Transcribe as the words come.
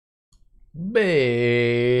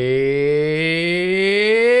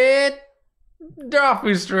Bit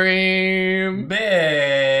Drawfee stream. Bit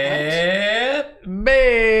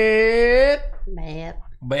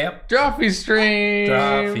Drawfee stream.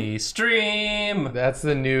 Drawfee stream. That's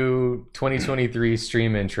the new 2023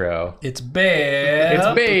 stream intro. It's Bit.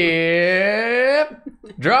 It's Bit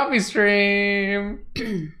Drawfee stream.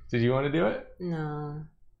 Did you want to do it? No.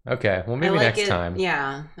 Okay, well maybe like next time.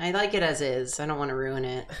 Yeah, I like it as is. I don't want to ruin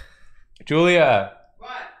it. Julia.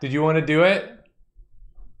 What? Did you want to do it?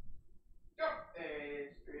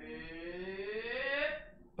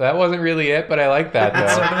 That wasn't really it, but I like that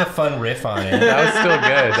It's though. sort of a fun riff on it. That was still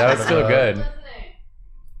good. That was still good.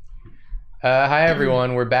 Hi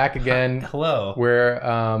everyone, we're back again. Hello. We're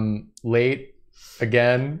late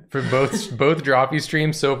again for both Drawfee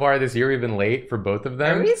streams so far this year. We've been late for both of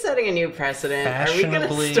them. Are we setting a new precedent? Are we going to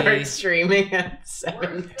Fashionably- start streaming at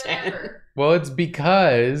 7:10? Well, it's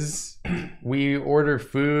because we order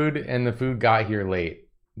food and the food got here late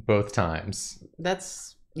both times.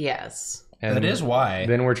 That's yes. And That is why.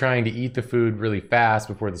 Then we're trying to eat the food really fast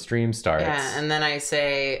before the stream starts. Yeah, and then I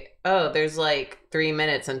say, "Oh, there's like 3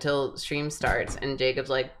 minutes until stream starts," and Jacob's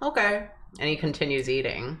like, "Okay," and he continues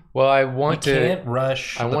eating. Well, I We want to. can't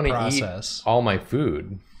rush I the want to eat process. all my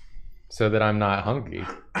food so that I'm not hungry.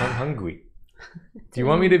 I'm hungry. Do you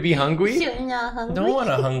want me to be hungry? You're not hungry. Don't want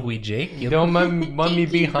a hungry Jake. You don't want me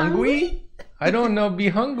be hungry? I don't know be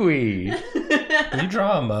hungry. You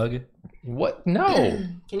draw a mug. What? No.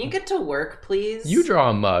 Can you get to work, please? You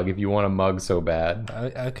draw a mug if you want a mug so bad.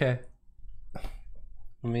 Okay.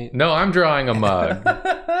 Let me... No, I'm drawing a mug.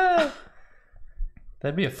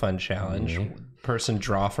 That'd be a fun challenge. Mhm. Person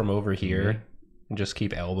draw from over here Mhm. and just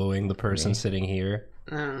keep elbowing the person sitting here.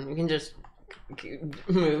 You can just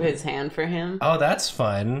move his hand for him. Oh, that's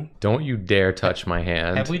fun. Don't you dare touch my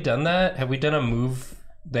hand. Have we done that? Have we done a move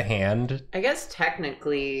the hand? I guess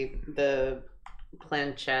technically the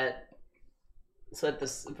planchette. So at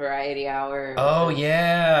this variety hour. Oh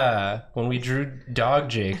yeah, when we drew Dog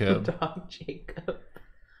Jacob. Dog Jacob.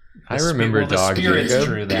 I remember the Dog spirits Jacob.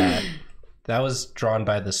 drew that. That was drawn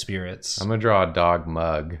by the spirits. I'm gonna draw a dog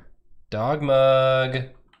mug. Dog mug.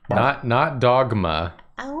 Not Dogma.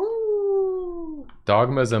 Oh.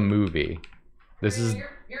 Dogma's a movie. This is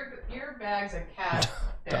Your bag's a cat.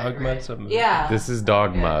 Dog mug's a movie. Yeah. this is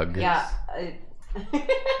Dog Mug. Yeah.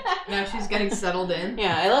 Now she's getting settled in.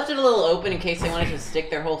 Yeah, I left it a little open in case they wanted to stick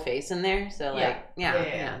their whole face in there. So like,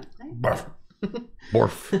 yeah. Barf.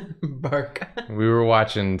 Borf. Bark. We were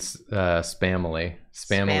watching Spamily.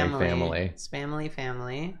 Family.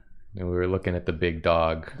 Spamily. And we were looking at the big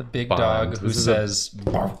dog. The big Bond. dog who This is says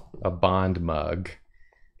barf. a Bond mug.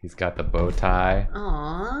 He's got the bow tie.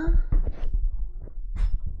 Aww.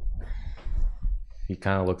 He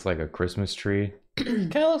kind of looks like a Christmas tree.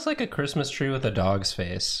 Kind of looks like a Christmas tree with a dog's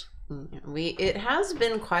face. It has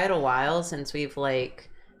been quite a while since we've like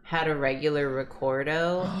had a regular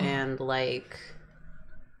recordo and like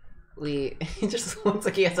he just looks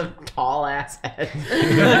like he has a tall ass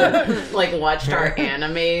head. Like watched our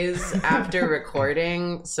animes after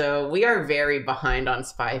recording, so we are very behind on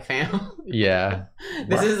Spy Fam. Yeah.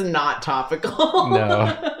 This is not topical.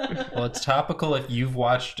 No. Well, it's topical if you've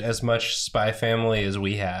watched as much Spy Family as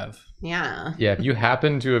we have. Yeah. Yeah, if you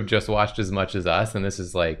happen to have just watched as much as us, then this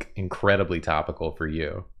is like incredibly topical for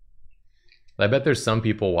you. I bet there's some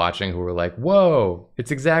people watching who are like, whoa,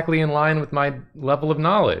 it's exactly in line with my level of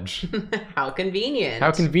knowledge. How convenient.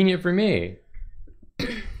 How convenient for me.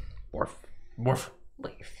 Borf. Barf.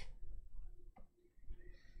 Leaf.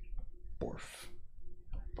 Borf.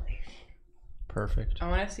 Perfect. I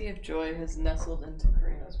want to see if Joy has nestled into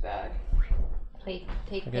Karina's bag. Take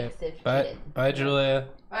Okay. pics if Bye, needed. bye, Julia.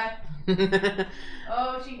 Bye.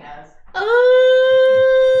 Oh, she has.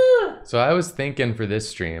 Oh! So I was thinking for this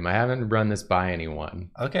stream, I haven't run this by anyone.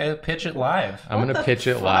 Okay, pitch it live. I'm What gonna the pitch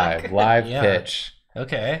it fuck? live Yeah. pitch.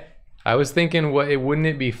 Okay. I was thinking, wouldn't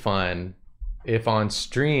it be fun if on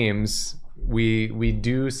streams we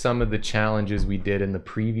do some of the challenges we did in the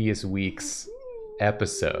previous week's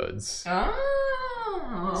episodes? Oh.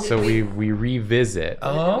 So we revisit.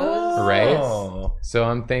 Oh. Right? So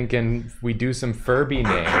I'm thinking we do some Furby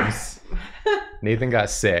names. Nathan got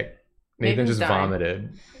sick. Nathan Nathan's just dying.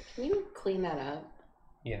 vomited. Can you clean that up?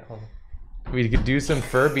 Yeah. hold on. We could do some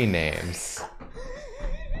Furby names.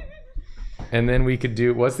 And then we could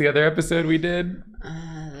do, what's the other episode we did?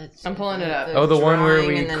 I'm pulling it up. Oh, the one where drawing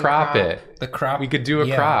we and then crop it. The crop. We could do a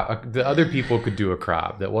yeah. crop. The other people could do a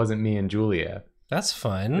crop. That wasn't me and Julia. That's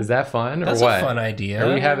fun. Is that fun That's or what? a fun idea.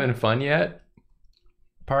 Are we having fun yet?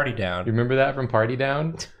 Party You down? remember that from Party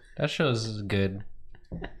Down? That show's good.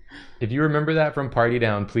 If you remember that from Party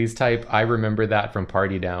Down, please type "I remember that from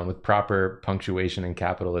Party Down" with proper punctuation and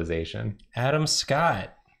capitalization. Adam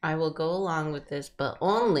Scott. I will go along with this, but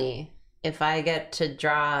only if I get to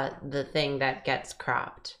draw the thing that gets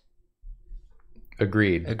cropped.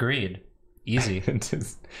 Agreed. Agreed. Easy.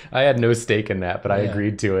 I had no stake in that, but I Yeah.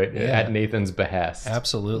 agreed to it Yeah. at Nathan's behest.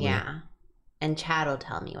 Absolutely. Yeah. And Chad will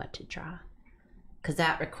tell me what to draw. Because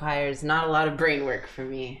that requires not a lot of brain work for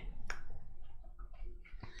me.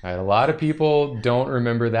 All right, a lot of people don't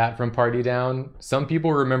remember that from Party Down. Some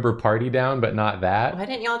people remember Party Down, but not that. Why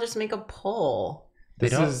didn't y'all just make a poll?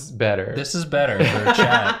 This is better. This is better for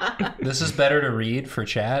chat. This is better to read for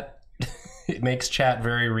chat. It makes chat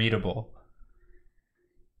very readable.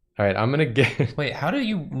 All right, I'm going to get... Wait, how do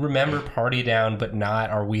you remember Party Down but not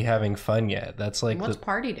Are We Having Fun Yet? That's like What's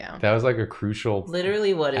Party Down? That was like a crucial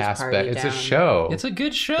Literally, what is aspect. Party It's Down? a show. It's a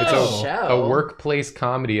good show. It's show. a workplace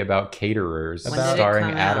comedy about caterers When did it starring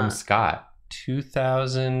come Adam out? Scott.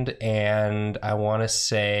 2000 and I want to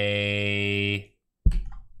say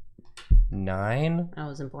 9. I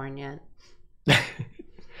wasn't born yet.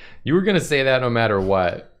 You were going to say that no matter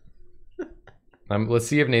what. Let's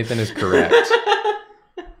see if Nathan is correct.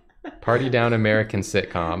 Party Down American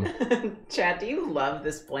sitcom. Chad, do you love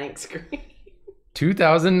this blank screen?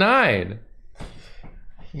 2009.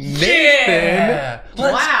 Yeah!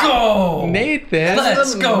 Let's Wow. go! Nathan. Let's This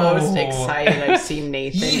is the go. most excited I've seen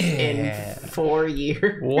Nathan Yeah. in 4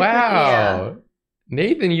 years. Wow.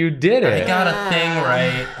 Nathan, you did I it. got a thing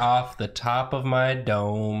right off the top of my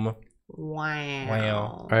dome. Wow. Wow.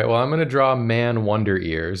 All right, well, I'm going to draw Man Wonder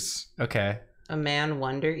Ears. Okay. A man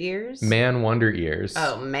wonder ears? Man Wonder Ears.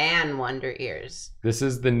 Oh, man wonder ears. This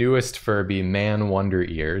is the newest Furby, Man Wonder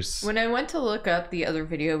Ears. When I went to look up the other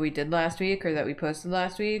video we did last week, or that we posted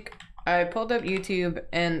last week, I pulled up YouTube,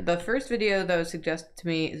 and the first video that was suggested to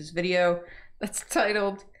me is this video that's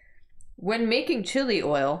titled, "When making chili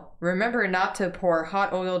oil, remember not to pour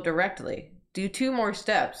hot oil directly. Do 2 more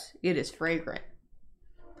steps. It is fragrant."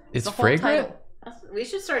 It's The whole fragrant? title. We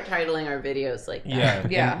should start titling our videos like that. Yeah.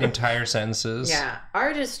 Yeah. Entire sentences. Yeah.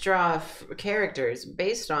 Artists draw characters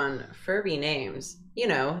based on Furby names. You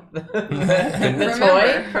know, the Remember.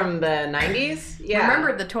 toy from the 90s? Yeah.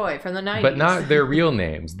 Remember the toy from the 90s. But not their real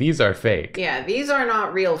names. These are fake. Yeah, these are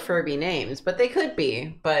not real Furby names, but they could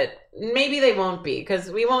be. But maybe they won't be, because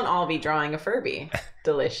we won't all be drawing a Furby.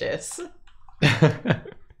 Delicious.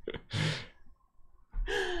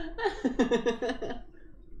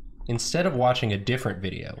 Instead of watching a different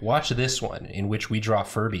video, watch this one in which we draw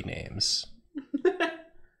Furby names.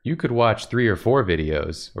 You could watch 3 or 4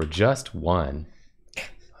 videos, or just one.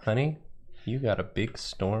 Honey, you got a big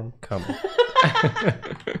storm coming.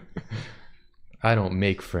 I don't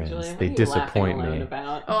make friends. Julia, what They are you disappoint laughing me. alone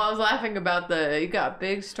about? Oh, I was laughing about you got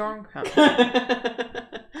big storm coming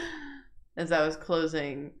as I was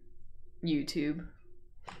closing YouTube.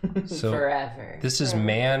 So Forever. this is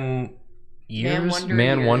Man Ears? Man Wonder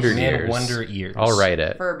Man Ears. Wonder Man Ears. Wonder Ears. I'll write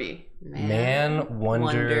it. Furby. Man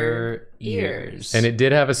Wonder Ears. And it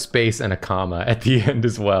did have a space and a comma at the end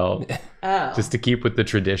as well, Oh. just to keep with the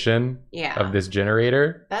tradition yeah. of this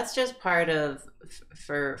generator. That's just part of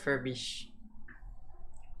Furbish.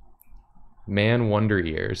 Man Wonder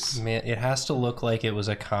Ears. Man, it has to look like it was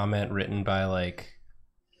a comment written by like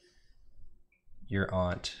your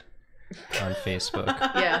aunt on Facebook.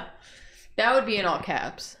 Yeah. That would be in all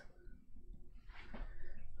caps.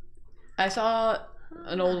 I saw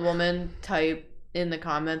an old woman type in the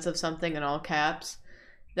comments of something in all caps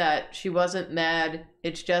that she wasn't mad.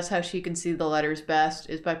 It's just how she can see the letters best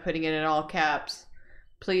is by putting it in all caps.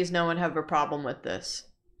 Please, no one have a problem with this.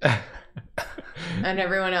 And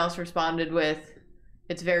everyone else responded with,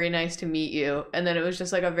 "It's very nice to meet you." And then it was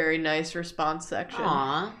just like a very nice response section.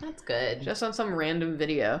 Aw, that's good. Just on some random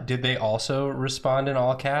video. Did they also respond in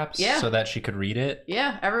all caps Yeah. so that she could read it?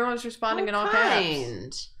 Yeah, everyone was responding in all caps.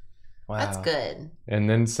 kind. Wow. That's good. And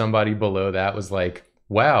then somebody below that was like,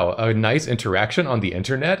 "Wow, a nice interaction on the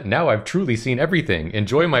internet. Now I've truly seen everything.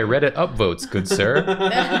 Enjoy my Reddit upvotes, good sir."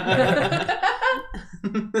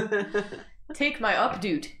 Take my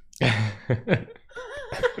updoot.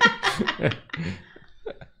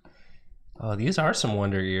 Oh, these are some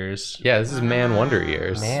Wonder Ears. Yeah, this is Man Wonder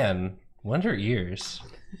Ears. Man, Wonder Ears.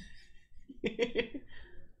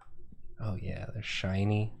 Oh yeah, they're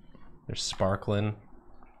shiny. They're sparkling.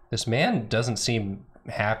 This man doesn't seem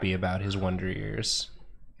happy about his Wonder Ears.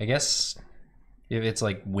 I guess if it's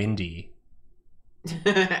like windy,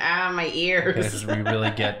 Ah, my ears. because we really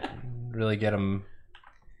get him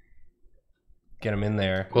in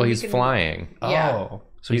there. Well, We he's can- flying. Yeah. Oh,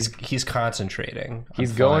 so he's concentrating. on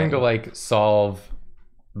He's going to flying. like solve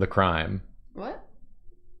the crime. What?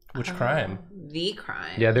 Which crime? The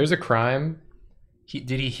crime. Yeah, there's a crime.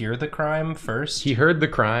 Did he hear the crime first? He heard the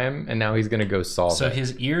crime, and now he's gonna go solve So it.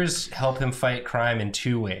 his ears help him fight crime in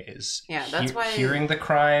two ways. Yeah, that's why- hearing the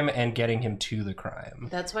crime and getting him to the crime.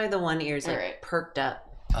 That's why the one ear's like Alright. perked up.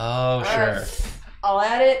 Oh, sure. I'll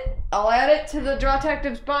add it to the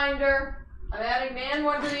Drawtectives binder. I'm adding Man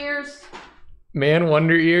Wonder Ears. Man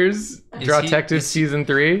Wonder Ears, Is Drawtective he- Season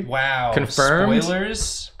 3. Wow. Confirmed?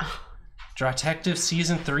 Spoilers? Drawtective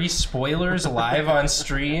Season 3 spoilers live on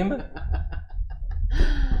stream?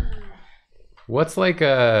 What's like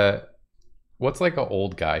a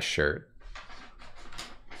old guy shirt?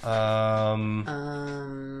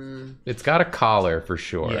 It's got a collar for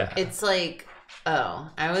sure. Yeah. It's like,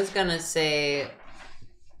 I was gonna say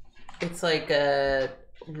it's like a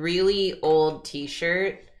really old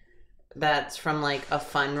t-shirt that's from like a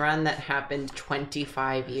fun run that happened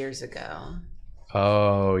 25 years ago.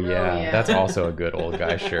 Oh yeah. yeah. That's also a good old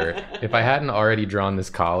guy shirt. If I hadn't already drawn this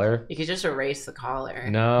collar, You could just erase the collar.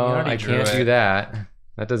 no, You already I drew can't it. do that.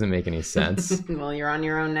 That doesn't make any sense. Well, you're on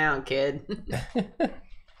your own now, kid.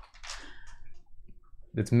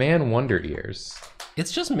 It's Man Wonder Ears.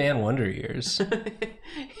 It's just Man Wonder Ears.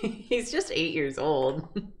 He's just 8 years old.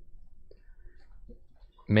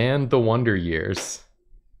 Man the Wonder Years.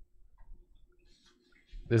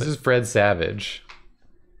 This is Fred Savage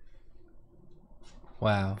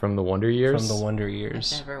Wow. from the Wonder Years. From the Wonder I've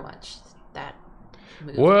Years. never watched that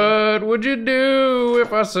movie. What would you do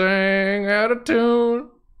if I sang out of tune?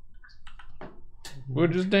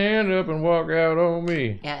 Would you stand up and walk out on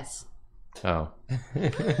me? Yes. Oh.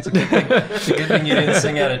 It's a good thing you didn't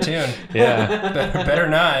sing out of tune. Yeah. Better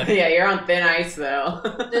not. Yeah, you're on thin ice though.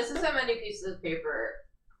 This is how many pieces of paper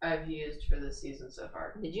I've used for this season so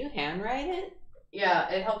far. Did you handwrite it? Yeah,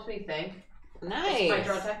 it helps me think. Nice. It's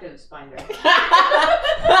my Drawtectives binder.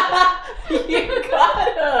 You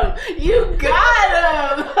got him! You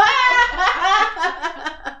got him!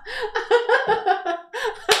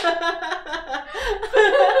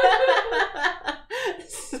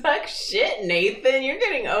 Suck shit, Nathan. You're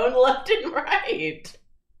getting owned left and right.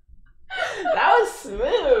 That was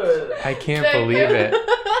smooth. I can't Thank believe you. it.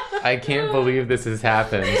 I can't believe this has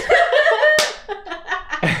happened.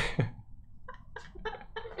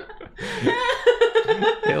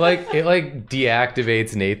 It like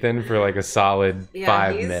deactivates Nathan for like a solid Yeah,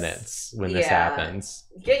 5 he's- minutes when this yeah. happens.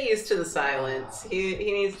 Get used to the silence. He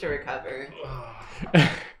needs to recover.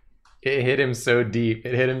 It hit him so deep.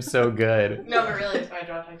 It hit him so good. No, but really, it's my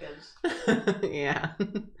Drawtectives. Yeah.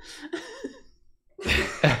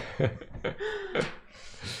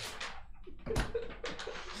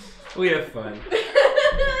 We have fun.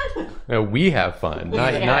 No, we have fun,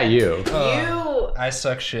 not Yeah. not you. Oh, I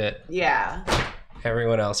suck shit. Yeah.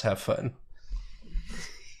 Everyone else have fun.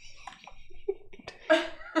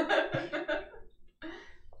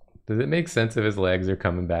 Does it make sense if his legs are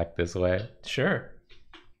coming back this way? Sure.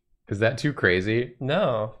 Is that too crazy?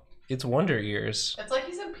 No. It's Wonder Ears. It's like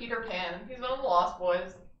he's in Peter Pan. He's one of the Lost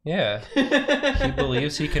Boys. Yeah. He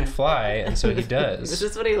believes he can fly, and so he does. This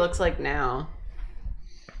is what he looks like now.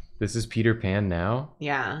 This is Peter Pan now.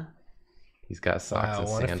 Yeah. He's got socks Wow, I and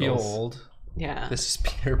want to feel sandals. old. Yeah. This is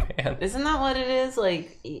Peter Pan. Isn't that what it is?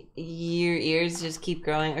 Like, your ears just keep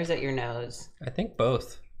growing? Or is that your nose? I think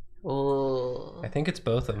both. Ooh. I think it's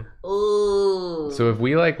both of them. Ooh. So if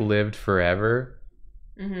we like lived forever,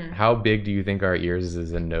 Mm-hmm. how big do you think our ears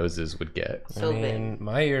and noses would get? So I mean, big.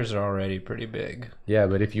 my ears are already pretty big. Yeah,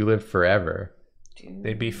 but if you lived forever,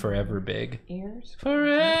 They'd be forever big. Ears?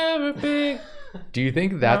 Forever big. do you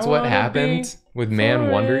think that's what wanna happened with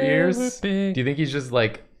Man Wonder Ears? Forever big. Do you think he's just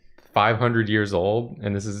like 500 years old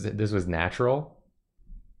and this was natural?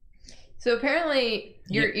 So apparently,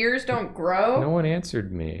 your Yeah. ears don't grow, No one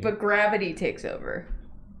answered me. but gravity takes over.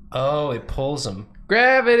 Oh, it pulls them.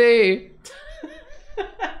 Gravity.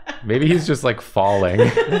 Maybe he's just like falling.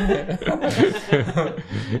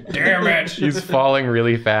 Damn it! He's falling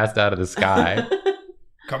really fast out of the sky.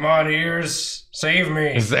 Come on, ears. Save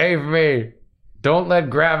me. Save me. Don't let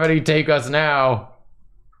gravity take us now.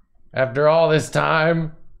 After all this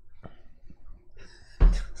time.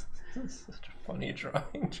 Such a funny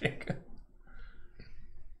drawing, Jacob.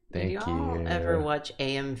 Thank Did y'all you. ever watch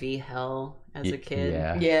AMV Hell as a kid?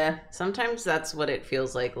 Yeah. Yeah. Sometimes that's what it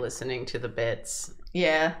feels like listening to the bits.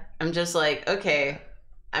 Yeah. I'm just like, okay,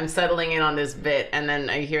 I'm settling in on this bit, and then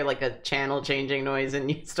I hear like a channel changing noise, and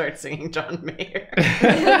you start singing John Mayer.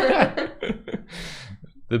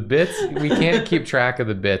 The bits, we can't keep track of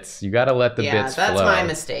the bits. You got to let the Yeah, bits that's flow. my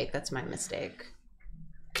mistake. That's my mistake.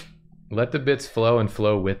 Let the bits flow and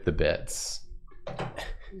flow with the bits.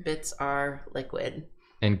 Bits are liquid.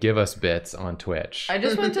 and give us bits on Twitch. I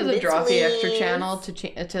just went to the It's Drawfee Extra Liz. channel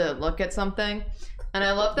to look at something, and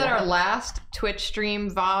I love that our last Twitch stream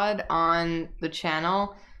VOD on the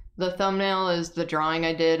channel, the thumbnail is the drawing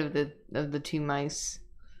I did of the two mice,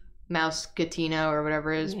 Mouse Gatino or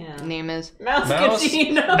whatever his name is.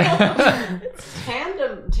 Mousecatino. It's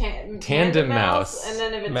tandem mouse. and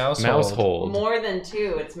then if it's Mousehold. more than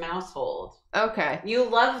two, it's mousehold. Okay. You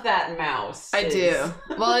love that mouse. I do.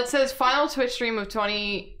 Well, it says final Twitch stream of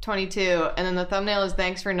 2022, and then the thumbnail is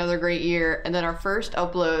thanks for another great year, and then our first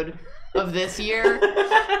upload of this year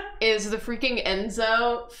is the freaking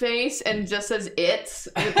Enzo face and just says "it's"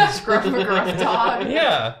 with the scruff of a gruff dog.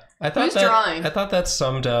 Yeah. Who's drawing? I thought that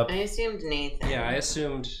summed up. I assumed Nathan. Yeah, I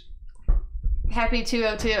assumed. Happy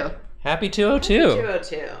 202. Happy 202.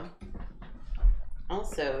 202.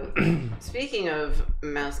 Also, speaking of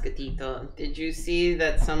Mousecatito, did you see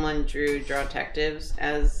that someone drew Drawtectives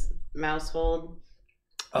as Mousehold?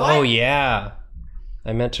 Oh, What? yeah.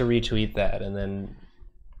 I meant to retweet that and then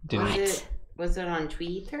delete. Was it on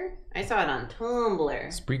Twitter? I saw it on Tumblr.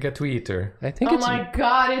 Spriga Twitter. I think Oh it's. my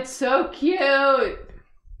god, it's so cute.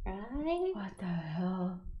 Right? What the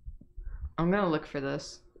hell? I'm gonna look for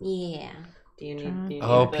this. Yeah. Do you need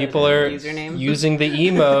Oh, the people are username? using the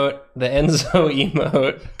emote, the Enzo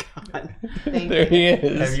emote. God. There he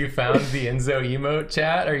is. Have you found the Enzo emote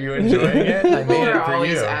chat? Are you enjoying it? I People made it are for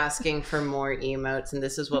always you. asking for more emotes, and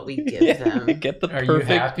this is what we give them. Get the Are you perfect.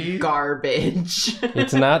 happy? Garbage.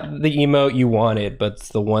 It's not the emote you wanted, but it's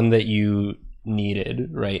the one that you needed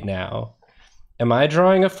right now. Am I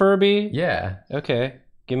drawing a Furby? Yeah. Okay.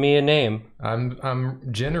 Give me a name. I'm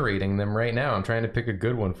generating them right now. I'm trying to pick a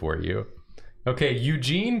good one for you. Okay,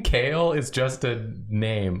 Eugene Kale is just a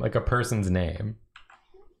name, like a person's name.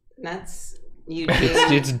 That's Eugene.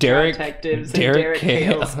 It's Derek. Detectives Derek and Derek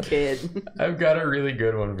Kale. Kale's kid. I've got a really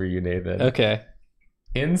good one for you, Nathan. Okay.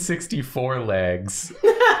 N64 legs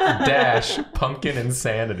dash pumpkin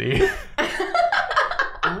insanity.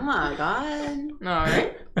 Oh my god.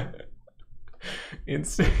 Alright.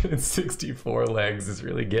 N64 legs is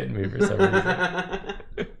really getting me for some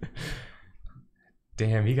reason.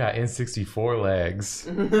 Damn, he got N64 legs.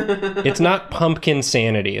 It's not pumpkin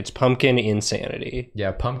sanity. It's pumpkin insanity.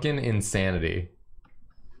 Yeah, pumpkin insanity.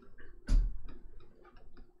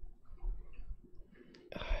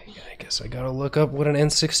 I guess I gotta look up what an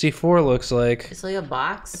N64 looks like. It's like a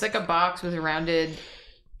box. It's like a box with rounded.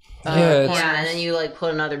 Yeah, it's- yeah, and then you like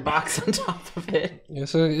put another box on top of it. Yeah,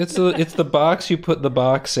 so it's the box you put the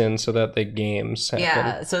box in so that the games happen.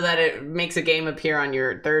 Yeah, so that it makes a game appear on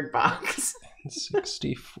your third box.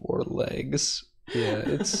 64 legs. Yeah,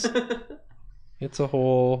 it's a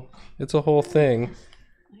whole thing.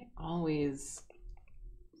 I always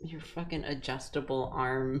your fucking adjustable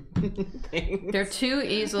arm things. They're too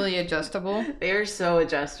easily adjustable. They're so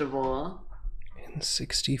adjustable.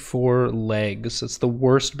 N64 legs. It's the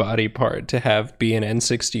worst body part to have be an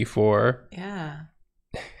N64. Yeah.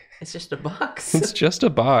 It's just a box. It's just a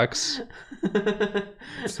box.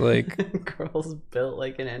 It's like girls built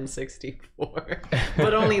like an N64,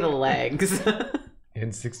 but only the legs.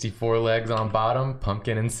 N64 legs on bottom,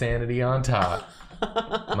 pumpkin insanity on top.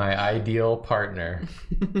 My ideal partner.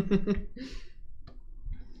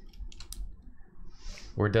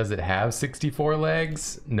 Or does it have 64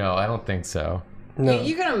 legs? No, I don't think so. no,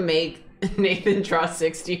 You gonna make Nathan draw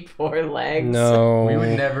 64 legs? no. We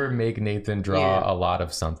would never make Nathan draw Yeah. a lot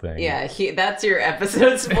of something. Yeah, that's your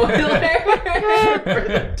episode spoiler for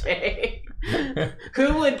the day.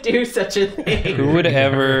 Who would do such a thing? Who would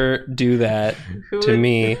ever do that Who to would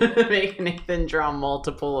me? make Nathan draw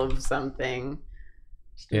multiple of something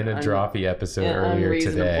In a Drawfee episode an earlier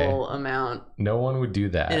today. unreasonable amount No one would do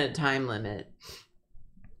that. in a time limit.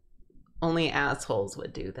 Only assholes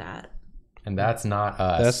would do that. And that's not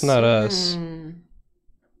us. That's not us. You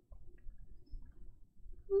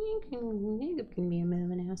can be a bit of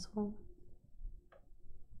an asshole.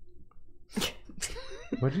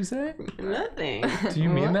 What'd you say? Nothing. Do you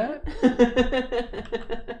mean that?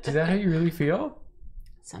 Is that how you really feel?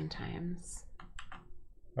 Sometimes.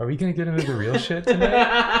 Are we gonna get into the real shit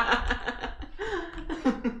tonight?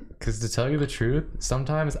 Because to tell you the truth,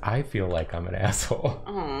 sometimes I feel like I'm an asshole.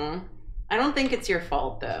 Aw. I don't think it's your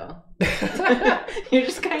fault though. You're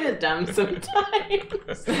just kind of dumb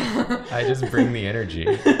sometimes. I just bring the energy.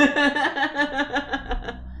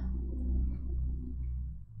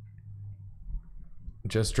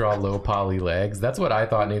 Just draw low poly legs. That's what I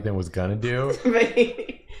thought Nathan was gonna do.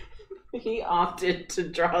 But he opted to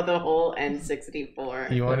draw the whole N64.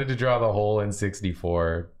 He wanted to draw the whole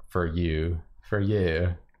N64 for you. For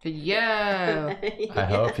you. Yeah. I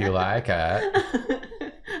hope you like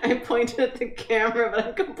it. I pointed at the camera, but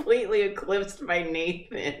I'm completely eclipsed by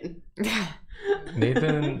Nathan.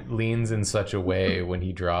 Nathan leans in such a way when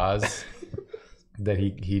he draws that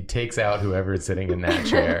he takes out whoever's sitting in that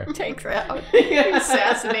chair. Takes out.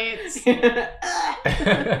 Assassinates.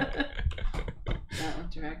 That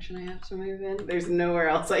what direction I have to move in? There's nowhere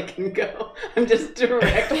else I can go. I'm just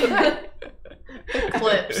directly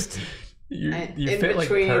Eclipsed. You fit like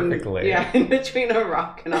perfectly. Yeah, in between a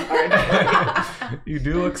rock and a hard place. You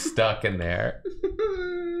do look stuck in there.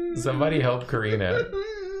 Somebody help Karina.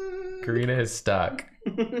 Karina is stuck.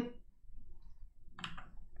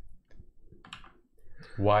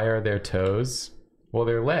 Why are there toes? Well,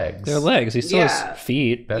 they're legs. They're legs. He still Yeah. has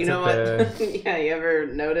feet. That's You know at what? Yeah, you ever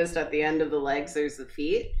noticed at the end of the legs there's the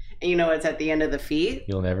feet? And you know what's at the end of the feet?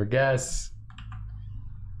 You'll never guess.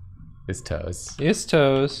 It's toes. His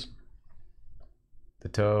toes. The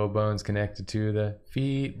toe bone's connected to the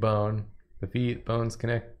feet bone. The feet bone's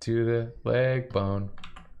connected to the leg bone.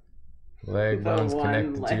 Leg The bone's one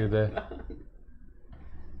connected to leg the bone.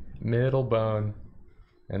 middle bone.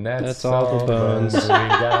 And that's all the bones. we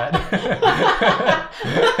got.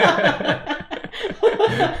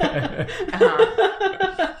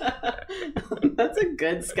 That's a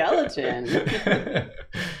good skeleton.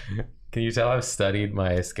 Can you tell I've studied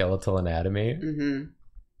my skeletal anatomy? Mm-hmm.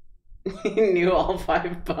 You knew all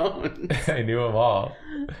 5 bones. I knew them all.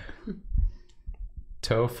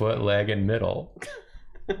 Toe, foot, leg, and middle.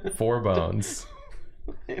 4 bones.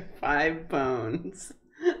 5 bones.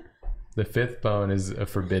 The 5th bone is a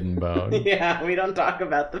forbidden bone. Yeah, we don't talk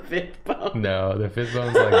about the 5th bone. No, the 5th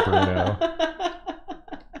bone's like Bruno.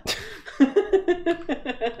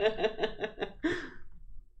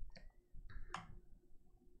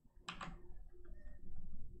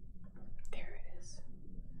 There it is.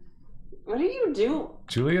 What do you do?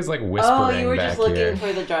 Julia's like whispering Oh, you were back just looking here.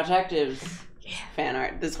 for the Drawtectives fan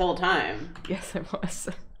art this whole time. Yes, it was.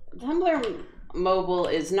 Tumblr mobile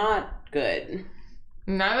is not good.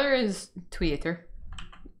 Neither is Twitter.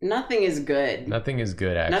 Nothing is good. Nothing is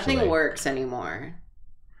good, actually. Nothing works anymore.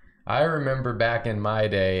 I remember back in my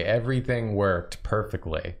day, everything worked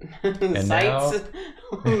perfectly. Sites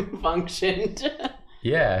functioned.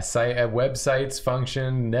 Yeah, websites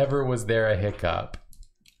function. Never was there a hiccup.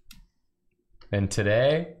 And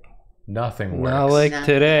today, nothing works. Not like Nothing. And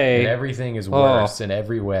today. everything is worse in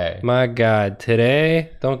every way. My God,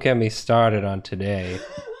 today? Don't get me started on today.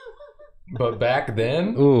 But back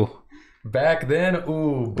then, Ooh.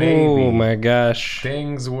 ooh, baby. Oh my gosh.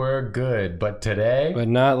 Things were good. But today, But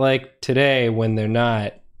not like today when they're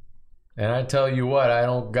not. and I tell you what, I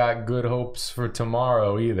don't got good hopes for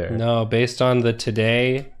tomorrow either. No, based on the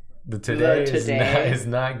today. The today, today. is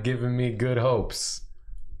not giving me good hopes.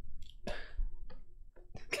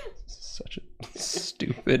 Such a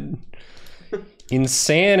stupid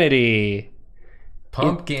insanity.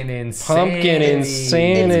 Pumpkin insanity. Pumpkin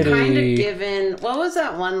insanity. It's kind of given. What was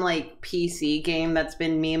that one like PC game that's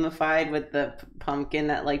been memeified with the pumpkin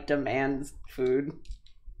that like demands food?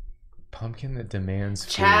 Pumpkin that demands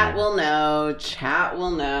food. Chat will know. Chat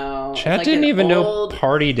will know. It's Chat like didn't an even old- know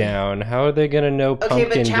Party Down. How are they going to know Pumpkin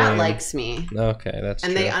Okay, but chat Game? likes me, Okay, that's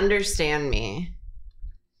and true. they understand me.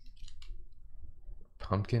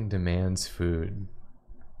 Pumpkin demands food.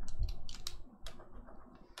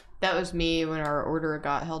 That was me when our order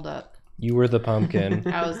got held up. You were the pumpkin.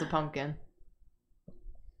 I was the pumpkin.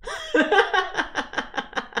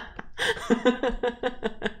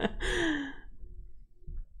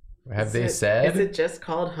 Have they said Is it just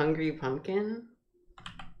called Hungry Pumpkin?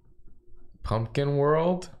 Pumpkin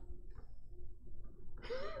World?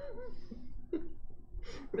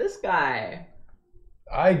 This guy.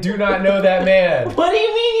 I do not know that man. What do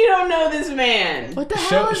you mean you don't know this man? What the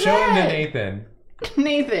show hell is show him to that? Nathan.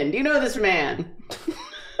 Nathan, do you know this man?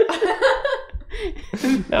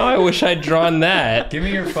 Now I wish I'd drawn that. Give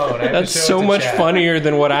me your phone. I have That's to show so it to much chat. funnier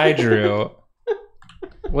than what I drew.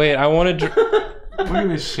 Wait, I want to Look at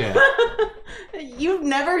this shit. You've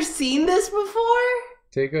never seen this before?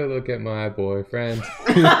 Take a look at my boyfriend.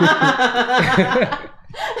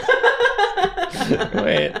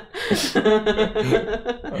 Wait.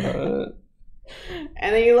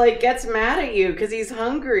 And then he like gets mad at you because he's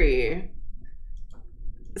hungry.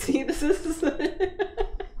 See, this is.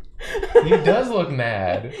 He does look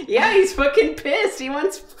mad. Yeah, he's fucking pissed. He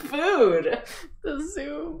wants food. The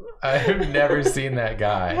Zoom. I've never seen that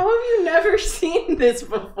guy. How have you never seen this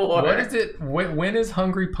before? What is it? When is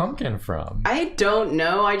Hungry Pumpkin from? I don't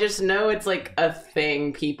know. I just know it's like a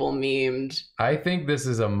thing people memed. I think this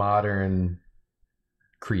is a modern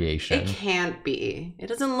creation. It can't be. It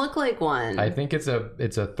doesn't look like one. I think it's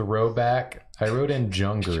a throwback. I wrote in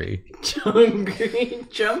Jungry. Jungry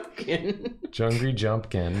Jumpkin. Jungry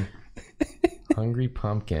Jumpkin. Hungry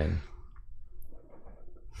Pumpkin.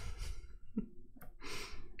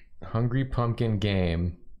 Hungry Pumpkin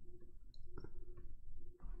game.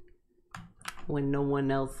 When no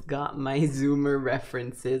one else got my Zoomer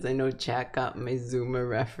references. I know chat got my Zoomer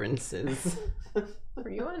references. Were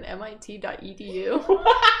you on MIT.edu?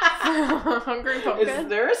 Hungry Pumpkin? Is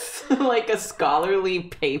there like a scholarly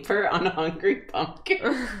paper on Hungry Pumpkin?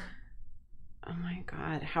 Oh my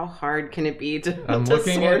god, how hard can it be to I'm to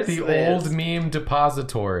looking at source the this? old meme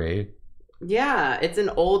depository. Yeah, it's an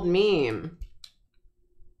old meme.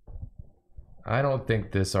 I don't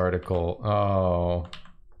think this article. Oh.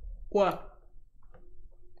 What?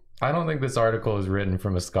 I don't think this article is written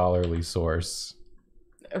from a scholarly source.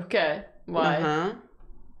 Okay, why? Uh-huh.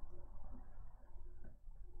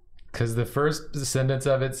 Because the first sentence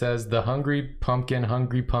of it says, the hungry pumpkin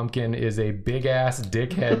is a big-ass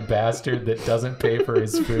dickhead bastard that doesn't pay for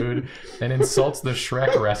his food and insults the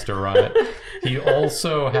Shrek restaurant. He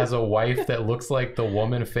also has a wife that looks like the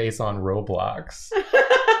woman face on Roblox.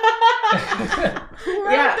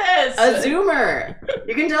 Yeah, this? a Zoomer.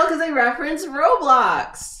 You can tell because they reference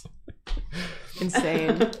Roblox.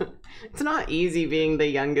 Insane. It's not easy being the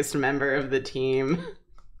youngest member of the team.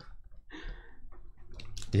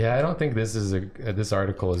 Yeah, I don't think this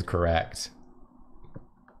article is correct.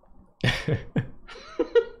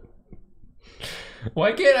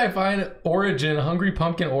 Why can't I find Hungry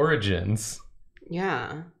Pumpkin Origins?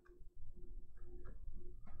 Yeah.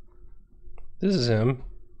 This is him.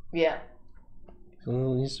 Yeah. He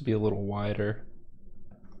needs to be a little wider.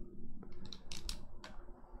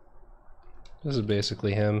 This is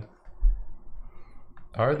basically him.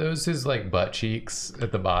 Are those his like butt cheeks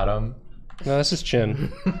at the bottom? No, that's his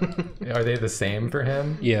chin. Are they the same for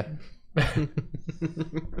him? Yeah.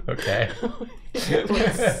 Okay. He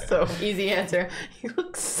looks so Easy answer. He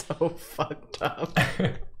looks so fucked up.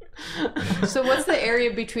 So what's the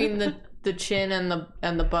area between the chin and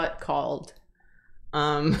the butt called?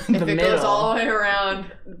 If If it goes all the way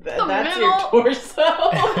around, that's middle. your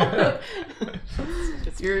torso.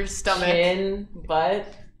 your stomach. Chin, butt.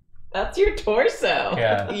 That's your torso.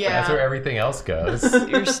 Yeah. Yeah. That's where everything else goes.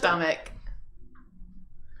 Your stomach.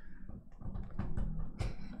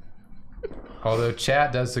 Although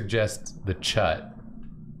chat does suggest the chut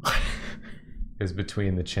is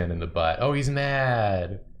between the chin and the butt. Oh, he's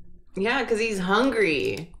mad. Yeah, because he's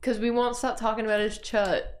hungry. Because we won't stop talking about his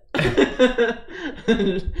chut.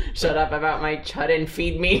 Shut up about my chut and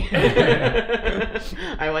feed me.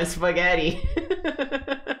 I want spaghetti.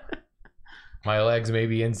 My legs may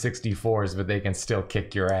be N64s, but they can still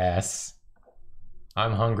kick your ass.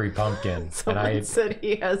 I'm Hungry Pumpkin. Someone said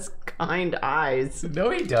he has kind eyes. No,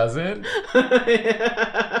 he doesn't.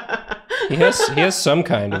 He has some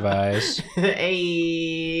kind of eyes.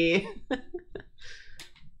 Hey.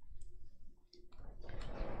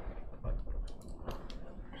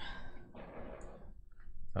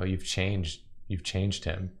 Oh, you've changed. You've changed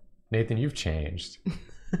him. Nathan, you've changed.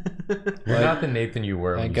 You're not the Nathan you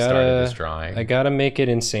were when you started this drawing. I gotta make it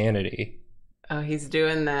insanity. Oh, he's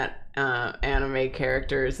doing that anime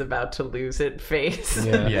character is about to lose it face.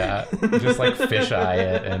 Yeah. Yeah, just like fisheye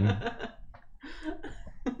it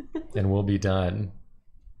and we'll be done.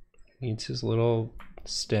 Needs his little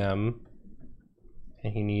stem,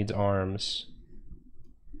 and he needs arms.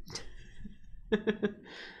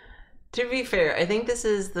 To be fair, I think this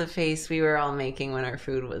is the face we were all making when our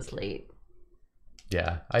food was late.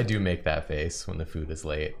 Yeah, I do make that face when the food is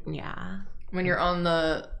late. Yeah. When you're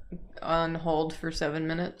on hold for 7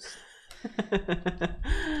 minutes.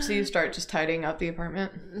 So you start just tidying up the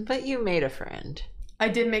apartment. But you made a friend. I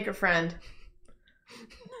did make a friend.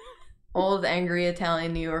 Old angry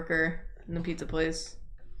Italian New Yorker in the pizza place.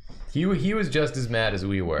 He was just as mad as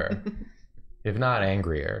we were, if not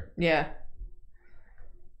angrier. Yeah.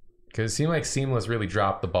 Because it seemed like Seamless really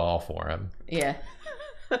dropped the ball for him. Yeah.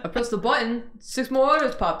 I pressed the button, 6 more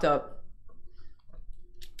orders popped up.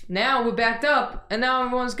 Now we're backed up, and now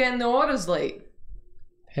everyone's getting the orders late.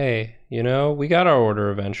 Hey, we got our order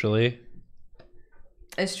eventually.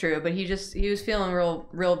 It's true, but he was feeling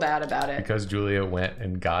real bad about it. Because Julia went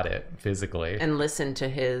and got it physically. And listened to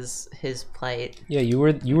his plight. Yeah, you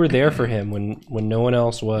were there for him when no one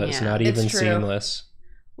else was, Yeah, not it's even true. Seamless.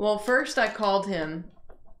 Well, first I called him,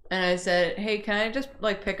 and I said, "Hey, can I just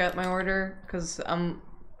pick up my order? Because I'm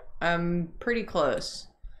pretty close."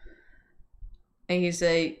 And he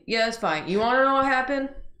said, "Yeah, that's fine. You want to know what happened?"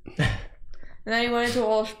 And then he went into a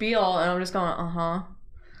whole spiel, and I'm just going,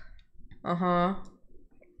 uh-huh.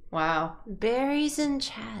 Wow. Barry's in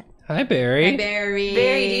chat. Hi, Barry. Hey, Barry.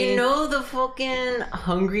 Barry, do you know the fucking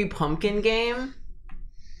Hungry Pumpkin game?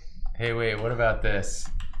 Hey, wait, what about this?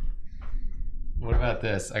 What about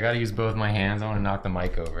this? I gotta use both my hands. I want to knock the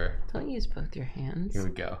mic over. Don't use both your hands. Here we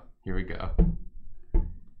go. Here we go.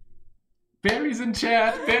 Berries in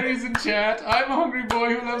chat. Berries in chat. I'm a hungry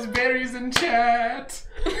boy who loves berries in chat.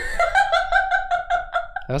 That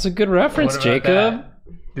was a good reference, What about Jacob. that?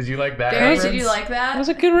 Did you like that? Barry, reference? did you like That that? was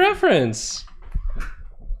a good reference.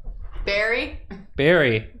 Barry?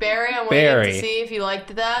 Barry. Barry, I'm Barry. waiting to see if you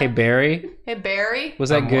liked that. Hey, Barry. Hey, Barry? Was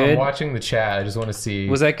that I'm good? watching the chat. I just want to see.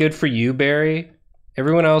 Was that good for you, Barry?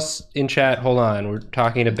 Everyone else in chat, hold on. We're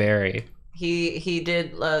talking to Barry. He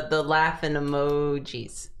did the laughing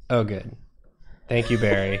emojis. Oh, good. Thank you,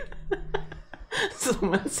 Barry.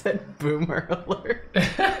 Someone said boomer alert.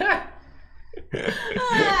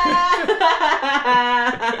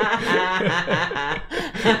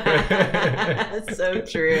 So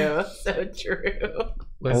true. So true.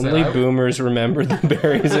 Listen, Only boomers remember the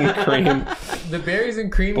berries and cream. The berries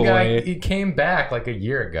and cream Boy. guy, he came back like a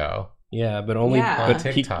year ago. Yeah, but only Yeah. but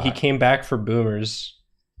On he TikTok. came back for boomers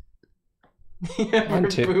Yeah, On for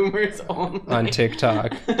Tik- boomers only. on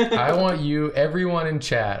TikTok. I want you, everyone in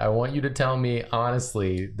chat, I want you to tell me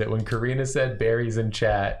honestly that when Karina said berries in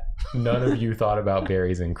chat, none of you thought about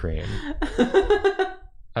berries and cream.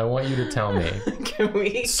 I want you to tell me.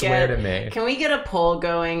 Swear to me. Can we get a poll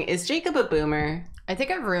going? Is Jacob a boomer? I think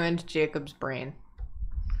I've ruined Jacob's brain.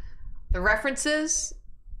 The references,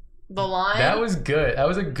 the line. That was good. That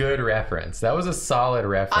was a good reference. That was a solid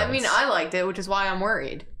reference. I mean, I liked it, which is why I'm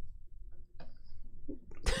worried.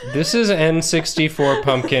 This is N64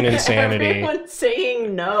 pumpkin insanity. Everyone's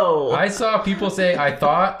saying no. I saw people say, I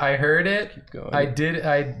thought, I heard it. Going. I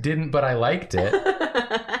didn't, but I liked it.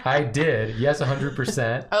 I did. Yes,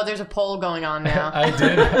 100%. Oh, there's a poll going on now.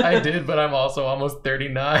 I did, but I'm also almost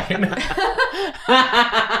 39.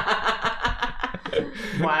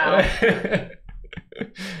 Wow.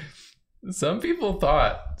 Some people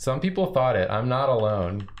thought it. I'm not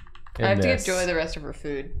alone in I have to this. give Joy the rest of her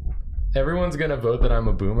food. Everyone's gonna vote that I'm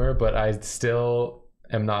a boomer, but I still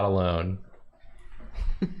am not alone.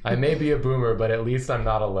 I may be a boomer, but at least I'm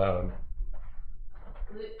not alone.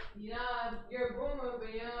 Yeah, you're a boomer,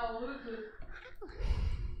 but you're not a loser.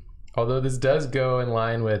 Although this does go in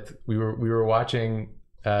line with we were watching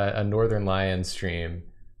a Northern Lion stream,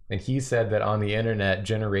 and he said that on the internet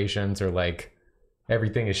generations are like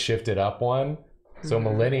everything is shifted up one. So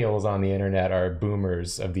millennials on the internet are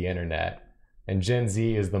boomers of the internet, and Gen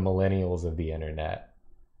Z is the millennials of the internet,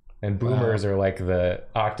 and boomers are like the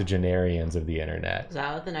octogenarians of the internet. Is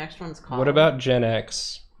that what the next one's called? What about Gen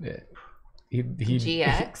X? He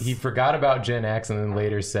GX? he forgot about Gen X and then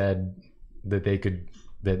later said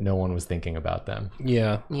that no one was thinking about them.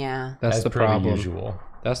 Yeah, Yeah. that's As the per problem. usual.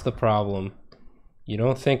 That's the problem. You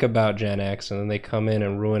don't think about Gen X, and then they come in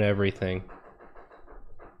and ruin everything.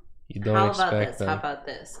 You don't How expect about this? them. How about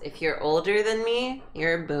this? If you're older than me,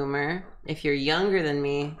 you're a boomer. If you're younger than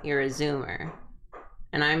me, you're a zoomer.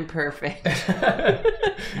 And I'm perfect.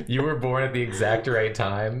 You were born at the exact right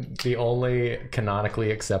time, the only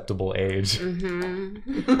canonically acceptable age.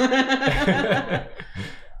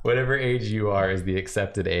 Whatever age you are is the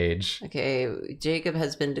accepted age. Okay, Jacob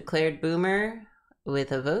has been declared boomer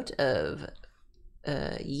with a vote of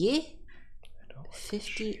 58%.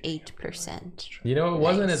 You know, it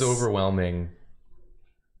wasn't Nice. as overwhelming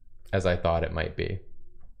as I thought it might be.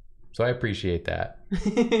 So I appreciate that,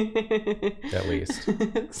 at least.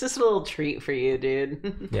 It's just a little treat for you,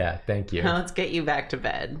 dude. Yeah, thank you. Now let's get you back to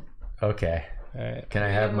bed. Okay. All right. Can I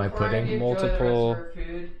have my pudding? Multiple-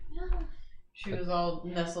 She was all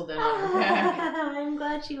nestled in on her bag. I'm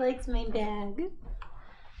glad she likes my bag.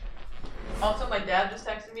 Also, my dad just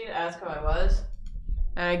texted me to ask how I was.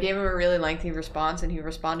 And I gave him a really lengthy response, and he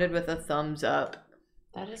responded with a thumbs up.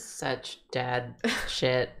 That is such dad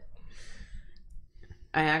shit.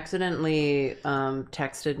 I accidentally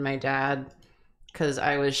texted my dad because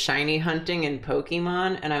I was shiny hunting in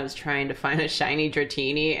Pokemon and I was trying to find a shiny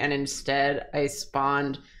Dratini, and instead I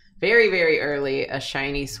spawned very, very early a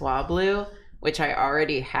shiny Swablu, which I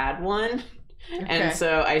already had one. Okay. And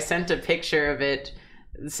so I sent a picture of it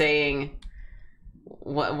saying,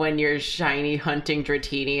 when you're shiny hunting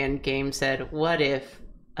Dratini, and game said, what if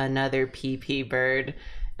another PP bird?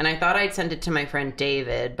 And I thought I'd send it to my friend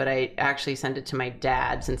David, but I actually sent it to my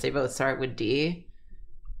dad since they both start with D.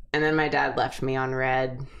 And then my dad left me on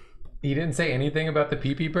red. You didn't say anything about the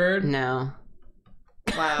pee-pee bird? No.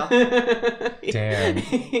 Wow. Damn.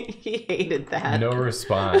 He hated that. No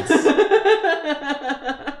response.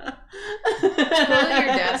 It's cool that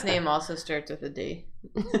your dad dad's name also starts with a D.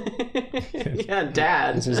 Yeah,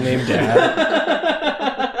 Dad. Is his name Dad?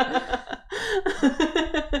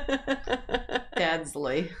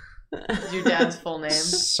 Dadsley. Is your dad's full name?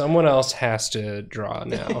 Someone else has to draw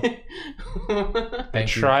now.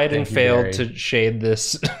 Thank you- Tried and thank you, failed Barry. to shade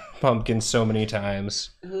this pumpkin so many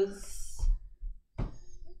times. Who's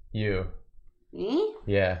You. me?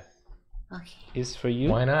 Yeah. Okay. Is for you?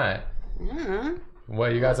 Why not? Yeah.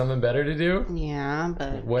 What, you got something better to do? Yeah,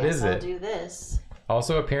 but What guess is I'll it? do this.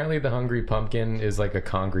 Also, apparently the Hungry Pumpkin is like a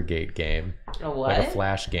Congregate game. A what? Like a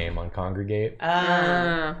flash game on Congregate.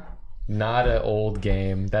 Not an old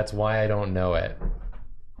game. That's why I don't know it.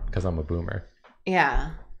 Because I'm a boomer.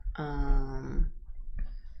 Yeah.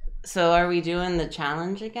 So are we doing the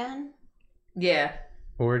challenge again? Yeah.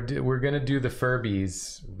 We're gonna do the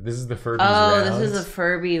Furbies. This is the Furbies Oh, round. this is a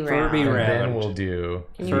Furby round. Furby And round. then we'll do...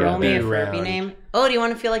 Can you roll me a Furby Furby round. name? Oh, do you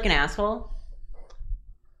want to feel like an asshole?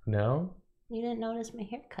 No? You didn't notice my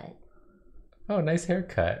haircut. Oh, nice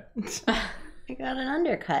haircut. I got an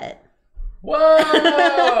undercut. Whoa!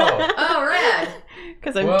 Oh, rad.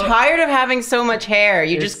 Because I'm Well, tired of having so much hair.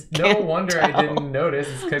 You It's just can't no wonder tell. I didn't notice.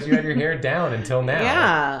 It's because you had your hair down until now.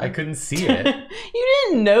 Yeah. I couldn't see it. You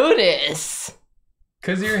didn't notice.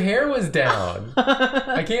 Because your hair was down.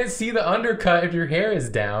 I can't see the undercut if your hair is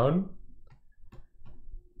down.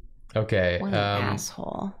 Okay. What an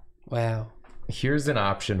asshole. Wow. Here's an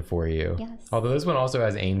option for you. Yes. Although this one also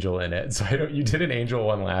has angel in it, so I don't. You did an angel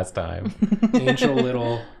one last time, Angel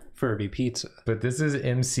Little Furby Pizza. but this is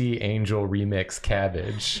MC Angel Remix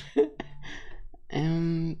Cabbage.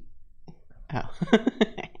 Oh.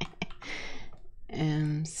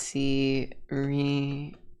 MC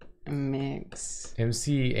Remix.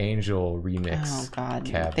 MC Angel Remix. Oh God!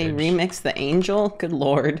 Cabbage. They remix the angel. Good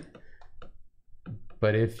Lord.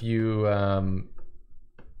 But if you, I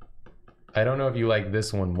don't know if you like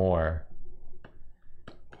this one more,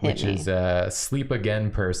 which me. is Sleep Again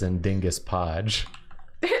Person Dingus Podge.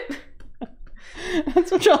 That's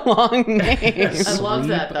such a long name. I love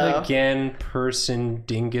that, Sleep though. Again Person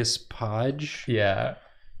Dingus Podge. Yeah.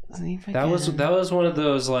 Sleep That was again. one of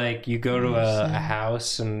those, like, you go to a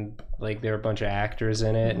house and like there are a bunch of actors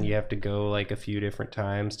in it and you have to go like a few different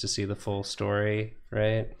times to see the full story,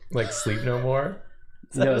 right? Like Sleep No More.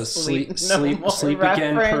 No, Sleep sleep No More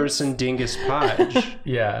again reference? person Dingus Podge.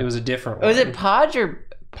 Yeah. It was a different one. Was it Podge or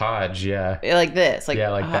Podge, yeah. like this? Like Yeah,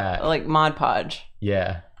 like that. Like Mod Podge.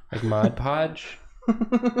 Yeah. like Mod Podge?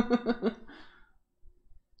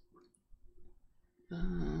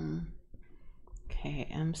 Okay,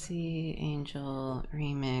 MC Angel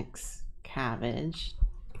Remix Cabbage.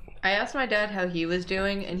 I asked my dad how he was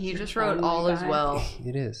doing, and he just wrote Family all as Guy. well.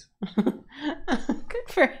 It is. Good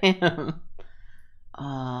for him.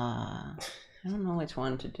 I don't know which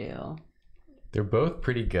one to do. They're both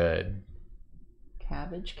pretty good.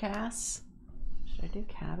 Cabbage Cass? Should I do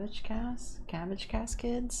Cabbage Cass? Cabbage Cass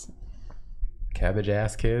Kids? Cabbage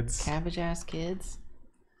Ass Kids. Cabbage Ass Kids?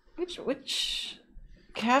 Which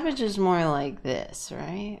cabbage is more like this,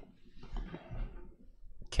 right?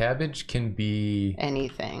 Cabbage can be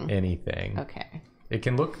Anything. anything. Okay. It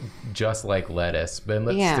can look just like lettuce,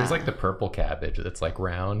 but Yeah. there's like the purple cabbage that's like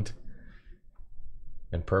round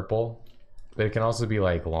and purple. But it can also be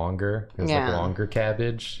like longer. There's Yeah. like longer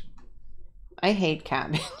cabbage. I hate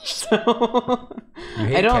cabbage, so You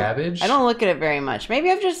hate I don't, cabbage? I don't look at it very much.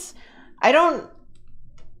 Maybe I don't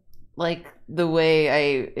like the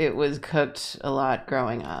way it was cooked a lot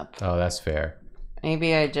growing up. Oh, that's fair.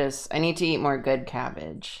 Maybe I need to eat more good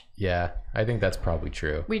cabbage. Yeah, I think that's probably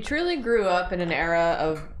true. We truly grew up in an era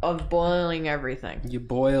of boiling everything. You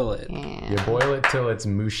boil it. Yeah. You boil it till it's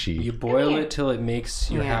mushy. You boil it till it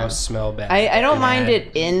makes your Yeah. house smell bad. I don't and mind add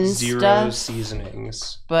it in zero stuff.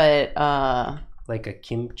 seasonings, But like a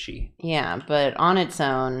kimchi. yeah, but on its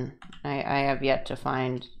own, I have yet to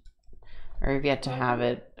find or have yet to have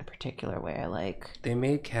it a particular way I like. They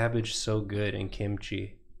made cabbage so good in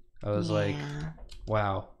kimchi. I was like, Yeah.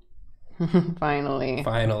 wow, Finally.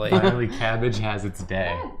 finally. Finally, cabbage has its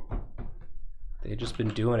day. They've just been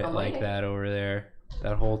doing it like that over there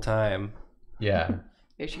that whole time. Yeah,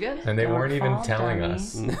 Here she goes. and they Don't weren't even fall, telling dummy.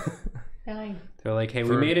 us. They're like, hey,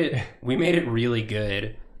 For- we made it really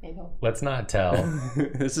good. Let's not tell.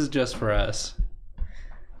 This is just for us.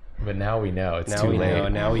 But now we know. It's Now too we late. know.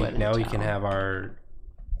 Now we wouldn't can tell. have our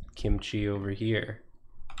kimchi over here,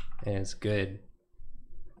 and it's good.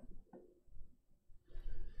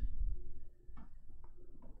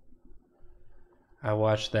 I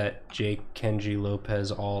watched that Jake Kenji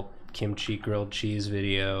Lopez alt kimchi grilled cheese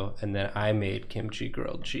video, and then I made kimchi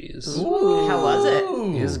grilled cheese. How was it?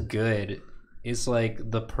 It was good. is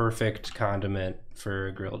like the perfect condiment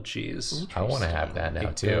for grilled cheese. I want to have that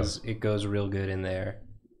now too. It goes real good in there.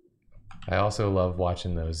 I also love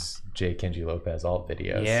watching those J. Kenji Lopez alt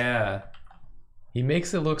videos. Yeah. He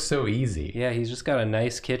makes it look so easy. Yeah, he's just got a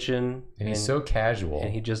nice kitchen. And he's so casual.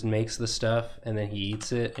 And he just makes the stuff and then he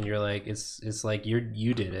eats it and you're like, it's like you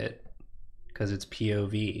did it. Because it's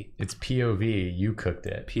POV. It's POV, you cooked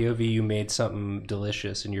it. POV, you made something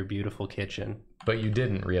delicious in your beautiful kitchen. But you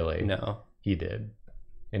didn't really. No. He did.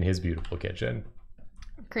 In his beautiful kitchen.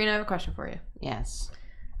 Karina, I have a question for you. Yes.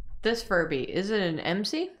 This Furby, is it an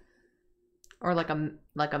MC? Or like a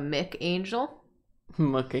Mick Angel?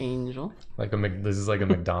 Muck Angel. This is like a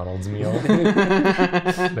McDonald's meal.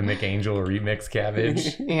 The McAngel remix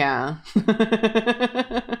cabbage. Yeah.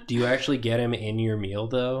 Do you actually get him in your meal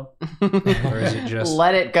though? Or is it just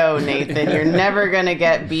Let it go, Nathan. You're never gonna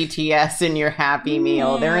get BTS in your Happy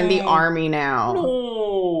Meal. They're in the army now.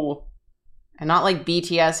 No. And not like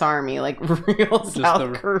BTS army, like real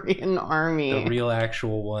South Korean army. The real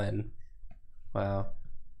actual one. Wow.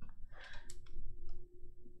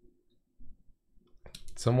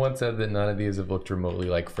 Someone said that none of these have looked remotely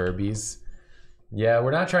like Furbies. Yeah,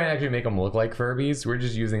 we're not trying to actually make them look like Furbies. We're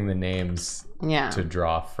just using the names to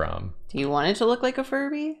draw from. Do you want it to look like a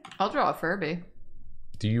Furby? I'll draw a Furby.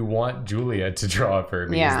 Do you want Julia to draw a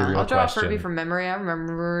Furby? Yeah. Is the real I'll draw question. a Furby from memory. I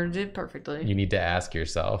remembered it perfectly. You need to ask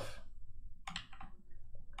yourself.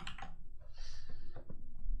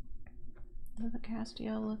 What the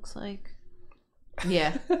Castiel looks like.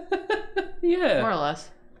 Yeah. Yeah. More or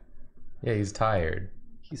less. Yeah, he's tired.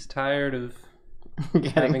 He's tired of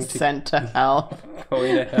Getting sent to hell.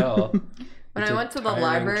 going to hell. When I went to the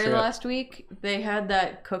library last week, they had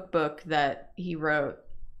that cookbook that he wrote.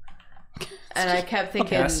 And I kept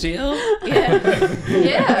thinking... Castiel? Yeah.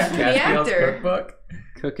 Yeah, the Castiel's actor. cookbook?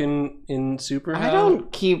 Cooking in Super I Hell?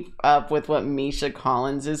 don't keep up with what Misha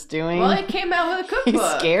Collins is doing. Well, it came out with a He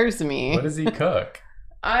cookbook. scares me. What does he cook?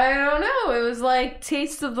 I don't know. It was like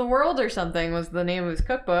Taste of the World or something was the name of his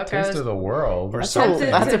cookbook. Taste of the World. Or That's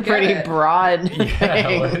something. a to pretty get it. broad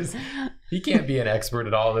Yeah, thing. he can't be an expert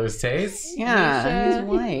at all those tastes. Yeah, Misha, he's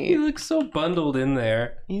white. He looks so bundled in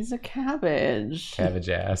there. He's a cabbage. Cabbage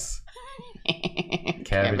ass. Cabbage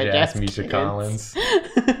Cabbage ass Misha kids. Collins. I'll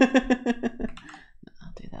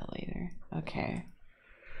do that later. Okay.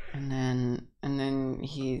 And then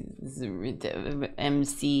he's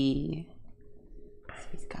MC.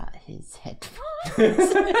 He's got his headphones.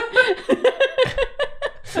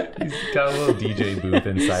 He's got a little DJ booth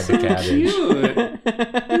inside the cabbage. Cute.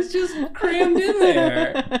 He's just crammed in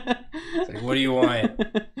there. It's like, what do you want?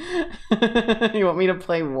 You want me to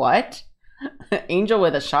play what? Angel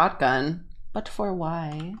with a shotgun. But for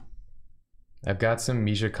why? I've got some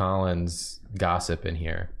Misha Collins gossip in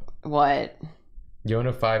here. What?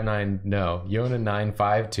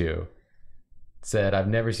 Yona952 said, I've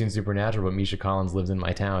never seen Supernatural, but Misha Collins lives in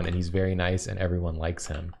my town and he's very nice and everyone likes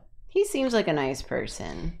him. He seems like a nice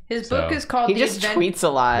person. His book is called He just tweets a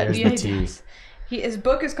lot. There's Yeah, the he tea. does. His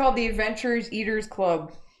book is called The Adventurers Eaters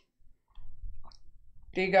Club.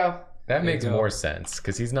 There you go. That There you makes go. more sense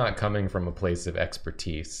because he's not coming from a place of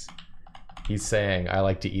expertise. He's saying, I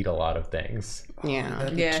like to eat a lot of things. Yeah.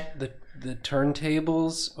 Yeah. The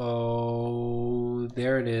turntables. Oh,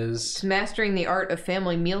 there it is. It's mastering the art of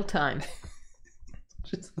family mealtime.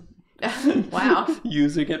 Just Wow.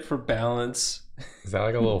 using it for balance. Is that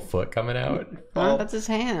like a little foot coming out? Oh, that's his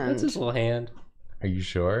hand. That's his little hand. Are you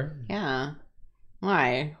sure? Yeah.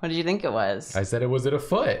 Why? What did you think it was? I said, was it a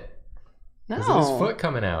foot? No. Is it his foot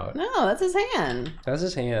coming out? No, that's his hand. That's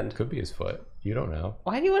his hand. Could be his foot. You don't know.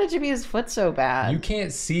 Why do you want it to be his foot so bad? You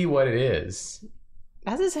can't see what it is.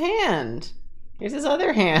 That's his hand. Here's his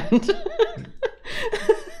other hand.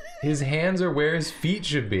 His hands are where his feet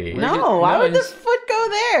should be. No, why would the his- foot go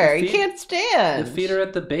there? the He feet- can't stand. The feet are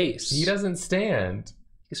at the base. He doesn't stand.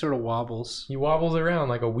 He sort of wobbles. He wobbles around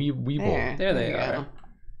like a weeble. There they you are. go.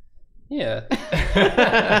 Yeah.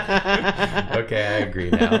 Okay, I agree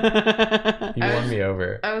now. You won me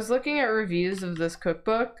over. I was looking at reviews of this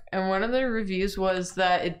cookbook, and one of the reviews was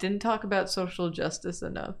that it didn't talk about social justice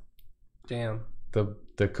enough. Damn.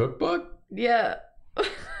 The cookbook? Yeah.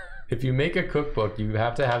 If you make a cookbook, you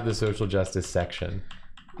have to have the social justice section.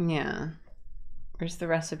 Yeah. Where's the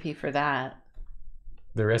recipe for that?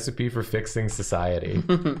 The recipe for fixing society.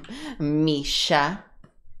 Misha.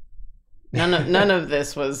 None of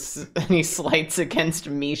this was any slights against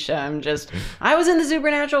Misha. I was in the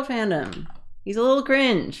Supernatural fandom. He's a little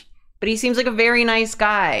cringe, but he seems like a very nice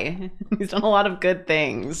guy. He's done a lot of good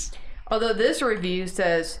things. Although this review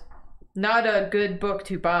says, not a good book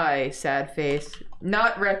to buy, sad face.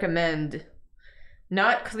 Not recommend.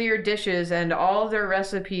 Not clear dishes, and all their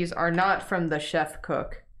recipes are not from the chef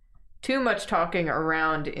cook. Too much talking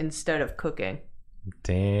around instead of cooking.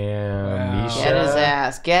 Damn, Wow. Misha. Get his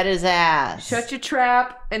ass. Get his ass. Shut your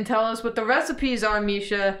trap and tell us what the recipes are,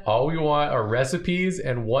 Misha. All we want are recipes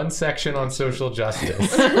and one section on social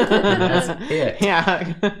justice. And that's it.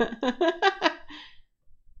 Yeah.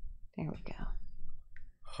 There we go.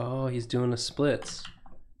 Oh, he's doing the splits.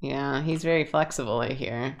 Yeah, he's very flexible, I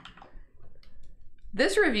hear.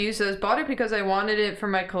 This review says, bought it because I wanted it for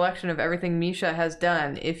my collection of everything Misha has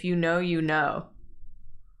done. If you know, you know.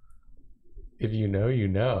 If you know, you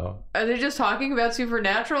know. Are they just talking about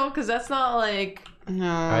Supernatural? Because that's not like... No,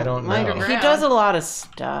 I don't know. He does a lot of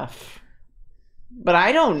stuff, but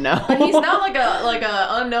I don't know. But he's not like a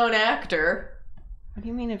unknown actor. What do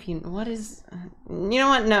you mean? If you what is? You know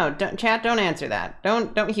what? No, chat. Don't answer that.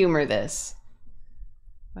 Don't humor this.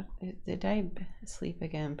 What did I sleep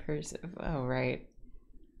again? Person? Oh right.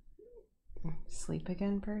 Sleep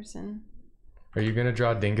again person. Are you gonna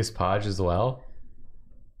draw Dingus Podge as well?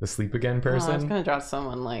 The sleep again Oh, I was person? gonna draw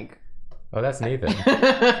someone like. Oh, that's Nathan.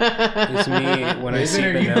 It's me when I see Nathan,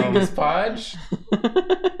 are the you gnome. Dingus Podge?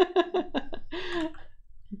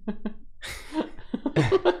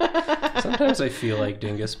 Sometimes I feel like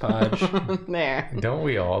Dingus Podge. There. Don't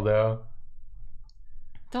we all though?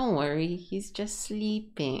 Don't worry, he's just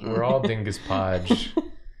sleeping. We're all Dingus Podge.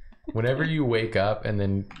 Whenever you wake up and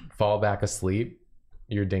then fall back asleep,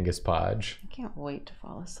 you're Dingus Podge. I can't wait to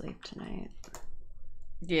fall asleep tonight.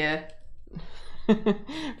 Yeah.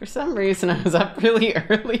 For some reason, I was up really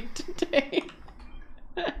early today.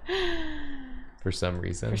 For some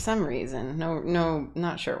reason. For some reason. No,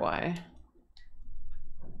 not sure why.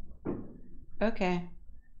 Okay.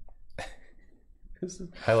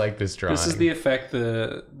 I like this drawing. This is the effect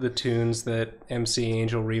the tunes that MC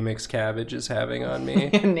Angel Remix Cabbage is having on me.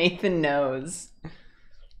 Nathan knows.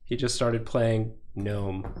 He just started playing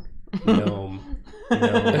Gnome. Gnome.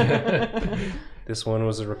 Gnome. This one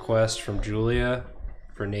was a request from Julia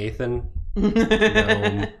for Nathan.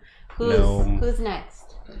 Gnome. Gnome. Who's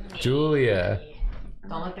next? Julia.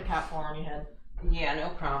 Don't let the cat fall on your head. Yeah, no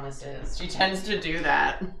promises. She tends to do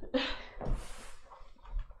that.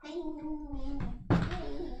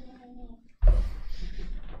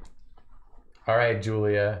 All right,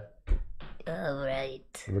 Julia. All right.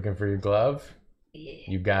 You looking for your glove? Yeah,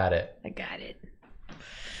 You got it. I got it.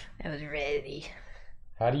 I was ready.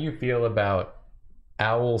 How do you feel about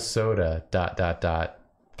Owl Soda ...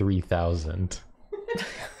 3000?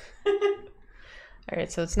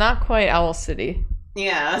 Alright, so it's not quite Owl City.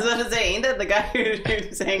 Yeah, I was about to say, ain't that the guy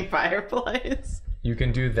who sang Fireflies? You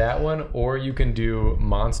can do that one, or you can do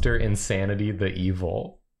Monster Insanity the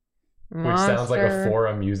Evil, which sounds like a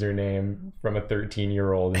forum username from a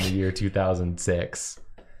 13-year-old in the year 2006.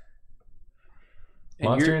 And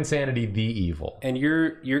Monster you're- Insanity the Evil. And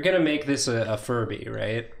you're gonna make this a Furby,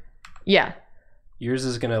 right? Yeah. Yours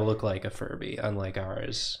is gonna look like a Furby, unlike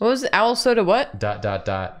ours. What was it? Owl Soda what? ...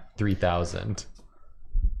 3000.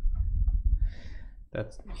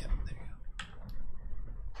 That's yeah. There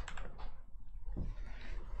you go.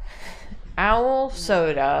 Owl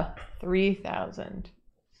Soda 3000.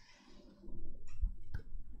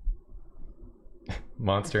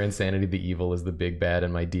 Monster Insanity the Evil is the big bad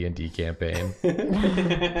in my D&D campaign.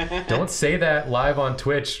 Don't say that live on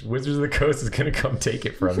Twitch. Wizards of the Coast is going to come take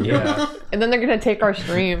it from you. Yeah. And then they're gonna take our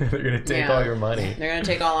stream. They're going to take Yeah. all your money. They're gonna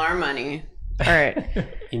take all our money. Alright.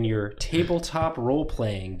 In your tabletop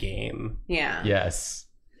role-playing game. Yeah. Yes.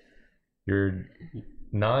 Your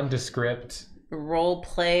nondescript. Role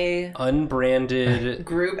play Unbranded.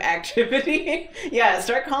 group activity. Yeah,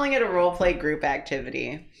 start calling it a role play group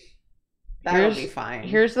activity. That'll be fine.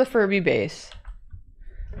 Here's the Furby base.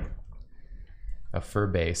 A fur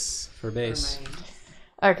base. For base.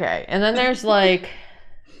 Okay, and then there's like,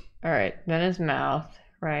 all right, then his mouth,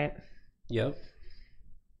 right? Yep.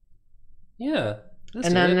 Yeah. That's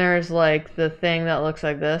And then it. there's like the thing that looks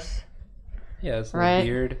like this, Yeah, it's right? the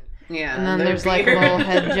beard. Yeah. and then their there's like a beard. little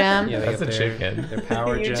head gem. Yeah, they That's got a their- chicken. Their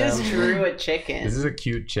power You gem. just drew a chicken. This is a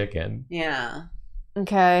cute chicken. Yeah.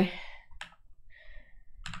 Okay.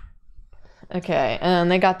 Okay, and then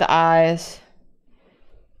they got the eyes.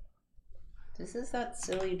 This is that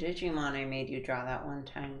silly Digimon I made you draw that one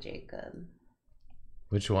time, Jacob.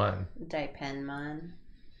 Which one? Dipenmon.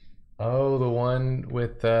 Oh, the one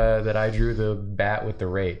with that I drew the bat with the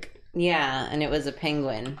rake. Yeah, and it was a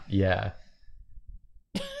penguin. Yeah.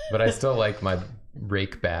 But I still like my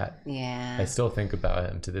rake bat. Yeah. I still think about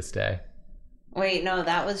him to this day. Wait, no,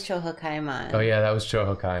 that was Chohokaimon. Oh yeah, that was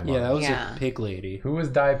Chohokaimon. Yeah, that was Yeah. a pig lady. Who was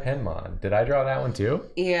Penmon? Did I draw that one too?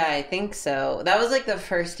 Yeah, I think so. That was like the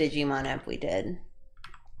first Digimon ep we did.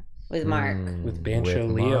 With Mark. With Bancho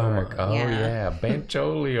with Leo. Mark. Oh Yeah. yeah,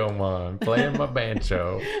 Bancho Leo man, playing my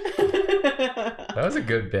banjo. That was a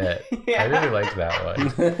good bit. I really liked that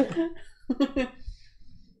one.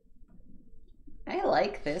 I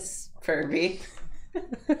like this Furby.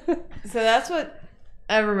 So that's what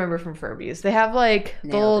I remember from Furbies. They have like the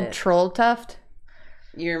Nailed little it. troll tuft.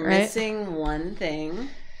 You're Right? missing one thing.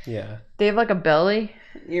 Yeah. They have like a belly.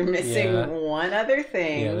 You're missing Yeah. one other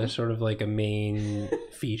thing. Yeah, there's sort of like a main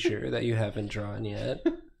feature that you haven't drawn yet.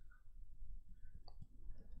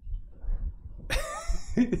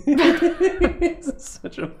 It's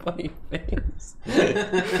such a funny face.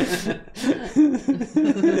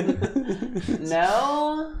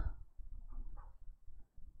 No.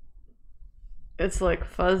 It's like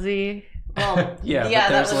fuzzy. Well, Yeah, but that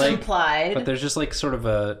there's, was like- implied. But there's just like sort of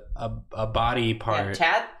a body Yeah, part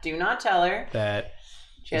chat, do not tell her. that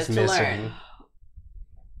She is has to missing. learn.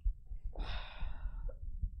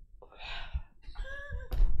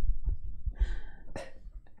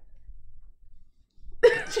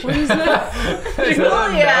 What is that? Is that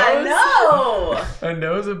Julia, a nose? no! A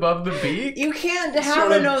nose above the beak? You can't Sort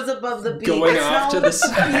have a of nose above the beak. Going That's off to not the what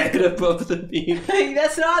side above the beak.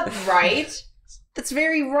 That's not right. That's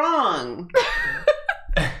very wrong.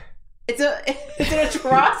 It's an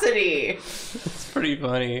atrocity. It's pretty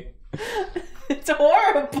funny. It's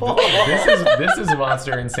horrible. This is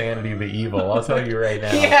Monster Insanity the Evil, I'll tell you right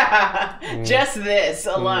now. Yeah, just this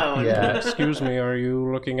alone. Yeah. Excuse me, are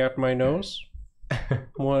you looking at my nose?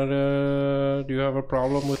 What, do you have a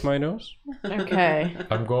problem with my nose? Okay.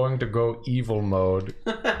 I'm going to go evil mode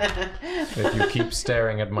if you keep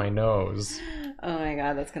staring at my nose. Oh my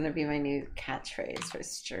god, that's gonna be my new catchphrase for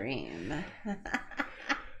stream.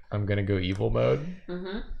 I'm gonna go evil mode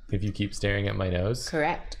Mm-hmm. if you keep staring at my nose.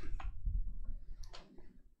 Correct.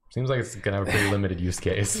 Seems like it's gonna have a pretty limited use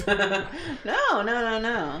case.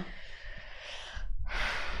 No.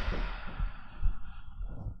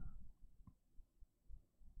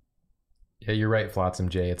 Yeah, you're right, Flotsam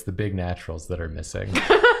J. It's the big naturals that are missing.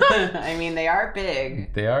 I mean, they are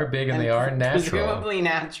big. They are big and they are natural. Presumably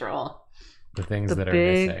natural. The things The that are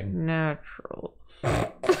big missing. natural.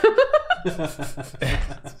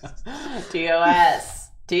 TOS.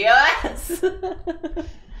 TOS.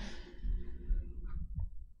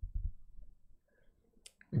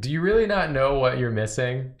 Do you really not know what you're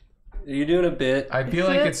missing? Are you doing a bit? I feel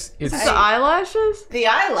like it's The eyelashes? The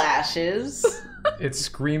eyelashes. it's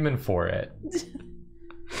screaming for it.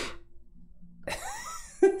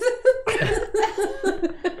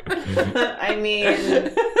 I mean,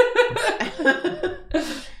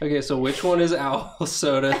 Okay, so which one is Owl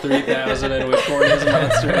Soda 3000 and which one is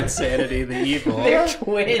Monster Insanity the Evil? they're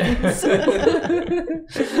twins.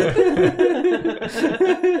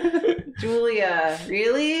 Julia,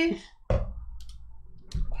 really?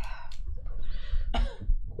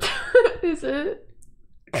 Is it?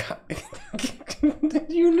 Did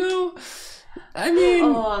you know? I mean,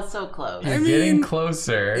 Oh, so close. You're I getting mean,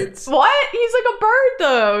 closer. it's What? He's like a bird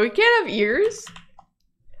though. He can't have ears.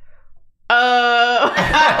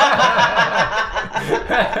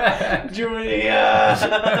 Julia.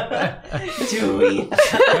 Julia.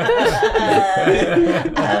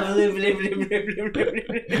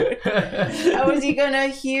 How is he gonna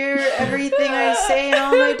hear everything I say and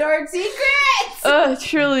all my dark secrets?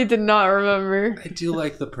 Truly did not remember. I do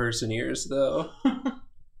like the person ears though.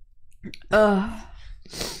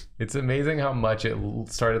 It's amazing how much it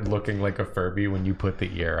started looking like a Furby when you put the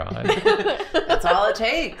ear on. That's all it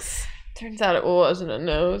takes. Turns out it wasn't a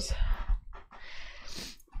nose.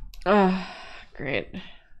 Great.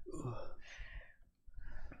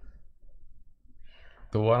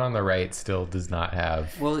 The one on the right still does not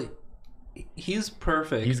have. Well, he's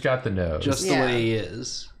perfect. He's got the nose. just the Yeah. way he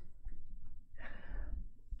is.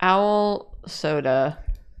 Owl Soda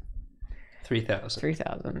 3000.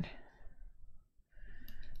 3000.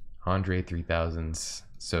 Andre 3000's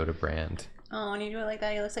soda brand. Oh, when you do it like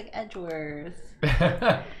that, he looks like Edgeworth.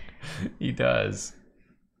 He does.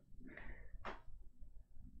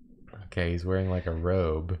 Okay, he's wearing like a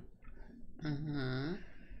robe. Mm-hmm.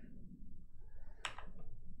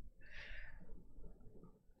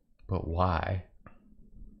 But why?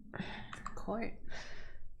 Court.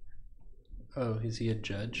 Oh, is he a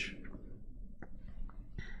judge?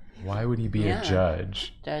 Why would he be Yeah. a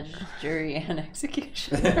judge? Judge, jury, and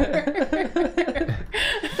executioner.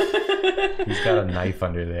 He's got a knife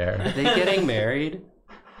under Are there. they getting married?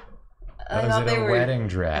 That was in a wedding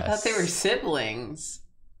dress. I thought they were siblings.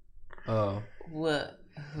 Oh. What?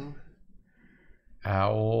 Who?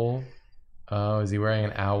 Owl. Oh, is he wearing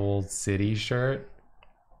an Owl City shirt?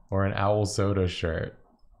 Or an Owl Soda shirt?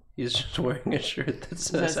 He's just wearing a shirt that It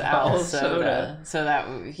says says Owl Owl Soda. Soda. So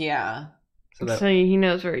that, yeah. So he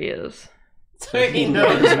knows where he is. So he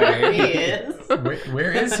knows where he is.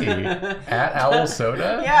 Where is he? At Owl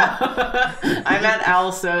Soda? Yeah. I'm at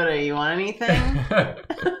Owl Soda. You want anything?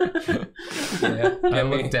 Yeah. I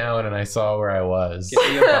looked down and I saw where I was.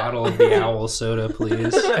 Get me a bottle of the Owl Soda,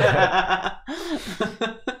 please.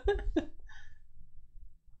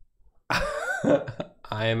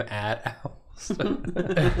 I'm at Owl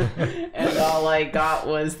Soda. And all I got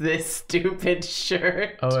was this stupid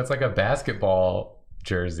shirt. Oh, it's like a basketball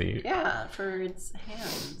jersey. Yeah, for its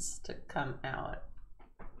hands to come out.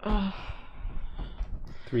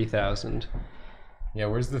 3,000. Yeah,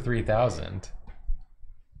 where's the 3,000?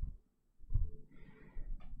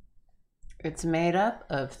 It's made up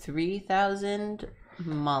of 3,000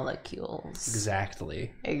 molecules.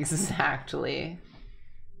 Exactly. Exactly.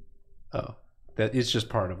 Oh, that is just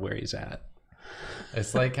part of where he's at.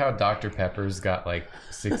 It's like how Dr. Pepper's got like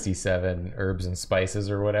 67 herbs and spices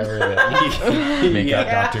or whatever that make up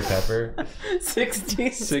Yeah. Dr. Pepper.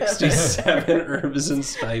 67 herbs and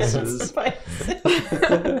spices.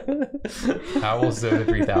 Owl Soda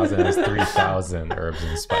 3000 has 3,000 herbs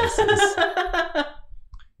and spices.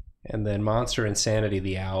 And then Monster Insanity,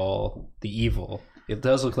 the owl, the evil. It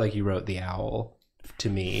does look like you wrote the owl to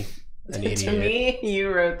me. An idiot. To me, you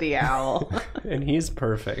wrote the owl. And he's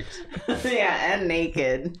perfect. Yeah, and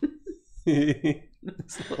naked. His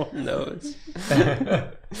little nose.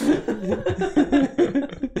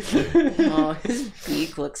 Oh, his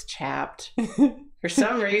beak looks chapped. For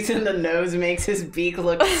some reason, the nose makes his beak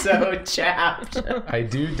look so chapped. I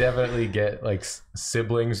do definitely get like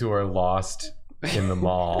siblings who are lost in the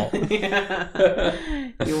mall.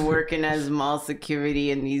 Yeah. You're working as mall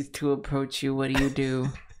security and these two approach you. What do?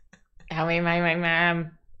 Help me, my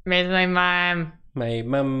mom. Where's my mom? My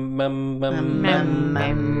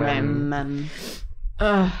mum.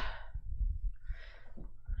 Ugh.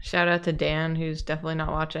 Shout out to Dan, who's definitely not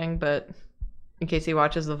watching, but in case he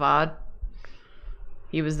watches the VOD,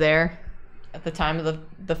 he was there at the time of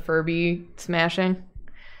the Furby smashing.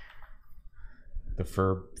 The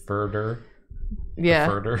furder. Yeah.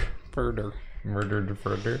 Furder. Further. Murdered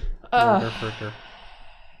furder. Further.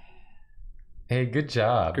 Hey, good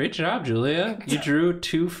job. Great job, Julia. You drew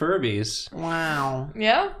 2 Furbies. Wow.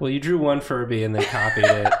 Yeah? Well, you drew 1 Furby and then copied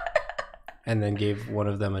it and then gave one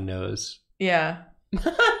of them a nose. Yeah. But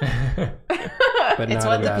It's not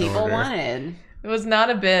what in the that people order. wanted. It was not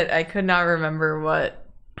a bit. I could not remember what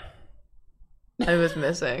I was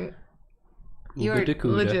missing. You were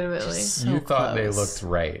Ubidacuda. Legitimately. just so You thought they close. looked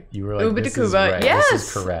right. You were like, this is Ubidacuba. right. Yes!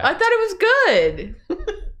 This is correct. I thought it was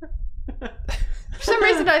good. For some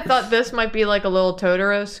reason, I thought this might be like a little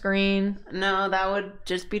Totoro screen. No, that would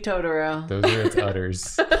just be Totoro. Those are its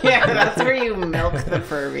udders. Yeah, that's where you milk the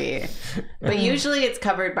Furby. But usually it's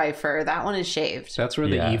covered by fur. That one is shaved. That's where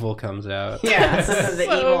Yeah. the evil comes out. Yeah, the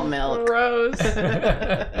So evil milk. Gross.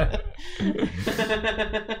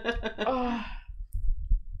 Oh,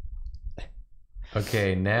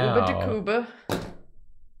 Okay, now Ubidacuba.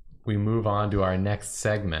 we move on to our next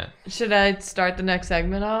segment. Should I start the next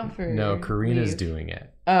segment off? Or No, Karina's leave? doing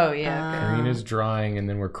it. Oh, yeah. Okay. Karina's drawing and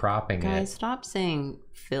then we're cropping Guys, stop saying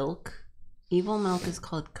filk. Evil milk is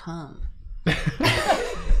called cum.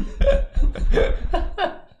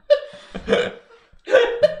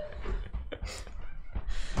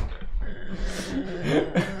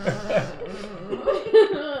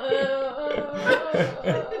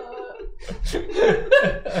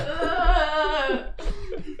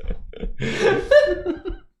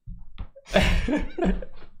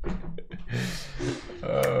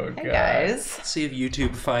 Oh, Hey God. guys. See if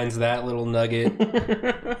YouTube finds that little nugget.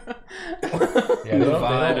 Yeah, they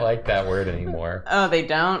don't like that word anymore, Oh, they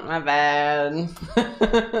don't? My bad.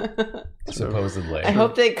 supposedly. I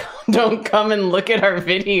hope they don't come and look at our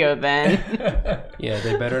video then. Yeah,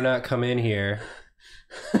 they better not come in here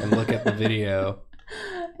and look at the video.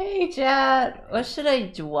 Hey, chat. What should I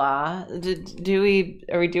draw?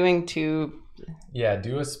 Are we doing 2? Yeah,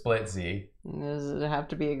 do a split Z. Does it have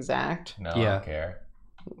to be exact? No, I Yeah. don't care.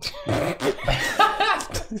 I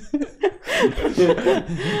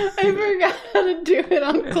forgot how to do it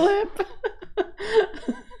on clip.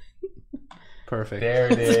 Perfect.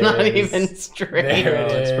 There it is. It's not even straight. There Oh,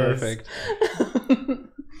 it it's is. perfect.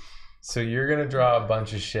 So you're going to draw a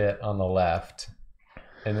bunch of shit on the left,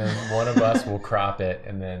 and then one of us will crop it,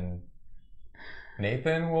 and then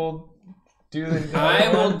Nathan will do the...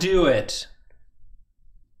 I will do it.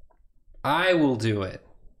 I will do it.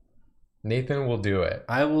 Nathan will do it.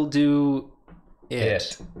 I will do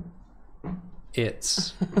it.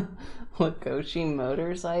 It's. Lagoshi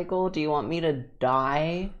motorcycle? Do you want me to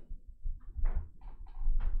die?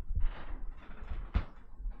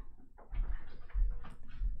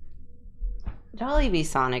 Jollibee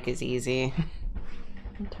Sonic is easy.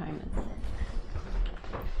 What time is it?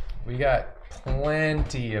 We got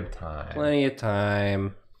plenty of time. Plenty of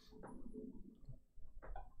time.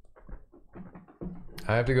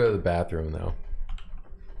 I have to go to the bathroom though.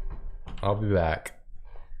 I'll be back.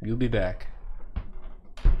 You'll be back.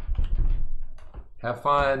 Have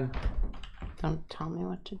fun. Don't tell me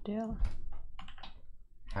what to do.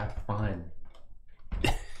 Have fun.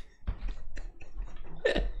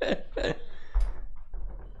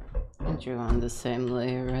 I drew on the same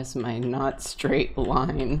layer as my not straight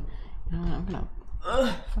line. You know what? I'm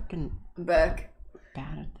gonna fucking Back.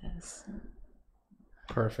 bad at this.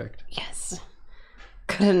 Perfect. Yes.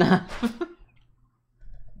 Good enough.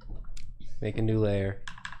 Make a new layer.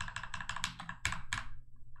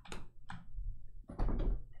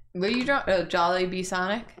 What are you drawing? Oh, Jollibee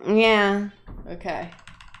Sonic? Yeah. Okay.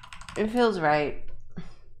 It feels right.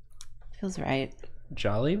 Feels right.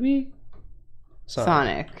 Jollibee?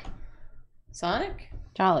 Sonic. Sonic?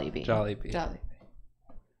 Jollibee. Jollibee. Jollibee.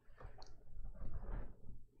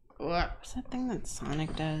 What? What's that thing that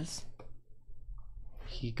Sonic does?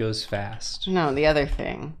 He goes fast. No, the other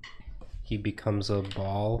thing. He becomes a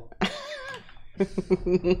ball.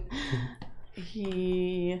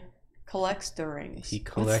 He collects the rings. He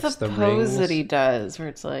What's collects the the pose rings. that he does where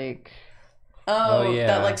it's like... Oh, yeah.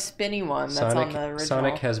 that like spinny one that's on the original.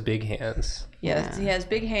 Sonic has big hands. Yes, he has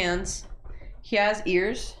big hands. He has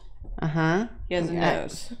ears. Uh-huh. He has a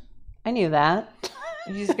nose. I knew that.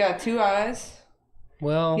 He's got 2 eyes.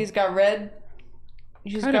 Well, He's got red.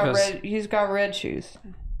 He's Kind of got has- red. He's got red shoes.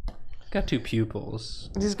 got 2 pupils.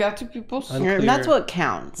 He's got 2 pupils. Unclear- That's what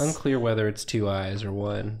counts. Unclear whether it's 2 eyes or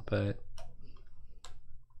 1, but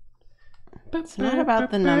It's not about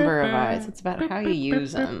the number of eyes. It's about how you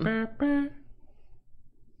use them.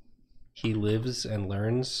 he lives and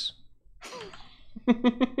learns.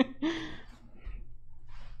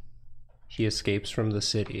 He escapes from the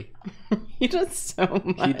city. He does so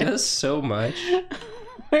much. He does so much.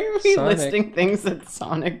 Why are we Sonic. listing things that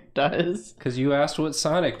Sonic does? Because you asked what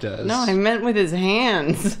Sonic does. No, I meant with his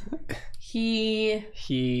hands. He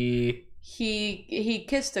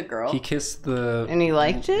kissed a girl. He kissed the And he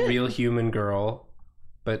liked it? real human girl,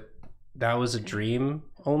 but that was a dream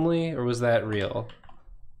only, or was that real?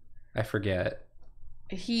 I forget.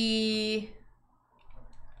 He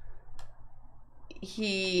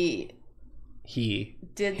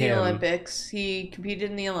did the Him. Olympics. He competed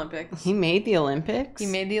in the Olympics. He made the Olympics? He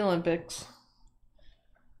made the Olympics.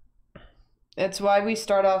 That's why we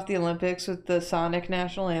start off the Olympics with the Sonic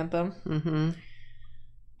national anthem. Mm-hmm.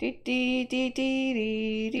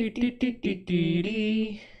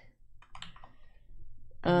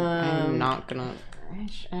 I'm not gonna...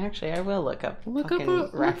 Actually, I will look up Look fucking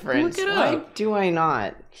up a- reference. look it Why up. do I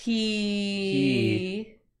not?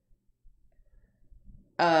 He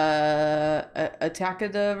Attack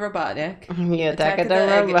of the Robotnik. Yeah, Attack of the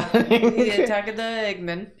He Robot. Attack of the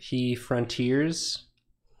Eggman. He frontiers.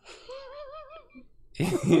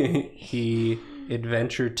 He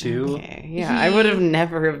adventure too. Okay, yeah, I would have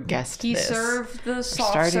never have guessed He this. served the We're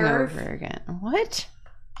soft starting serve. over again. What?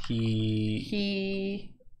 He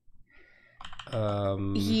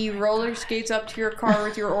roller skates up to your car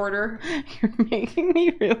with your order. You're making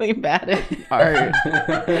me really bad at art.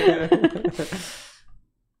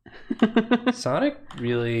 Sonic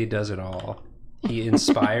really does it all. He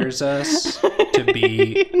inspires us to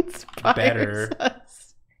be He inspires better.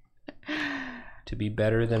 us. to be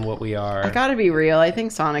better than what we are. I gotta be real. I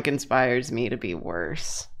think Sonic inspires me to be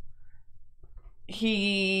worse.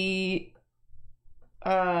 He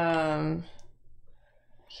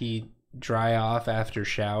He dry off after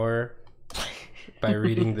shower by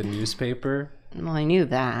reading the newspaper. Well, I knew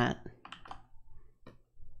that.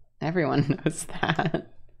 Everyone knows that.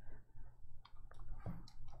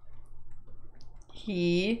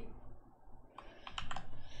 he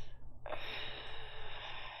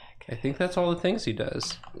I think that's all the things he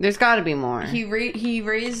does. There's gotta be more. he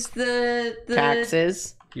raised the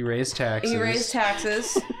Taxes. He raised taxes. He raised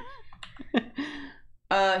taxes.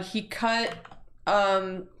 He cut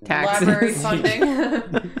Taxes. library funding.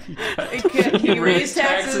 he raised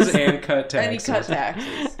taxes and cut taxes. and he cut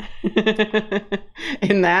taxes.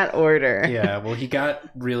 In that order. Yeah, well, he got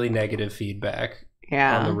really negative feedback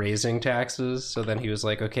on the Yeah. raising taxes, so then he was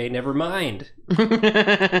like, okay, never mind.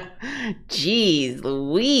 Jeez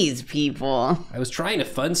Louise, people. I was trying to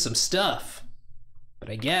fund some stuff, but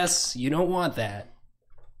I guess you don't want that.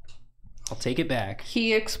 I'll take it back.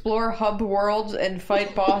 He explore hub worlds and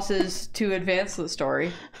fight bosses to advance the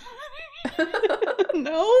story.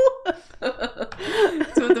 No.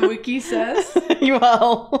 That's what the wiki says.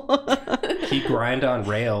 Well. He grind on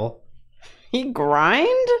rail. He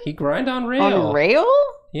grind? He grind on rail. On rail?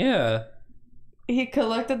 Yeah. He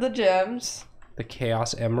collected the gems. The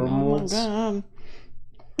Chaos Emeralds. Oh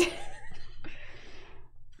my god.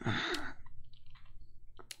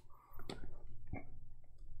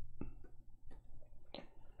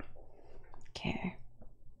 Okay.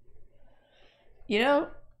 You know,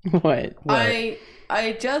 What? What?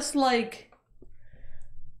 I just like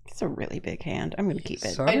It's a really big hand. I'm gonna keep it.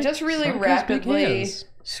 Sonic- I just really Sonic has big rapidly hands.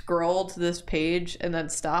 scrolled to this page and then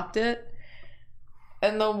stopped it.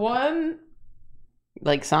 And the one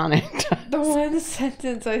Like Sonic. the one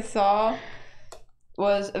sentence I saw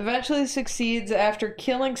was eventually succeeds after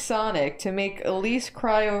killing Sonic to make Elise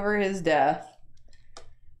cry over his death.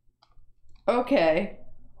 Okay.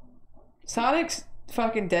 Sonic's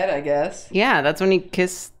fucking dead, I guess. Yeah, that's when he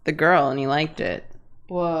kissed the girl and he liked it.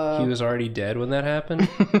 Whoa. He was already dead when that happened?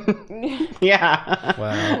 Yeah.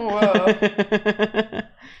 Wow. Whoa.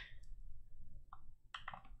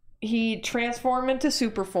 He transformed into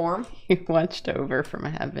super form. He watched over from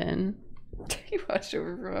heaven. He watched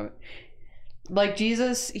over from heaven. Like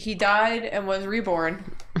Jesus, he died and was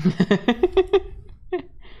reborn. I'm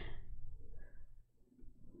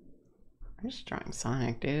just drawing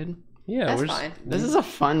Sonic, dude. Yeah, That's we're fine. This is a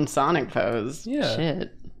fun Sonic pose. Yeah.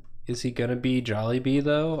 Shit. Is he gonna be Jollibee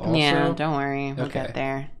though? Also? Yeah, don't worry. We'll Okay. get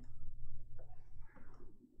there.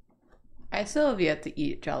 I still have yet to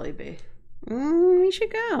eat Jollibee. We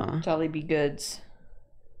should go. Jollibee goods.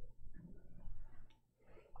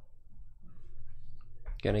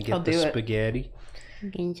 Gonna I'll get the do it. spaghetti. I'm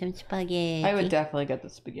getting some spaghetti. I would definitely get the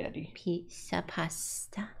spaghetti. Pizza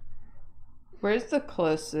pasta. Where's the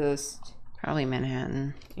closest? Probably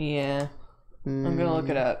Manhattan. Yeah, I'm gonna look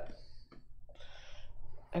it up.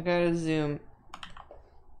 I gotta zoom.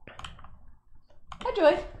 Hi,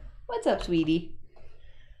 Joy. What's up, sweetie?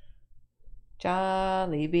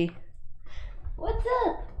 Jollibee. What's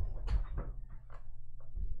up?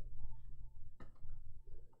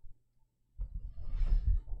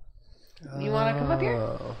 You wanna come up here?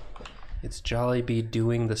 Oh. It's Jollibee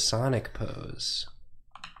doing the Sonic pose.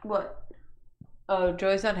 What? Oh,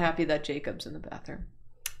 Joy's not happy that Jacob's in the bathroom.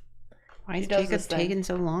 Why He is does Jacob this thing. taking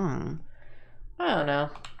so long? I don't know.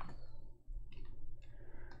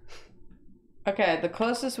 Okay, the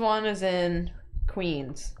closest one is in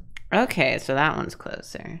Queens. Okay, so that one's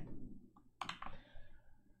closer.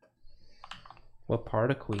 What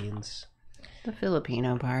part of Queens? The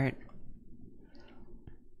Filipino part.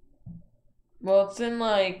 Well, it's in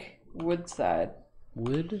like Woodside.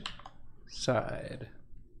 Woodside.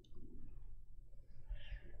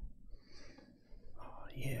 Oh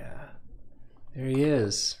yeah. There he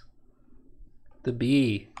is. The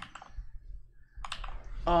bee.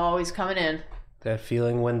 Oh, he's coming in. That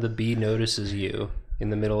feeling when the bee notices you in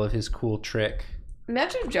the middle of his cool trick.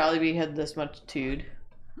 Imagine if Jollibee had this much tude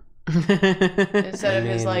instead of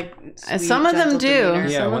his mean, like. Sweet, some of them gentle do. demeanor.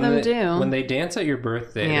 Some of when them they, do. When they dance at your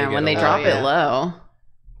birthday. Yeah, get when a they lot. drop yeah. it low.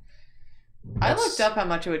 I looked up how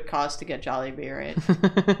much it would cost to get Jollibee, right?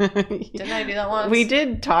 Didn't I do that once? We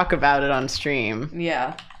did talk about it on stream,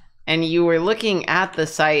 Yeah. and you were looking at the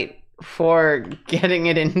site for getting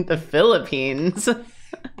it in the Philippines.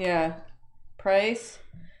 Yeah. Price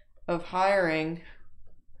of hiring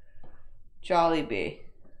Jollibee.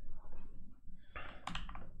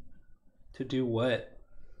 To do what?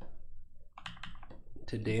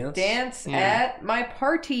 To dance? Dance Yeah. at my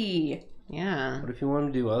party. Yeah. What if you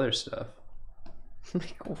want to do other stuff?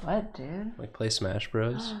 Like what, dude? Like play Smash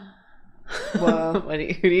Bros? Whoa. Who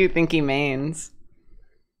do you think he means?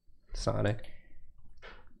 Sonic.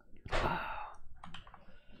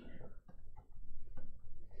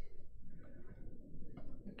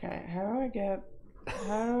 Okay, how do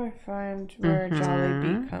I find where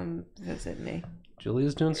Jollibee come visit me?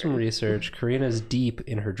 Julia's doing some research. Karina's deep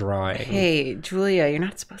in her drawing. Hey, Julia, you're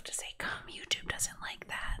not supposed to say come. YouTube doesn't like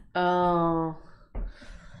that. Oh.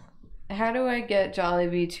 How do I get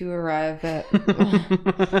Jollibee to arrive at...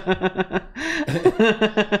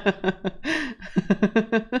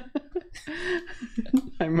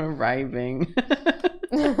 I'm arriving.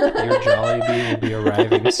 Your Jollibee will be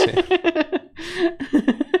arriving soon.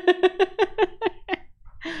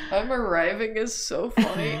 I'm arriving is so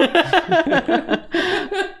funny.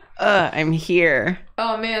 I'm here.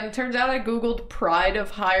 Oh man, turns out I googled pride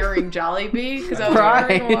of hiring Jollibee because I was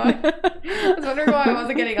Pride. wondering why. I was wondering why I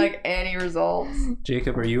wasn't getting like any results.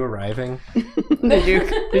 Jacob, are you arriving?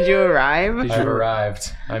 Did you arrive? Did I've you-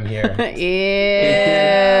 arrived. I'm here.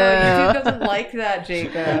 Yeah. YouTube doesn't like that,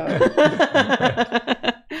 Jacob.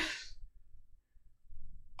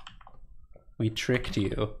 We tricked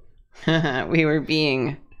you. We were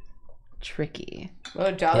being tricky. Oh, Yeah,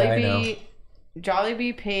 I know. Jollibee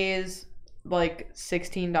Jollibee pays like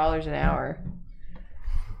 $16 an hour.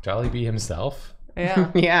 Jollibee himself? Yeah.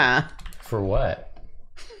 Yeah. For what?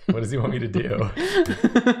 What does he want me to do?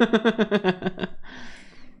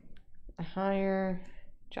 Hire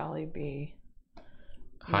Jollibee.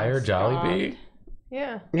 Hire Mascot. Jollibee?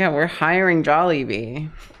 Yeah. Yeah, we're hiring Jollibee.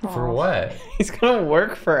 For what? He's gonna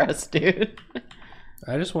work for us, dude.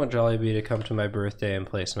 I just want Jollibee to come to my birthday and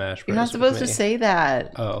play Smash Bros. You're not supposed to with me. say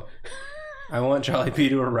that. Oh. I want Jollibee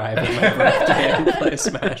to arrive at my birthday and play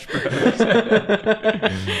Smash Bros.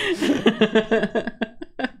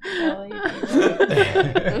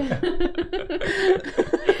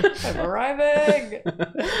 I'm arriving.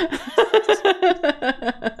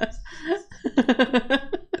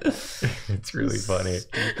 It's really funny.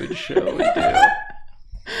 Good show we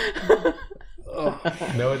do. Oh.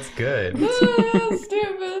 No, it's good.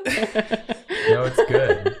 Stupid. No, it's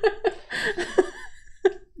good.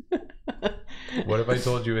 What if I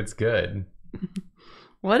told you it's good?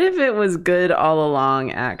 What if it was good all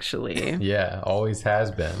along, actually? Yeah, always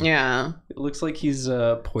has been. Yeah. It looks like he's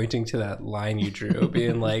pointing to that line you drew,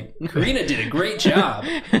 being like, Karina did a great job.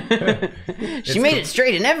 She made it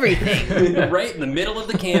straight and everything. Right in the middle of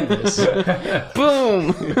the canvas.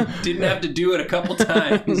 Boom. Didn't have to do it a couple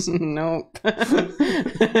times. Nope.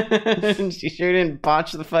 She sure didn't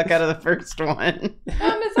botch the fuck out of the first one.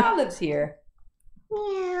 Oh, Miss Olive's here.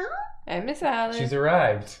 Meow. Hey, Miss Olive. She's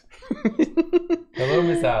arrived. Hello,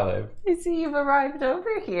 Miss Olive. I see you've arrived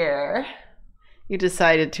over here. You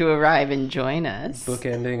decided to arrive and join us.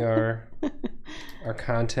 Bookending our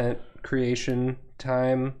content creation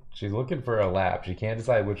time. She's looking for a lap. She can't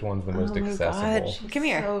decide which one's the most accessible. Come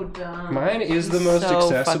here. So dumb. Mine is the most So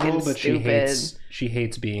accessible, fucking but stupid. she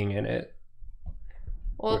hates being in it.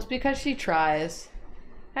 Well, it's because she tries.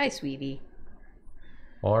 Hi, sweetie.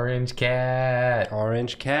 Orange cat.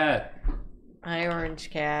 Orange cat. Hi,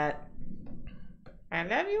 Orange Cat. I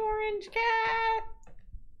love you, Orange Cat.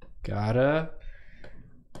 Gotta.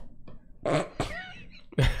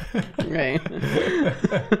 Right.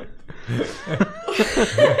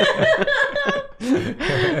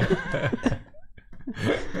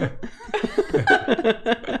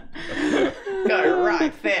 Gotta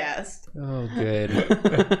ride fast. Oh, good.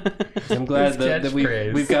 I'm glad His that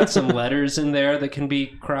catchphrase. we've got some letters in there that can be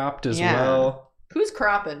cropped as Yeah. well. Who's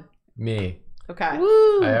cropping? Me. Okay.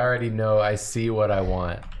 Woo. I already know. I see what I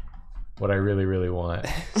want. What I really, really want.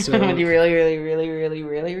 So What do you really, really, really, really,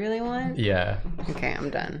 really, really want? Yeah. Okay, I'm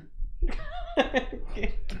done.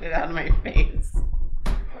 Get it out of my face.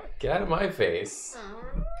 Get out of my face.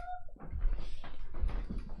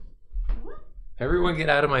 Everyone get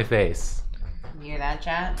out of my face. You hear that,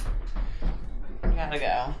 chat? Gotta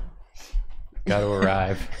go. Got to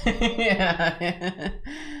arrive. Yeah.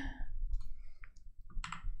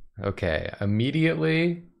 Okay,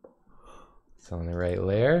 immediately. It's on the right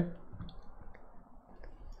layer.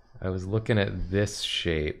 I was looking at this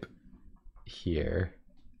shape here.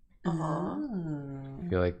 I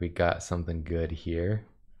feel like we got something good here.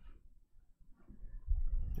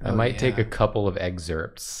 I Oh, might take yeah. a couple of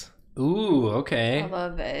excerpts. Ooh, I okay.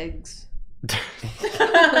 love eggs.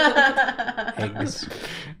 Eggs.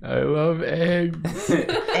 I love eggs.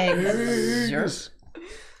 Eggs.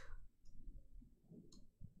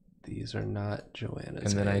 These are not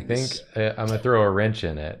Joanna's And then I think eggs. I'm going to throw a wrench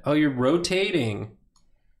in it. Oh, you're rotating.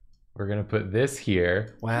 We're going to put this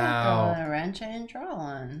here. Wow. A wrench I didn't draw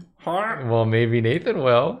one. Well, maybe Nathan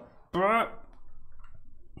will.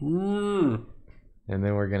 Mm. And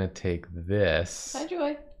then we're going to take this. Hi,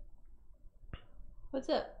 Joy. What's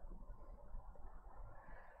up?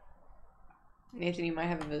 Nathan, you might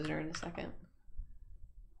have a visitor in a second.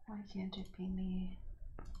 Why can't it be me?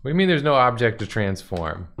 What do you mean there's no object to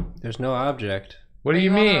transform? There's no object. What do Are you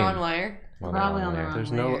on mean? the wrong layer? Well, Probably on the there. wrong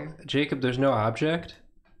There's layer. no Jacob, there's no object.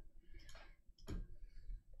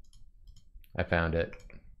 I found it.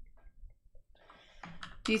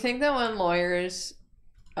 Do you think that when lawyers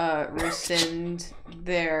rescind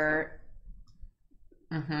their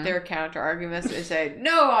counter arguments, they say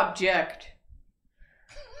no object?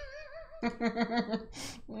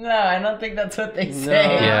 No, I don't think that's what they No.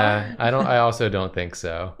 say. Yeah, I also don't think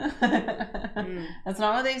so. That's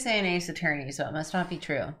not what they say in Ace Attorney, so it must not be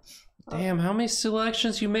true. Damn, how many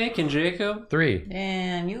selections you making, Jacob? 3.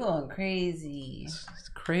 Damn, you going crazy. It's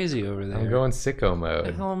crazy over there. I'm going sicko What the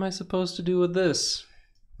mode. hell am I supposed to do with this?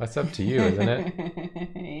 That's up to you, isn't it?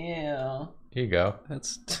 Ew. Here you go.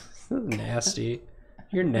 That's nasty.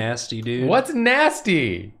 You're nasty, dude. What's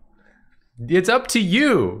nasty? It's up to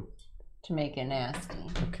you. To make it nasty.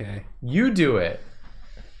 Okay. You do it.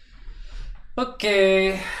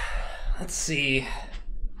 Okay. Let's see.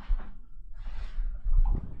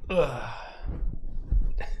 Ugh.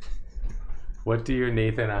 What do your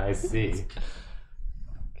Nathan eyes see?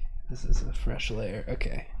 This is a fresh layer.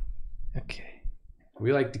 Okay.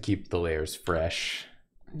 We like to keep the layers fresh.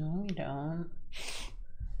 No, we don't.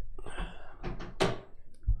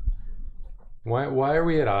 Why are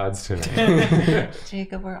we at odds tonight?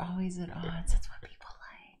 Jacob, we're always at odds. That's what people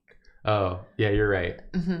like. Oh, yeah, you're right.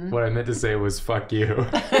 Mm-hmm. What I meant to say was fuck you.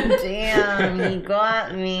 Damn, he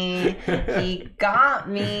got me. He got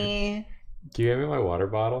me. Can you hand me my water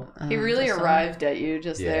bottle? He really Just arrived at you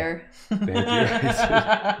just Yeah. there. Thank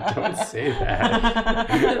you. Don't say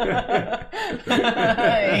that.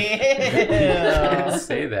 Don't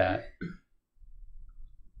say that.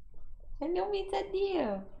 Ano mi sa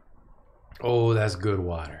deal? Oh, that's good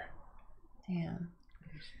water. Damn.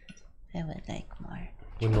 I would like more.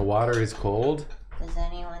 When the water is cold, Does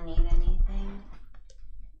anyone need anything?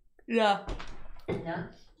 Yeah. No?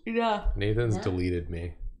 Yeah. Nathan's Yeah. deleted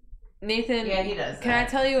me. Nathan, Yeah, he does. can I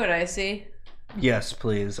tell you what I see? Yes,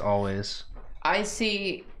 please, always. I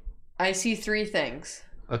see 3 things,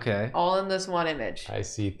 Okay. all in this one image. I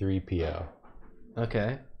see 3PO.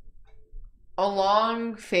 Okay. A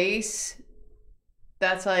long face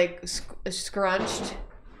that's like scrunched,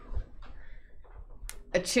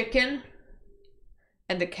 a chicken,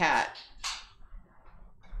 and a cat.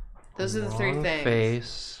 Those are the 3 Long things.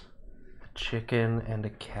 face, a chicken, and a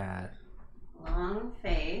cat. Long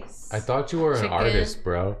face. I thought you were an Chicken. artist,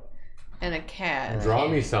 bro. And a cat. Draw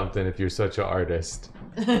me something if you're such an artist.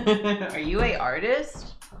 Are you a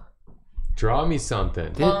artist? Draw me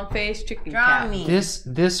something. Long face, chicken, Draw cat. me. This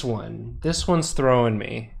one's throwing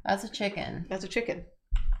me. That's a chicken. That's a chicken.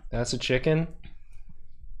 That's a chicken.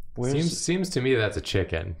 Where's Seems to me that's a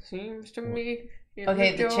chicken. Seems to me.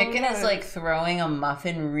 Okay, the chicken is like throwing a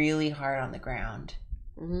muffin really hard on the ground.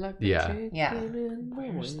 Like a Yeah. chicken Yeah. in the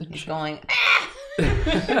Where's the wind. He's chicken? going,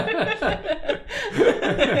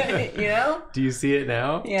 you know? Do you see it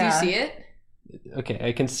now? Do you see it? Okay,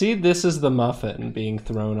 I can see this is the muffin being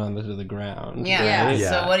thrown onto the ground. Yeah. right? Yeah.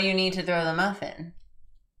 So what do you need to throw the muffin?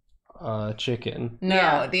 Chicken. No,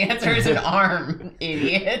 Yeah. the answer is an arm,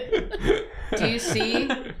 idiot. Do you see?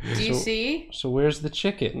 Do you So- see? So where's the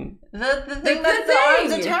chicken? The thing The that the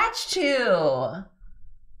arm's thing. attached to.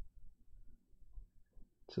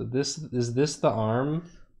 So this is this the arm,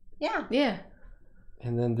 Yeah. Yeah.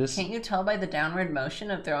 and then this, Can't you tell by the downward motion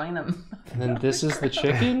of throwing them? and then this is the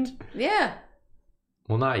chicken. Yeah.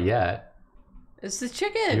 Well, not yet. It's the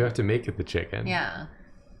chicken. You have to make it the chicken. Yeah.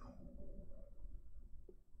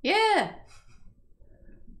 Yeah.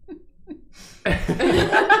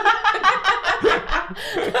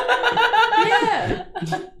 Yeah.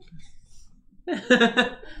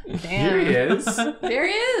 Here he Damn. is. There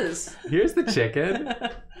he is. Here's the chicken.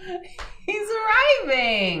 He's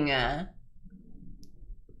arriving.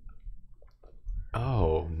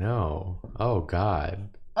 Oh no. Oh god.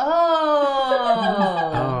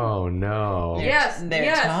 Oh. Oh no. They're- Yes. they're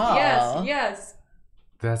Yes. tall. Yes. Yes.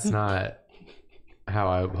 That's not how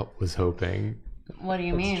I was hoping. What do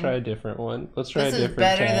you Let's mean? try a different one. Let's try This a is different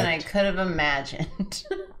better than I tact. could have imagined.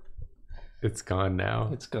 It's gone now.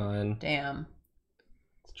 It's gone. Damn.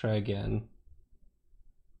 Let's try again.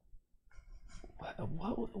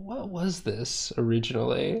 What was this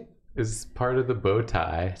originally? It's part of the bow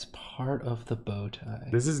tie. It's part of the bow tie.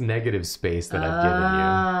 This is negative space that I've given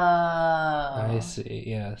Oh. I see.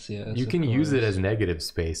 Yes. you. You can use it as negative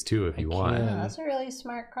space too if you I want. can. Oh, that's a really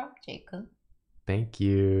smart crop, Jacob. Thank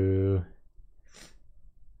you.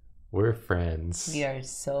 We're friends. We are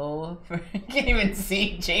so. I can't even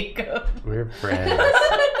see Jacob. We're friends.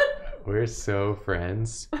 We're so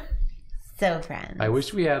friends. So friends. I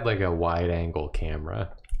wish we had like a wide angle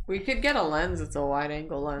camera. We could get a lens. It's a wide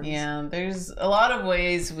angle lens. Yeah, there's a lot of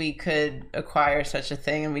ways we could acquire such a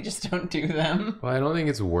thing, and we just don't do them. Well, I don't think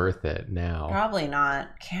it's worth it now. Probably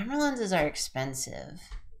not. Camera lenses are expensive.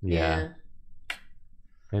 Yeah.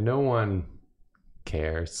 And no one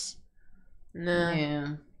cares. Nah. Yeah.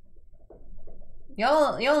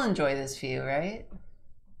 You'll enjoy this view, right?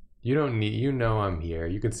 You don't need, you know I'm here.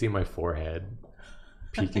 You can see my forehead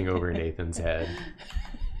peeking over Nathan's head.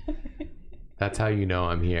 That's how you know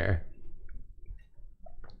I'm here.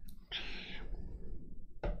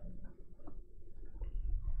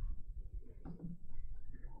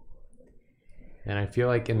 And I feel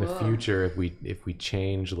like in the Whoa. future, if we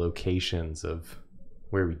change locations of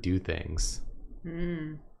where we do things,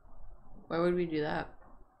 Why would we do that?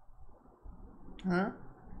 Huh?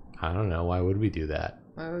 I don't know. Why would we do that?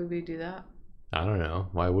 Why would we do that? I don't know.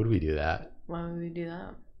 Why would we do that? Why would we do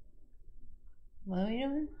that? What are we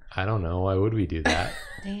doing? I don't know. Why would we do that?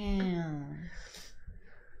 Damn.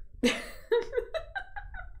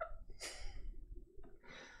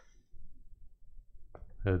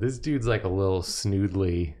 This dude's like a little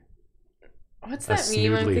snoodly. What's A that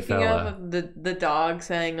meme I'm snoodly thinking fella. of the dog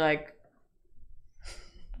saying like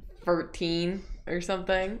 13 or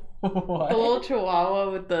something? What? The little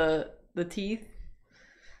chihuahua with the teeth.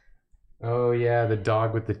 Oh yeah, the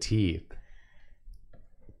dog with the teeth.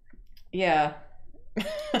 Yeah.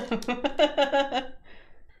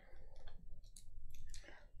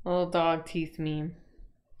 Little dog teeth meme.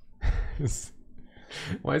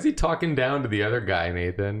 Why is he talking down to the other guy,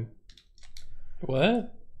 Nathan?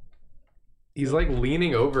 What? He's like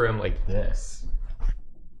leaning over him like this. I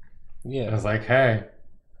Yeah. was like, hey,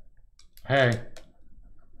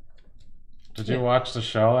 did you watch the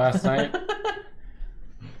show last night?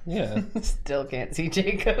 Yeah. Still can't see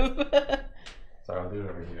Jacob. Sorry, I'll do it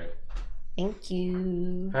over here. Thank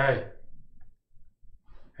you. Hey,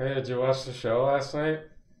 did you watch the show last night?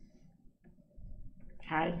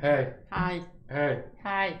 Hi. Hey, Hi. hey.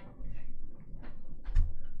 Hi.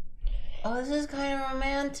 Oh, this is kind of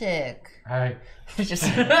romantic. Hey. Just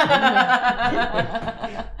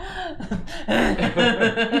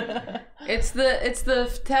It's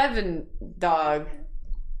the Tevin dog.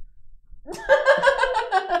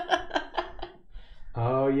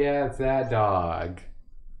 Oh yeah, it's that dog.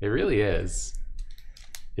 It really is.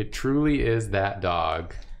 It truly is that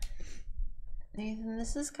dog. Nathan,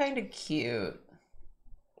 this is kind of cute.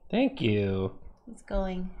 Thank you. It's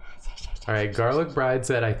going. All right, Garlic Bride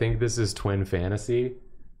said, I think this is Twin Fantasy,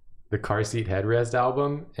 the car seat headrest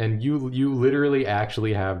album, and you literally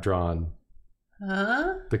actually have drawn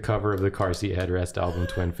Huh? the cover of the car seat headrest album,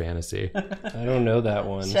 Twin Fantasy. I don't know that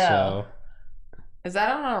one, So- so Is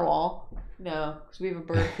that on our wall? No, because we have a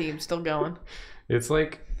bird theme still going. It's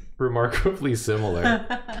like remarkably similar.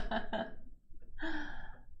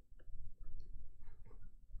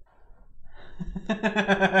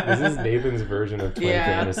 This is Nathan's version of Twin Yeah.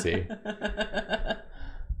 Fantasy.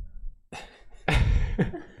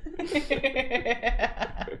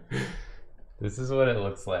 This is what it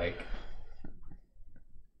looks like.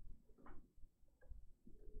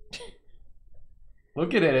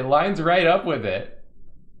 Look at it. It lines right up with it.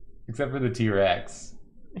 Except for the T-Rex.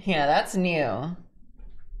 Yeah, that's new.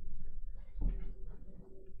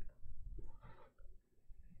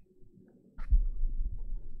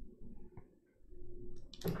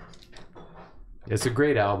 It's a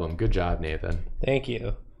great album. Good job, Nathan. thank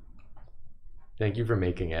you. Thank you for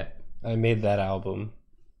making it. I made that album.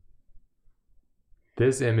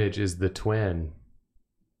 This image is the twin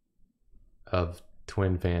of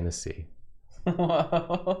Twin Fantasy.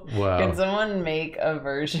 Whoa. Wow. Can someone make a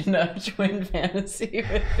version of Twin Fantasy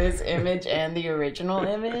with this image and the original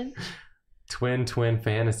image? Twin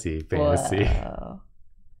Fantasy. Wow.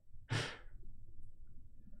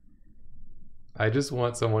 I just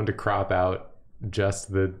want someone to crop out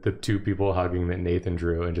just the two people hugging that Nathan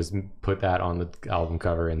drew and just put that on the album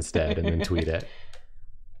cover instead and then tweet it.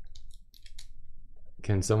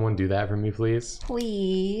 Can someone do that for me, please?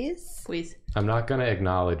 Please. Please. I'm not going to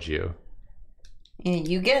acknowledge you. Yeah,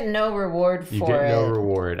 you get no reward for You get no it.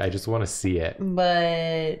 reward. I just want to see it.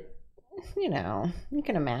 But, you know, you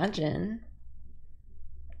can imagine.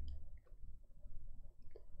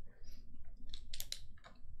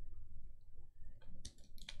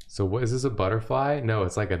 So what is this, a butterfly? No,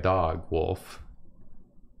 it's like a dog wolf.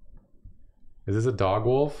 Is this a dog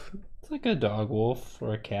wolf? It's like a dog wolf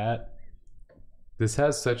or a cat. This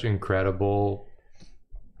has such incredible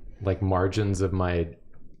like margins of my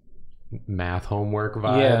math homework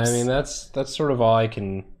vibes. Yeah, I mean that's sort of all I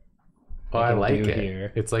can. Oh, I can like do it.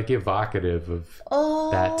 here. It's like evocative of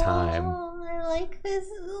Oh, that time. I like this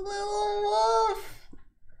little wolf.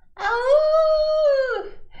 Oh!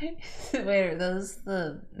 Wait, are those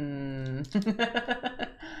the...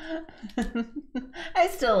 I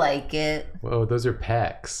still like it. Whoa, those are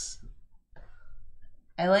pecs.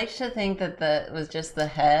 I like to think that that was just the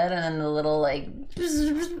head and then the little like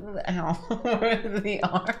ow, the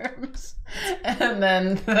arms, and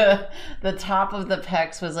then the top of the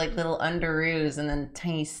pecs was like little underoos and then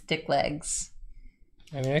tiny stick legs.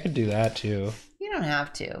 I mean, I could do that too. You don't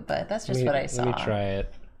have to, but that's just what I saw. Let me try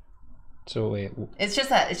it. So wait, It's just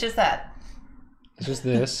that. It's just that. it's just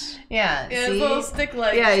this. Yeah. Yeah, see? his little stick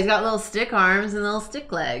legs. Yeah, he's got little stick arms and little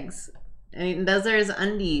stick legs. I mean, those are his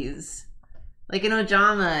undies. Like an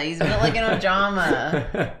ojama. He's built like an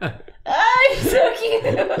ojama. Ah, he's so cute.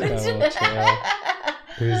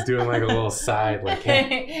 He's doing like a little side, like,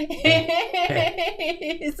 hey.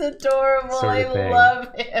 He's adorable. Sort I of thing. love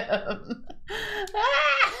him.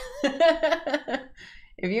 Ah!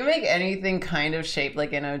 If you make anything kind of shaped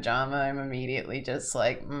like an Ojama, I'm immediately just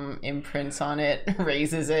like, imprints on it,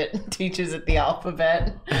 raises it, teaches it the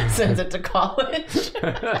alphabet, sends it to college.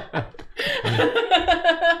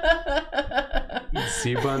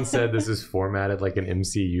 Seabun said this is formatted like an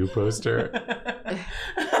MCU poster.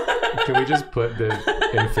 Can we just put the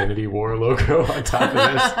Infinity War logo on top of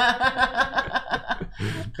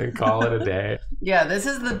this and call it a day? Yeah, this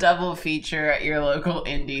is the double feature at your local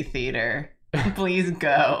indie theater. Please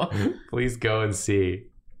go. Please go and see.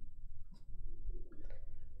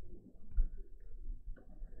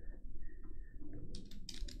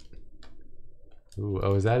 Ooh,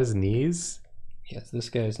 oh, is that his knees? Yes, this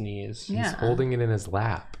guy's knees. Yeah. He's holding it in his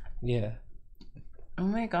lap. Yeah. Oh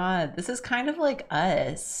my god, this is kind of like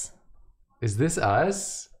us. Is this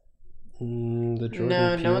us? The Jordan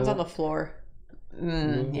No, no one's Peele. on the floor.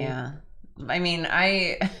 Yeah. I mean,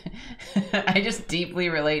 I just deeply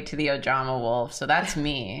relate to the Ojama wolf, so that's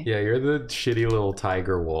me. Yeah, you're the shitty little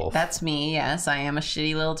tiger wolf. That's me, yes. I am a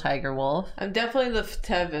shitty little tiger wolf. I'm definitely the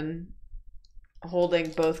Tevin holding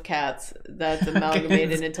both cats that's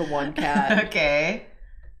amalgamated into one cat. Okay.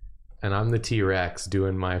 And I'm the T-Rex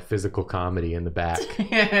doing my physical comedy in the back.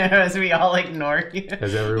 As we all ignore you.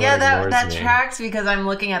 As everyone Yeah, ignores that me. tracks because I'm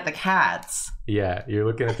looking at the cats. Yeah, you're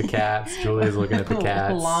looking at the cats. Julia's looking at the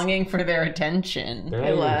cats. Longing for their attention. They're I not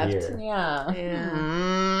even laughed. here. Yeah.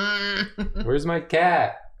 Yeah. Where's my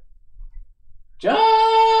cat?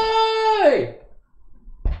 Joy!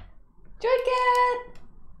 Joy cat,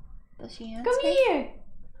 Does she come here.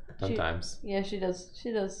 Sometimes. Yeah, she does.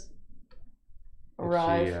 She does If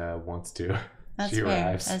arrive. she wants to. That's she fair.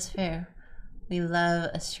 arrives. That's fair. We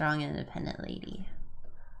love a strong, independent lady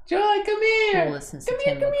Joy, come who here! listens to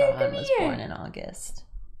Tim McGraw was born in August.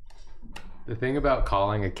 The thing about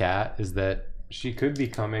calling a cat is that she could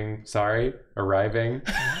be arriving.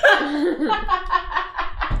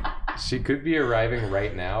 She could be arriving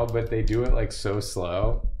right now, but they do it like so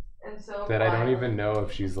slow And so that I don't even know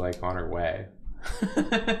if she's like on her way.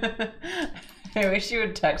 I wish you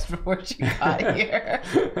would text before she got here.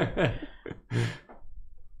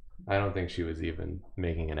 I don't think she was even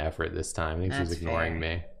making an effort this time. I think she was That's ignoring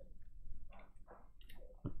fair. me.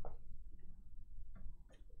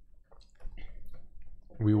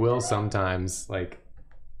 We will sometimes, like,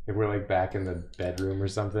 if we're like back in the bedroom or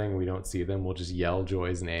something, we don't see them, we'll just yell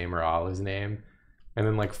Joy's name or Allah's name. And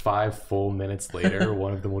then like 5 full minutes later,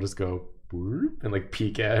 one of them will just go "Boop," and like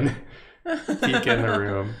peek in the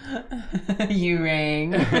room. You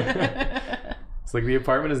rang. It's like the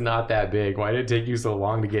apartment is not that big. Why did it take you so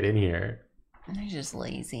long to get in here? They're just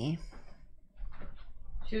lazy.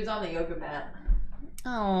 She was on the yoga mat.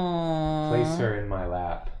 Oh. Place her in my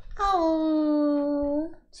lap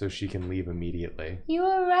Oh. so she can leave immediately. You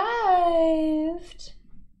arrived.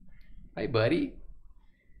 Hi, buddy.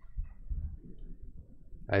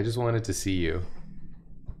 I just wanted to see you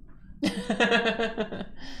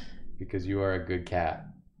because you are a good cat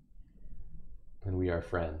and we are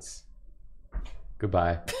friends.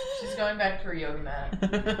 Goodbye. She's going back to her yoga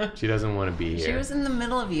mat. She doesn't want to be here. She was in the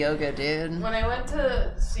middle of yoga, dude. When I went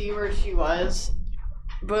to see where she was,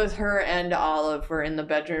 both her and Olive were in the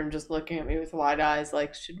bedroom just looking at me with wide eyes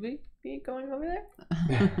like, should we be going over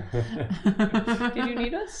there? Did you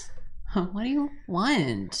need us? What do you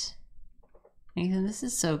want? Nathan, this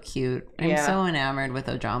is so cute. I'm Yeah. so enamored with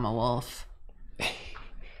Ojama Wolf.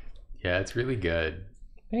 Yeah, it's really good.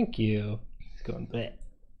 Thank you. It's going back.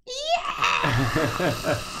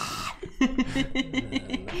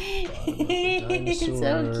 It's so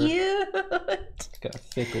Dinosaur. cute. It's got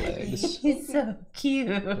thick legs. It's so cute.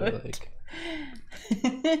 They're like,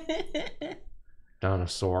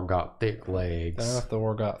 Dinosaur got thick legs.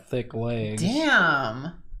 Dinosaur got thick legs.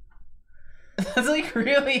 Damn. That's like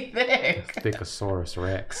really thick. Thickosaurus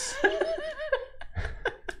Rex.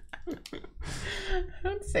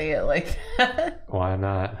 Don't say it like that. Why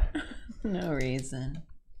not? No reason.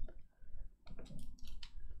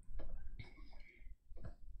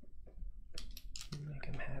 Make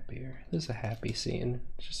him happier. This is a happy scene.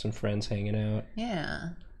 Just some friends hanging out. Yeah.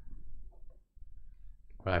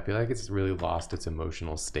 But I feel like it's really lost its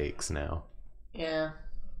emotional stakes now. Yeah.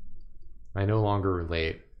 I no longer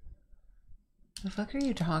relate. The fuck are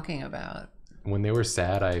you talking about? When they were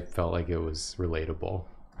sad, I felt like it was relatable.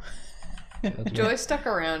 Joy stuck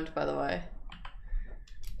around, by the way.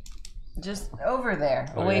 Just over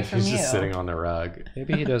there, Oh, away yeah, from she's you. just sitting on the rug.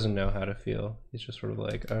 Maybe he doesn't know how to feel. He's just sort of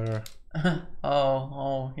like,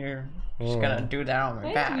 oh, you're just gonna do that on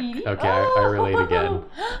my back. Okay, I relate again.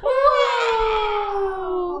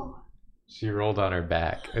 Wow. She rolled on her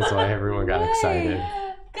back. That's why everyone got excited.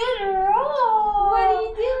 Good roll. What are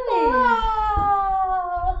you doing?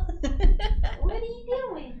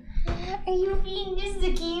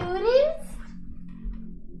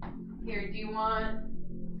 you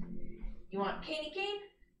want Candy Cane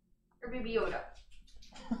or Baby Yoda?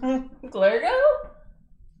 Glurgo?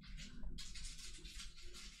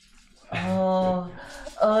 Oh,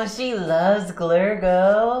 she loves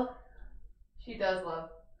Glurgo. She does love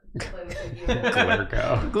to play with Baby Yoda.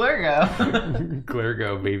 Glurgo. Glurgo.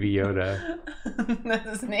 Glurgo, Baby Yoda. That's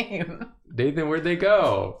his name. Nathan, where'd they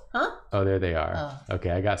go? Huh? Oh, there they are. Oh.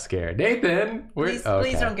 Okay, I got scared. Nathan! Please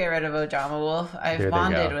don't get rid of Ojama Wolf. I've There they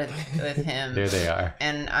bonded go. with him. There they are.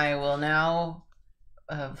 And I will now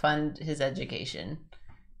fund his education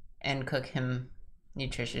and cook him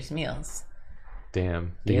nutritious meals.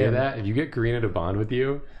 Damn. You hear that? If you get Karina to bond with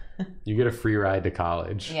you, you get a free ride to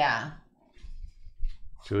college. Yeah.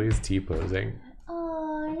 Julia's T-posing.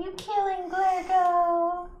 Oh, you killing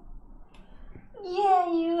Glurgo?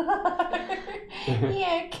 Yeah, you are.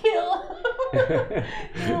 Yeah, kill him.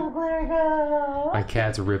 Kill Glurgo. My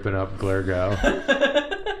cat's ripping up Glurgo.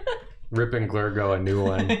 Ripping Glurgo a new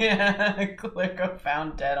one. Yeah, Glurgo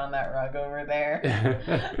found dead on that rug over there.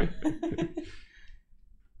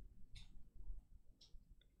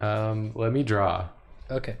 Let me draw.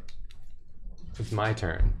 Okay. It's my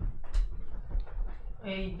turn.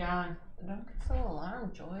 Hey, Don. Don't get so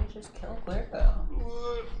alarmed, Joy. Just kill Glurgo.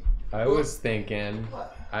 I was thinking,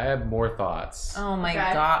 I have more thoughts. Oh my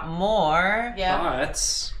Okay. god, more? Yeah.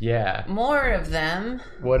 Thoughts? Yeah. More of them.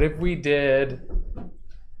 What if we did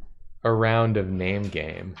a round of name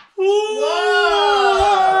game? Wow!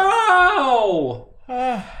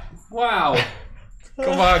 Wow.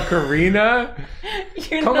 Come on, Karina.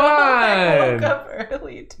 You Come know I on. woke up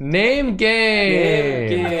early. Name game.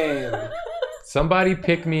 Game. Somebody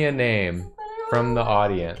pick me a name from the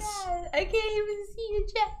audience. I can't even see you,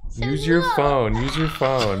 Jack. So Use your low. phone. Use your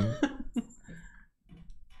phone.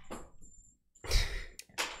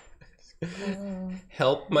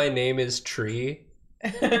 Help, my name is Tree.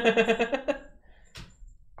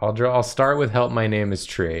 I'll start with help. My name is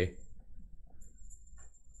Tree.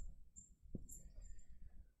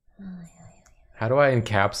 How do I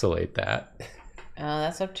encapsulate that? Oh,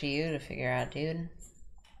 that's up to you to figure out, dude.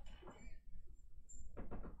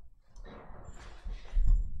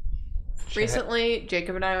 Recently,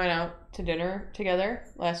 Jacob and I went out to dinner together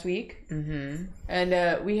last week, Mm-hmm.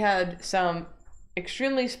 and we had some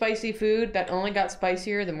extremely spicy food that only got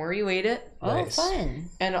spicier the more you ate it. Nice. Oh, fun.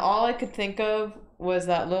 And all I could think of was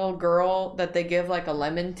that little girl that they give like a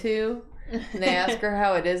lemon to. And they ask her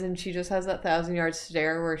how it is, and she just has that 1,000-yard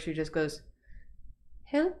stare where she just goes,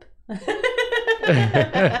 "Help."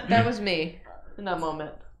 That was me in that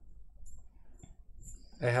moment.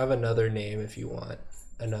 I have another name if you want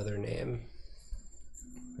another name.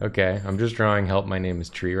 Okay, I'm just drawing help. My name is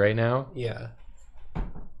Tree right now. Yeah.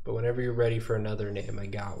 But whenever you're ready for another name, I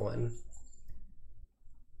got one.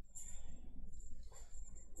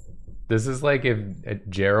 This is like if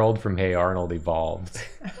Gerald from Hey Arnold evolved,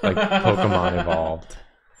 like Pokemon evolved.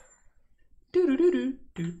 Dun, dun,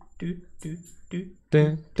 dun, dun,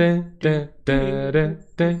 dun, dun, dun,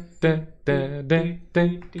 dun, dun, dun,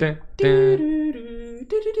 dun, dun.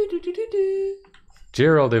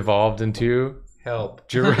 Gerald evolved into Help.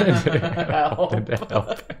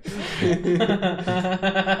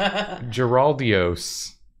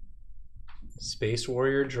 Geraldios. Space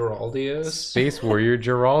Warrior Geraldios. Space Warrior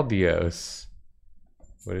Geraldios.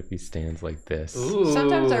 What if he stands like this? Ooh.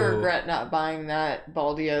 Sometimes I regret not buying that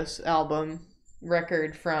Baldios album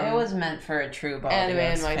record from It was meant for a true Anime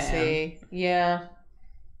Baldios fan. NYC. Yeah.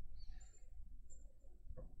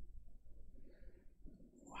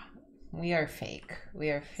 We are fake. We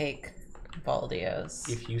are fake Baldios.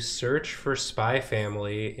 If you search for Spy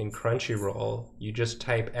Family in Crunchyroll, you just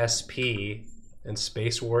type SP and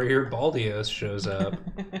Space Warrior Baldios shows up.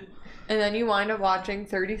 And then you wind up watching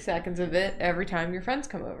 30 seconds of it every time your friends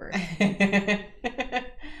come over.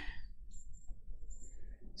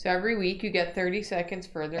 So every week you get 30 seconds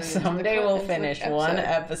further. into the Someday we'll into the finish one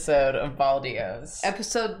episode of Baldios.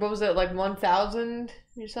 Episode, what was it, like 1,000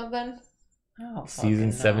 or something? Oh, Season fucking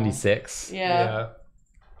no. 76. Yeah.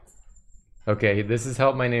 Okay, this is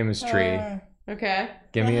help. My name is Tree. Okay.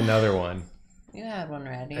 Give me another one. You had one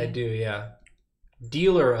ready. I do, yeah.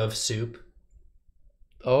 Dealer of Soup.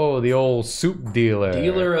 Oh, the old soup dealer.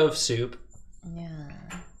 Dealer of Soup. Yeah.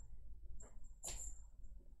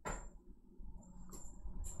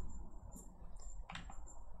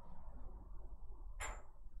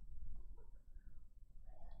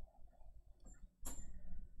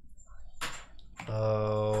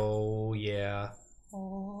 Oh, yeah.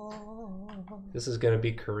 This is going to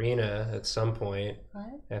be Karina at some point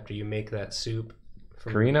after you make that soup.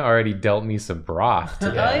 From... Karina already dealt me some broth Oh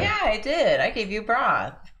today. yeah, I did. I gave you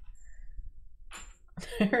broth.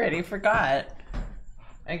 I already forgot.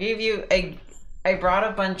 I brought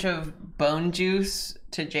a bunch of bone juice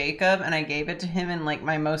to Jacob, and I gave it to him in like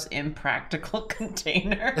my most impractical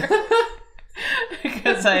container.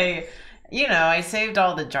 Because I saved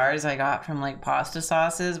all the jars I got from like pasta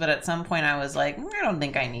sauces, but at some point I was like, I don't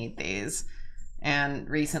think I need these. And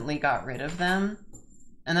recently got rid of them.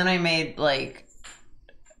 And then I made like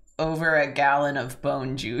over a gallon of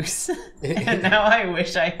bone juice. And now I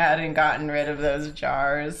wish I hadn't gotten rid of those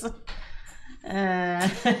jars.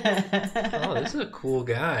 Oh, this is a cool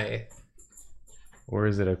guy. Or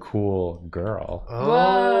is it a cool girl?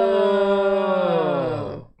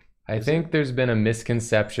 Oh. I think there's been a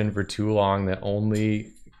misconception for too long that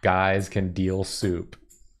only guys can deal soup.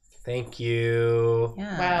 Thank you.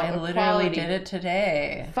 Yeah, Wow, I literally equality. did it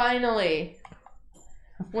today. Finally,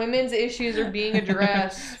 women's issues are being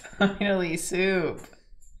addressed. Finally, soup.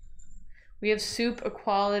 We have soup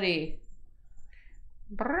equality.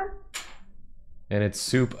 Brr. And it's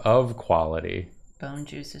soup of quality. Bone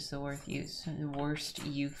juice is the worst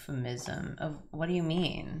euphemism of. What do you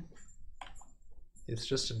mean? It's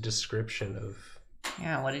just a description of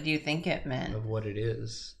Yeah, what did you think it meant? what it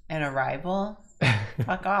is. An arrival?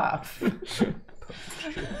 Fuck off.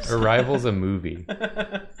 Arrival's a movie.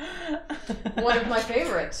 One of my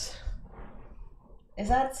favorites. Is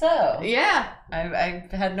that so? Yeah, I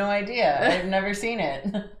had no idea. I've never seen it.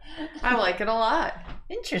 I like it a lot.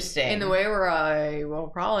 Interesting. In the way where I will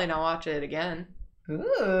probably not watch it again, Ooh.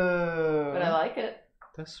 but I like it.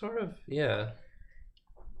 That's sort of, yeah.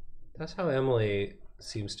 That's how Emily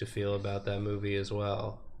seems to feel about that movie as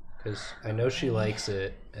well. Because I know she likes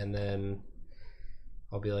it, and then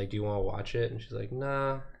I'll be like, do you want to watch it? And she's like,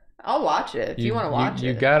 nah. I'll watch it if you want to watch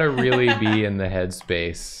You it. gotta really be in the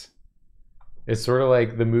headspace. It's sort of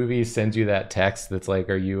like the movie sends you that text that's like,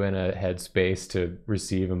 are you in a headspace to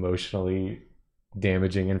receive emotionally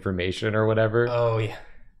damaging information or whatever? Oh, yeah.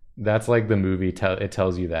 That's like the movie, it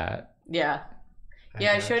tells you that. Yeah.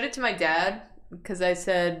 Yeah, I showed it to my dad because I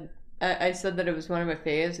said that it was one of my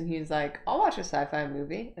faves, and he was like, I'll watch a sci-fi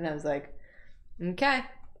movie. And I was like, okay.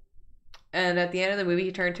 And at the end of the movie,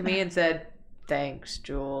 he turned to me and said, thanks,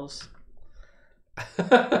 Jules.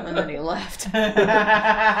 And then he left.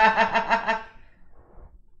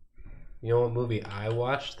 You know what movie I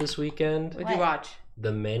watched this weekend? What'd you watch?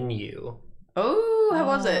 The Menu. Oh, how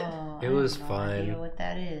was it? It was I have fun. No idea what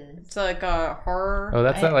that is. It's like a horror. Oh,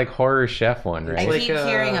 that's that like horror chef one, I right? like keep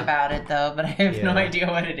hearing about it though, but I have no Yeah. idea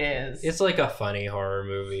what it is. It's like a funny horror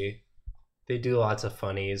movie. They do lots of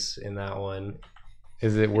funnies in that one.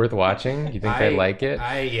 Is it worth watching? You think I'd like it?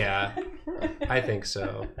 Yeah, I think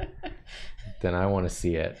so. Then I want to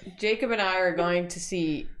see it. Jacob and I are going to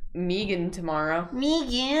see Megan tomorrow.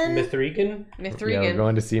 Megan. Mithrigan? Yeah, we're Mithrigan.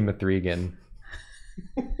 going to see Mithrigan.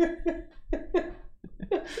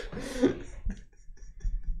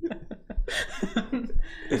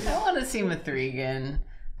 I want to see Mithrigan.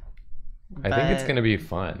 I think it's but going to be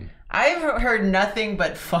fun. I've heard nothing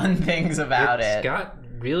but fun things about It's it. got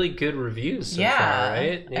really good reviews so yeah, far,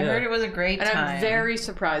 right? I heard it was a great and time. I'm very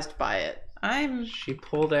surprised by it. I'm. She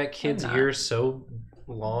pulled that kid's I'm not. ear so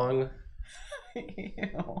long.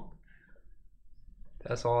 Ew.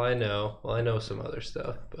 That's all I know. Well, I know some other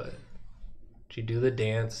stuff, but she do the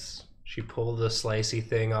dance. She pulled the slicey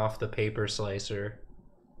thing off the paper slicer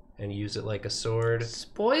and use it like a sword.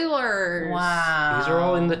 Spoilers. Wow. These are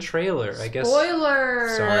all in the trailer, I guess.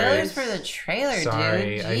 Spoilers. Sorry. Spoilers for the trailer,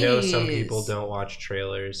 Sorry, dude. I know some Jeez. people don't watch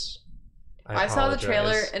trailers. I saw the trailer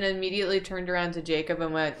apologize. and immediately turned around to Jacob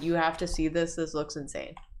and went, you have to see this. This looks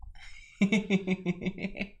insane.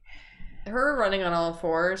 Her running on all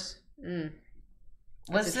fours.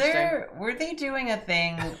 Was That's were they doing a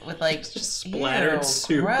thing with like just splattered ew,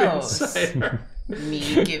 soup gross. inside her.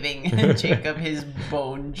 Me giving Jacob his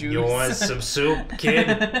bone juice. You want some soup, kid?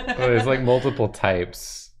 Oh, there's like multiple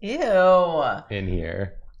types Ew. in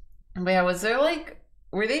here. But yeah, was there like,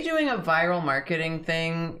 were they doing a viral marketing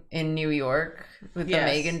thing in New York with Yes. the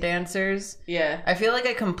Megan dancers? Yeah. I feel like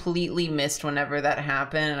I completely missed whenever that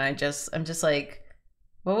happened, and I'm just like,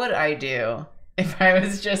 what would I do if I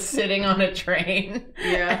was just sitting on a train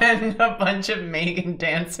Yeah. and a bunch of Megan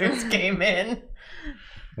dancers came in?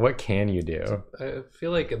 What can you do? I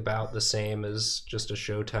feel like about the same as just a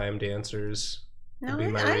Showtime dancers. No, Would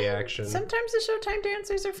be my reaction. Sometimes the Showtime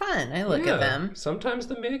dancers are fun. I look Yeah, at them. Sometimes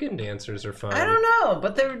the Megan dancers are fun. I don't know,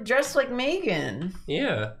 but they're dressed like Megan.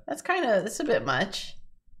 Yeah. That's a bit much.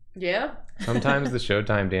 Yeah. Sometimes the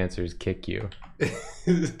Showtime dancers kick you.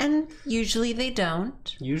 And usually they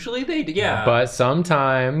don't. Usually they do. Yeah. But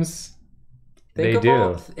sometimes They Think do.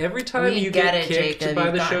 about every time We you get get it, kicked Jacob. by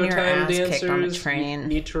You've the gotten your Showtime ass kicked on the dancers. You train.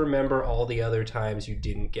 need to remember all the other times you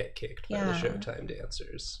didn't get kicked by the Yeah. Showtime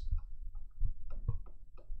dancers.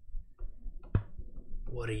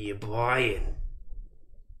 What are you buying?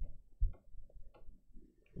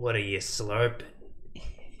 What are you slurping?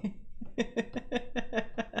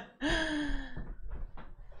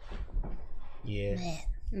 Yeah,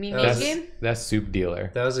 Meme That's- game? That's Soup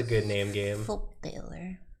Dealer. that was a good name game. Folk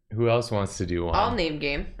dealer. Who else wants to do one? I'll name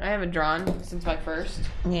game. I haven't drawn since my first.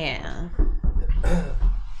 Yeah.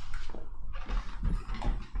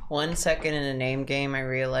 1 second in a name game, I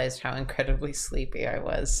realized how incredibly sleepy I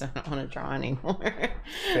was, so I don't want to draw anymore.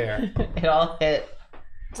 Fair. It all hit.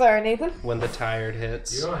 Sorry, Nathan. When the tired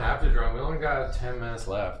hits. You don't have to draw. We only got 10 minutes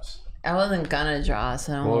left. I wasn't gonna draw,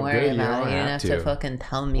 so don't Well, worry good, you about don't it. You didn't have have to to. fucking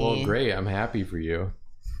tell me. Well, great. I'm happy for you.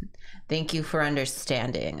 Thank you for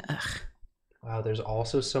understanding. Ugh. Wow, there's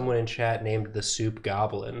also someone in chat named the Soup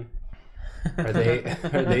Goblin. Are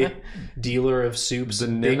they dealer of soups? The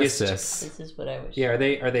biggest- nemesis. This is what I was. Yeah,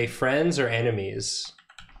 are they friends or enemies?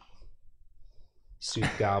 Soup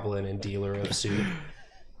Goblin and dealer of soup.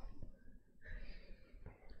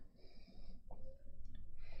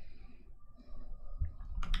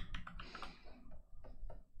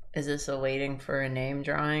 Is this a waiting for a name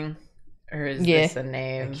drawing? Or is Yeah. this a I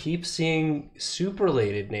name? keep seeing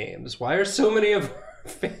soup-related names. Why are so many of our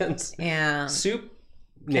fans Yeah. soup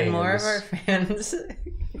Can names? more of our fans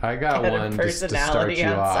I got get a one just to start personality you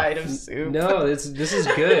outside off. of soup? No, this is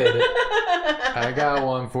good. I got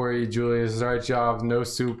one for you, Julia. To start you off. No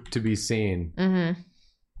soup to be seen. Mm-hmm.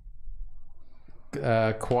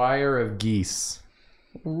 Choir of geese.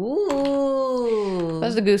 Ooh. What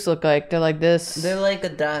does the goose look like? They're like this. They're like a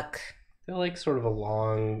duck. They're like sort of a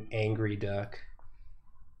long, angry duck.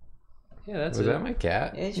 Yeah, that's Was it. that my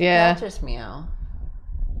cat? It's Yeah. just meow.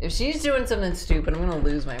 If she's doing something stupid, I'm gonna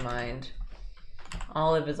lose my mind.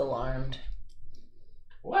 Olive is alarmed.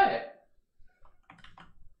 What?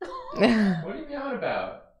 What are you meowing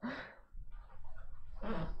about?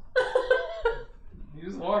 You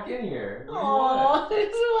just walk in here. What do you want? I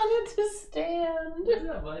just wanted to stand. What's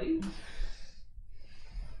up, buddy?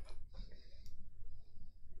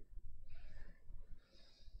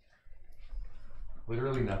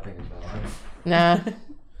 Literally nothing is going on. Nah.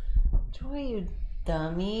 Joy, you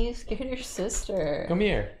dummy. You scared your sister. Come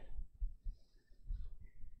here.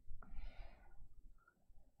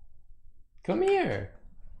 Come here.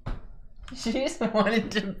 She just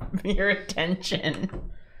wanted your attention.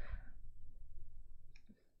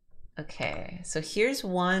 Okay, so here's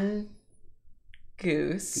one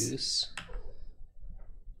goose. Goose.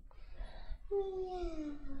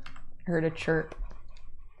 Heard a chirp.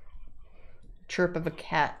 Chirp of a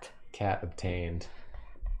cat. Cat obtained.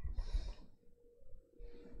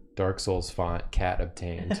 Dark Souls font. Cat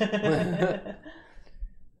obtained.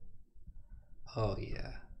 Oh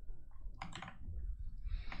yeah.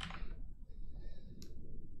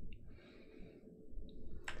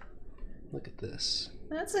 Look at this.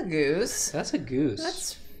 That's a goose. That's a goose.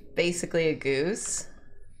 That's basically a goose.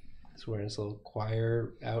 He's wearing his little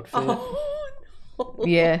choir outfit. Oh, no.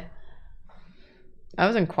 Yeah. I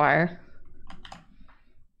was in choir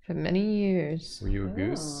for many years. Were you a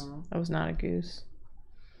goose? Oh. I was not a goose.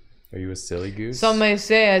 Are you a silly goose? Some may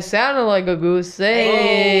say I sounded like a goose.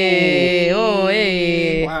 Hey, oh,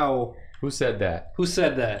 hey. Wow. Who said that? Who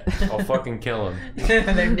said that? I'll fucking kill him.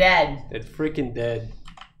 They're dead. They're freaking dead.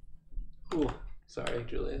 Ooh, sorry,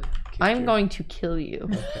 Julia. Kicked I'm your- going to kill you.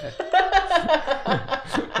 Okay.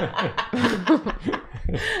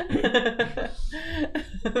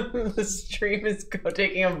 The stream is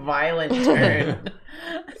taking a violent turn.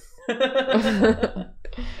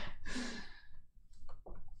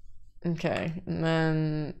 Okay, and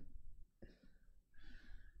then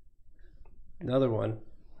Another one.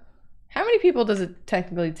 how many people does it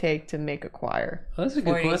technically take to make a choir? Oh, that's a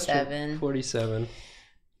good 47. question. 47.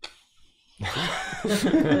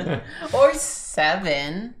 Or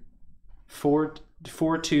 7.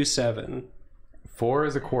 427. 4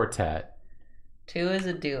 is a quartet. 2 is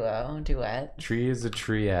a duet. 3 is a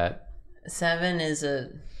triet. 7 is a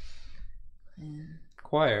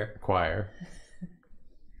Choir. Choir.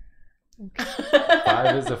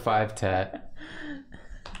 5 is a 5-tet.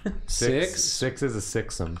 6. 6 is a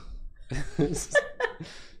sixum.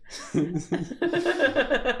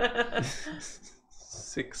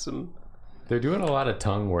 Sixum. They're doing a lot of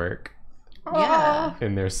tongue work Yeah.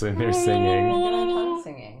 in their singing. Good on tongue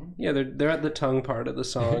singing. Yeah, they're at the tongue part of the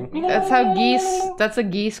song. That's how geese. That's a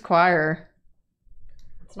geese choir.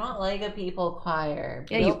 It's not like a people choir.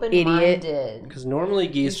 Be Yeah, you open-minded. Because normally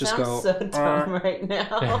geese You just sound go. so dumb right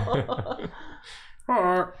now.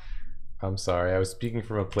 I'm sorry, I was speaking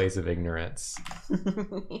from a place of ignorance.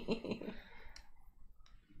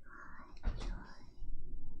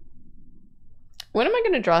 When am I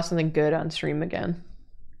going to draw something good on stream again?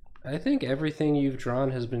 I think everything you've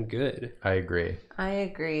drawn has been good. I agree. I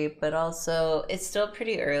agree, but also it's still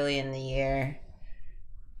pretty early in the year.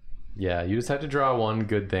 Yeah, you just have to draw one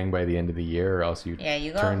good thing by the end of the year, or else you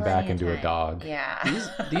You got turn back plenty of into a time. dog. Yeah.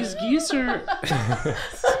 These geese are...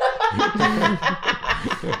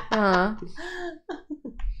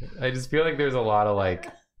 I just feel like there's a lot of like,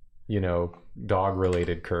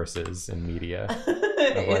 dog-related curses in media.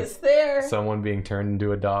 Is there? Someone being turned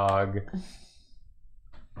into a dog.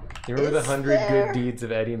 You remember the Is 100 there? Good Deeds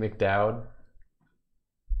of Eddie McDowd?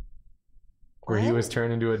 Where he What? was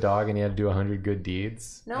turned into a dog and he had to do 100 good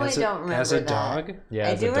deeds? No, I don't remember As a that. dog? Yeah,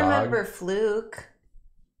 I as do a dog. remember Fluke.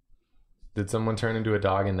 Did someone turn into a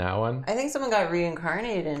dog in that one? I think someone got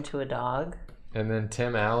reincarnated into a dog. And then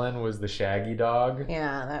Tim Allen was the shaggy dog.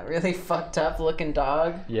 Yeah, that really fucked up looking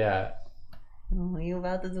dog. Yeah. Oh, you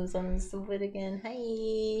about to do something stupid again?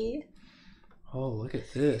 Hi. Oh, look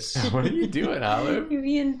at this. What are you doing, Olive? You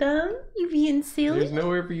being dumb? You being silly? There's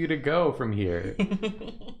nowhere for you to go from here.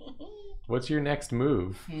 What's your next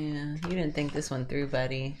move? Yeah, you didn't think this one through,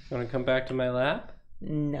 buddy. Want to come back to my lap?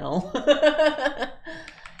 No.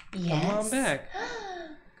 Yes. Come on back.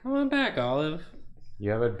 Come on back, Olive.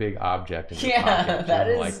 You have a big object in your Yeah, pocket. that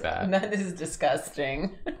You is don't like that. that is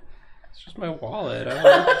disgusting. It's just my wallet. I don't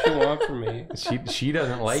know what you want from me. She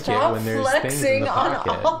doesn't like Stop it when there's things in flexing the on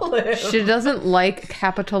pocket. Olive. She doesn't like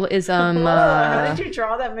capitalism. How did you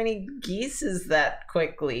draw that many geeses that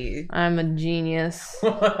quickly? I'm a genius.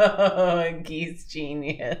 Geese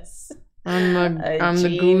genius. I'm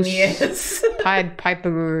the goose. genius. Pied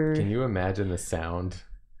Piper. Can you imagine the sound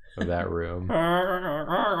of that room? Yeah.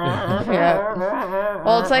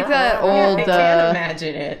 Well, it's like that I old can't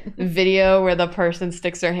imagine it. video where the person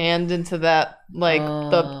sticks their hand into that, like,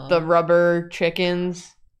 the rubber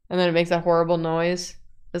chickens, and then it makes that horrible noise.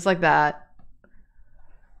 It's like that.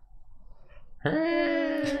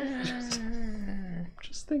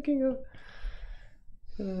 Just thinking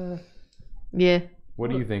of... Yeah.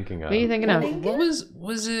 What are you thinking of? What are you thinking of? What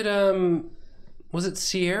was it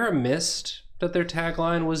Sierra Mist that their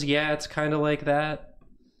tagline was, yeah, it's kind of like that?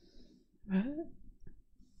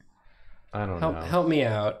 I don't know. Help me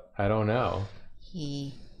out. I don't know.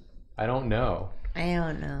 I don't know. I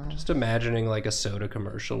don't know. Just imagining like a soda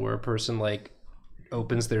commercial where a person like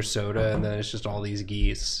opens their soda and then it's just all these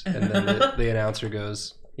geese, and then the announcer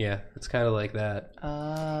goes, yeah, it's kind of like that.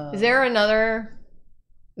 Oh. Is there another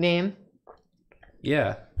name?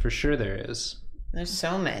 Yeah, for sure there is. There's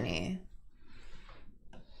so many.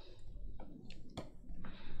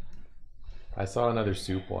 I saw another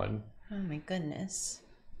soup one. Oh my goodness.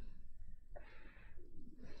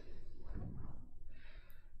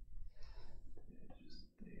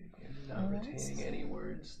 Not retaining any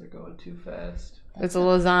words. They're going too fast. It's a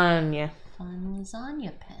lasagna. Fun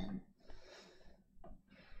lasagna pen.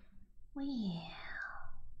 Wow.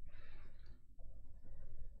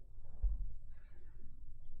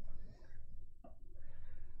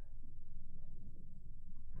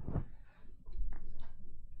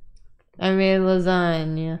 I made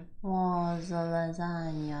lasagna. Oh, it's a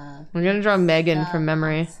lasagna. I'm gonna draw Megan from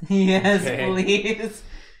memory. Yes, Okay. please.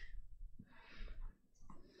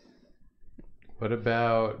 What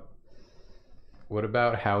about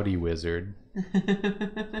Howdy Wizard?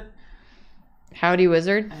 Howdy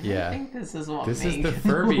Wizard. Yeah. I think this is what This is the Megan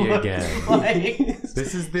Furby looks again. like.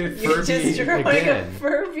 This is the You're Furby just drawing again. a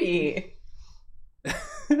Furby.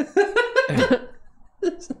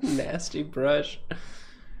 This nasty brush.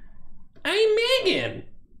 I'm Megan.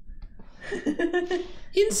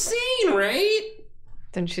 Insane, right?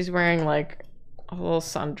 Then she's wearing like a little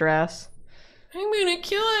sundress. I'm gonna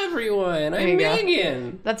kill everyone. There I'm you go.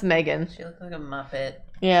 Megan. That's Megan. She looks like a Muppet.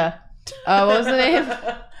 Yeah. What was the name?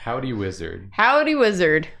 Howdy Wizard. Howdy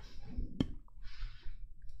Wizard.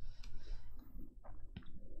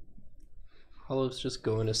 Olive's just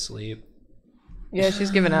going to sleep. Yeah,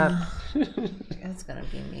 she's giving up. That's gonna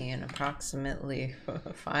be me in approximately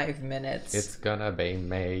 5 minutes. It's gonna be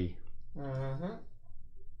me. Mhm.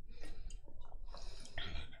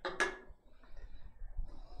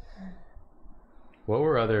 What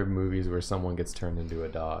were other movies where someone gets turned into a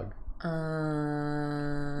dog?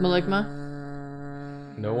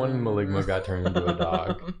 Maligma? No one in Maligma got turned into a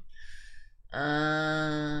dog.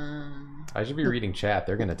 I should be reading chat.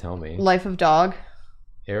 They're gonna tell me. Life of Dog.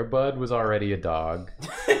 Airbud was already a dog.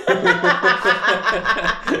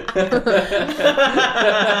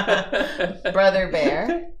 Brother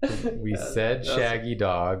Bear. We said Shaggy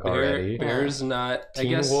Dog already. Bear's not. I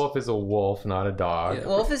Teen guess Wolf is a wolf, not a dog. Yeah.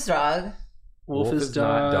 Wolf is dog. Wolf is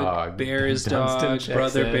not dog. dog. Bear is Dunstan dog. checks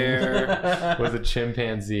Brother in. Bear. Was a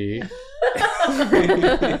chimpanzee.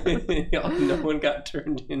 No one got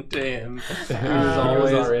turned into him. He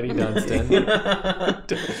was already Dunstan.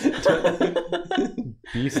 Dunstan.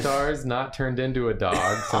 Beastars not turned into a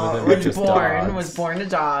dog. Some of them were just dogs. Was born a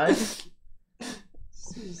dog.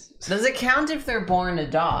 Does it count if they're born a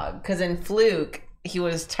dog? Because in Fluke, he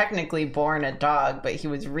was technically born a dog, but he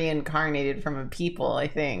was reincarnated from a people, I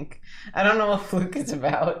think. I don't know what Fluke is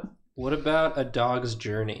about. What about A Dog's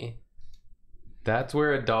Journey? That's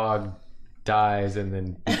where a dog dies and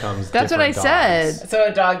then becomes That's what I different dogs. said. So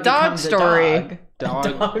a dog Dog becomes story. a dog.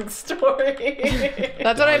 Dog story.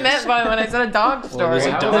 That's what I meant by when I said a dog story. there's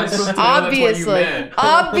a How dog. was I supposed to know that's what you Obviously. meant?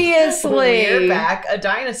 Obviously. We're back. A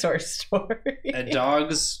dinosaur story. A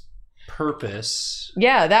Dog's Purpose.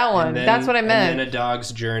 Yeah, that one. And then- That's what I meant. And then A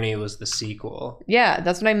Dog's Journey was the sequel. Yeah,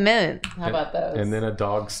 that's what I meant. How about those? And then a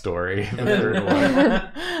dog story. The third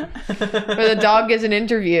one. Where the dog gives an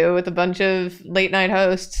interview with a bunch of late night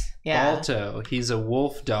hosts. yeah. Balto, he's a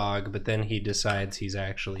wolf dog, but then he decides he's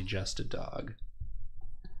actually just a dog.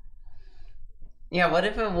 Yeah, what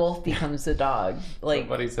if a wolf becomes a dog? Like,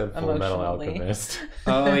 Somebody said Full Metal emotionally. Alchemist.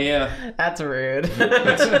 Oh, yeah. That's rude.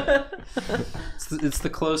 It's the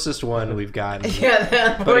closest one we've gotten.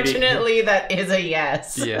 Yeah, unfortunately, that is a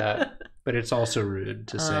yes. Yeah. But it's also rude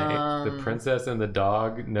to say. The Princess and the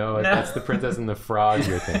Dog? No, No. that's the Princess and the Frog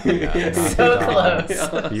you're thinking of. not So the dog.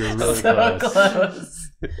 close. You're really So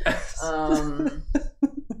close. close.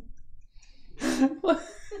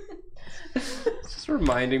 It's just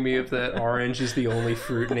reminding me of that orange is the only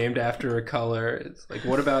fruit named after a color. It's like,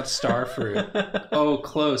 what about star fruit? Oh,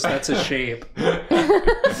 close. That's a shape.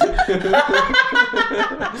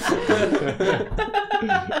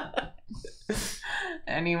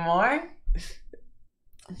 Any more?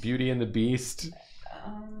 Beauty and the Beast.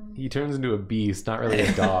 He turns into a beast, not really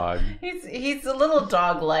a dog. He's a little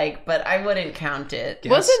dog-like, but I wouldn't count it.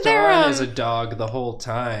 Wasn't there, Gaston is a dog the whole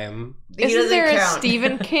time. He Isn't doesn't there a count.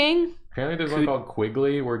 Stephen King? Apparently there's one called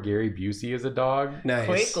Quigley where Gary Busey is a dog.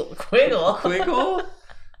 Nice. Quiggle. Quiggle?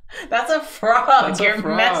 That's a frog. That's a You're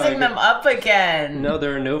frog. messing them up again. No,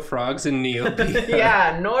 there are no frogs in Neopia.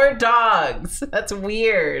 Yeah, nor dogs. That's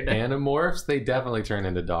weird. Animorphs, they definitely turn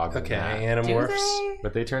into dogs. in Okay, that. Do Animorphs. they?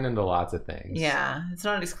 But they turn into lots of things. Yeah, it's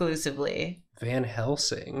not exclusively. Van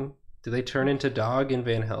Helsing. Do they turn into dog in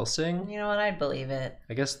Van Helsing? You know what? I'd believe it.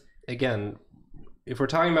 I guess, again, if we're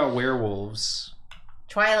talking about werewolves,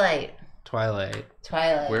 Twilight. Twilight.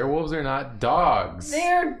 Werewolves are not dogs.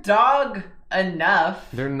 They're dog enough.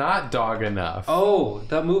 They're not dog enough. Oh,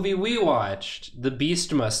 the movie we watched, The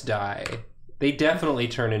Beast Must Die. They definitely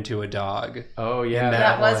turn into a dog. Oh, yeah. And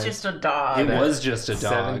That was one. just a dog. It was just a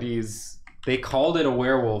dog. 70s. They called it a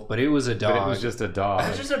werewolf, but it was a dog. But it was just a dog.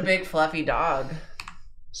 It's just a big fluffy dog.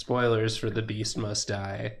 Spoilers for The Beast Must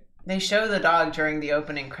Die. They show the dog during the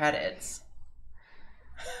opening credits.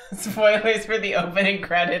 Spoilers for the opening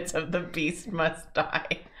credits of The Beast Must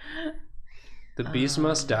Die. The Beast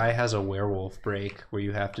Must Die has a werewolf break where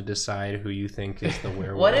you have to decide who you think is the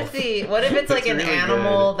werewolf. What if it's like That's an really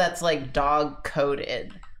animal that's like dog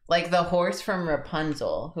coded? Like the horse from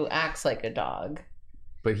Rapunzel who acts like a dog.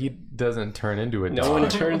 But he doesn't turn into a dog. No one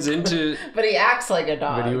turns into... But he acts like a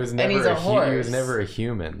dog. But he was and never he's a horse. he was never a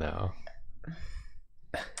human, though.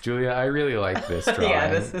 Julia, I really like this drawing. Yeah,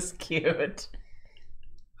 this is cute.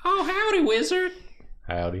 Oh, howdy, wizard.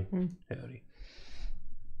 Howdy. Howdy.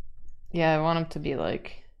 Yeah, I want him to be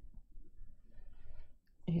like.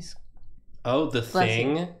 He's. Oh, the Bless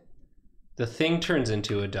thing. The thing turns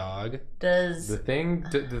into a dog. Does The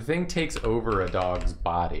thing takes over a dog's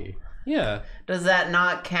body. Yeah, does that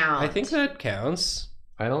not count? I think that counts.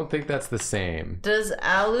 I don't think that's the same. Does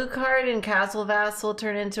Alucard in Castle Vassal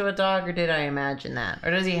turn into a dog, or did I imagine that? Or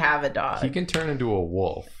does he have a dog? He can turn into a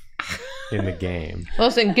wolf in the game.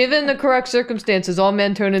 Listen, given the correct circumstances, all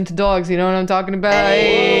men turn into dogs. You know what I'm talking about?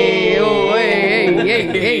 Hey, oh,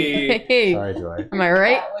 hey. Sorry, Joy. Am I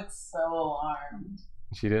right? That was so alarmed.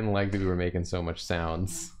 She didn't like that we were making so much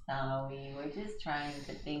sounds. No, we were just trying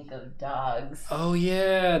to think of dogs. Oh,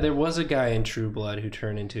 yeah, there was a guy in True Blood who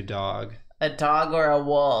turned into dog. A dog or a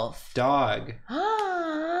wolf? Dog.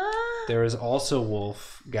 How There is also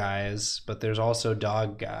wolf guys, but there's also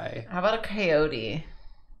dog guy. about a coyote?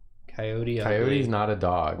 Coyote. Coyote's ugly. not a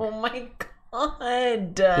dog. Oh my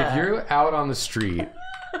god. If you're out on the street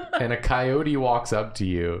and a coyote walks up to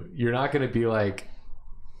you, you're not going to be like,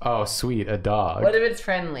 Oh, sweet, a dog. What if it's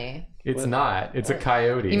friendly? It's not. It's a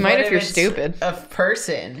coyote. You might What if you're it's stupid. A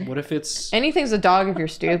person. What if it's Anything's a dog if you're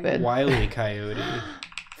stupid. Wile E. Coyote?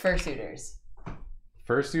 Fursuiters.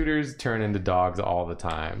 Fursuiters turn into dogs all the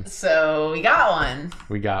time. So we got one.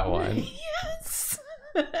 We got one. Yes.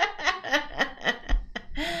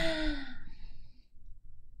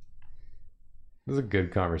 It was a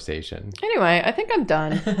good conversation. Anyway, I think I'm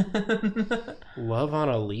done. Love on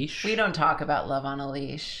a leash? We don't talk about love on a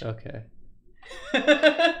leash. Okay.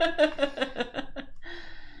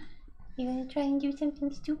 You gonna try and do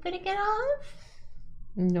something stupid to get off?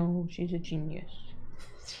 No, she's a genius.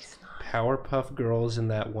 Powerpuff Girls in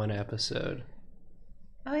that one episode.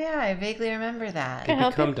 Oh yeah, I vaguely remember that. Can I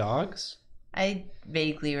help Become you? dogs? I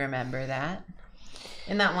vaguely remember that.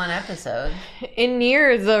 In that one episode. In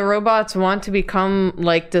Nier, the robots want to become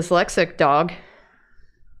like dyslexic dog.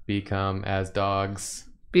 Become as dogs.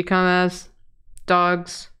 Become as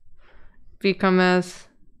dogs. Become as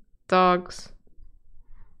dogs.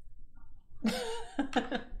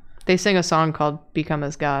 They sing a song called Become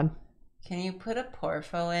as God. Can you put a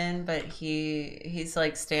Porfo in, but he's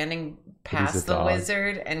like standing But he's past a the dog.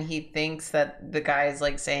 wizard and he thinks that the guy is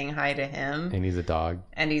like saying hi to him And he's a dog.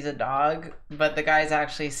 and he's a dog, but the guy's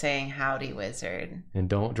actually saying howdy wizard. And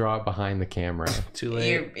don't draw it behind the camera. Too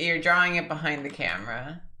late. You're drawing it behind the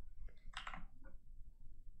camera.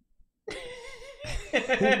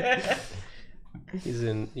 He's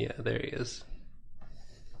in. Yeah, there he is.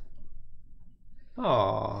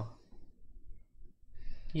 Aw.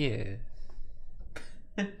 Yeah.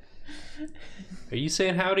 Are you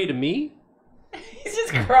saying howdy to me? He's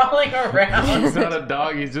just crawling around. He's not a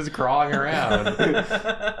dog. He's just crawling around.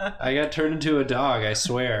 I got turned into a dog, I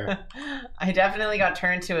swear. I definitely got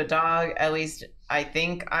turned to a dog. At least I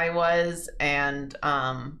think I was, and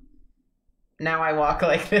now I walk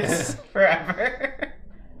like this forever.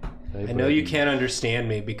 I know you can't understand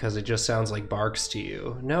me because it just sounds like barks to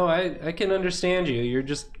you. No, I can understand you. You're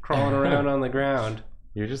just crawling around on the ground.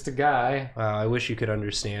 You're just a guy. Wow, I wish you could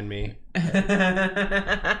understand me.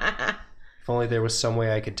 If only there was some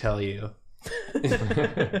way I could tell you.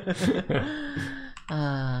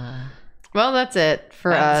 Well, that's it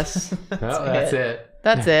for us. Well, that's it.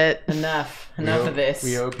 That's it. Enough We of hope- this.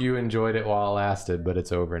 We hope you enjoyed it while it lasted, but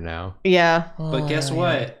it's over now. Yeah. But guess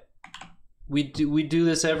what? We do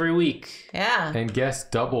this every week. Yeah. And guess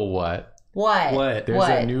double what? What? What? There's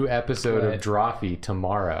What? a new episode What? of Drawfee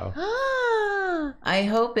tomorrow I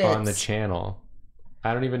hope it's on the channel.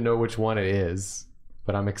 I don't even know which one it is,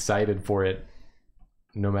 but I'm excited for it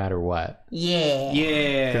no matter what. Yeah.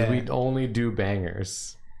 Yeah. Because we only do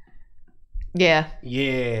bangers. Yeah.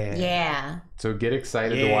 Yeah. Yeah. So get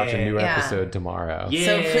excited to watch a new Yeah. episode tomorrow. Yeah.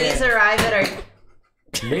 So please arrive at our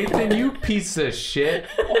Nathan, you piece of shit.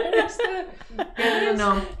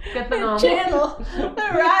 channel.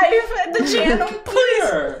 Arrive at the channel, please.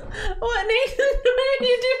 Where? What, Nathan? Why did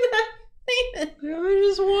you do that?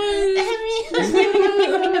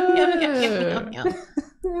 Nathan.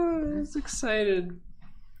 I was excited.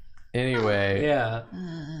 Anyway, Yeah.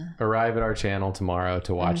 arrive at our channel tomorrow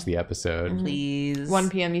to watch the episode Please. 1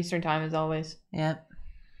 p.m. Eastern time as always. Yep.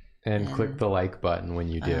 and click the like button when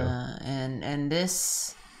you do. And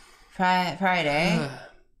this Friday,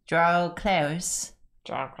 draw close.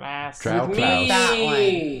 Draw class. Drow With Klaus. me. That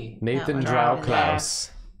one. Nathan That one. Drow Draw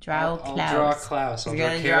Klaus. Draw I'll Klaus. draw Klaus. I'll You're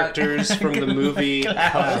draw gonna draw- characters from the movie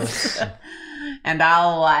Klaus. And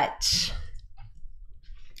I'll watch.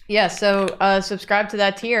 Yeah, so subscribe to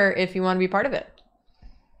that tier if you want to be part of it.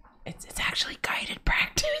 It's actually guided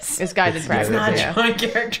practice. It's guided It's practice. guided, Yeah. Drawing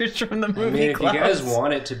characters from the I movie. mean, if Klaus. you guys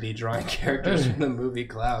want it to be drawing characters from the movie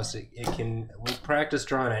Klaus, it can. We'll practice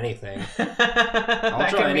drawing anything. that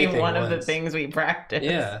draw could be anything one of the once. things we practice.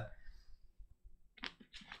 Yeah.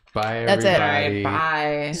 Bye, That's it. everybody. All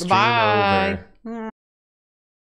right, bye. Stream Bye. over.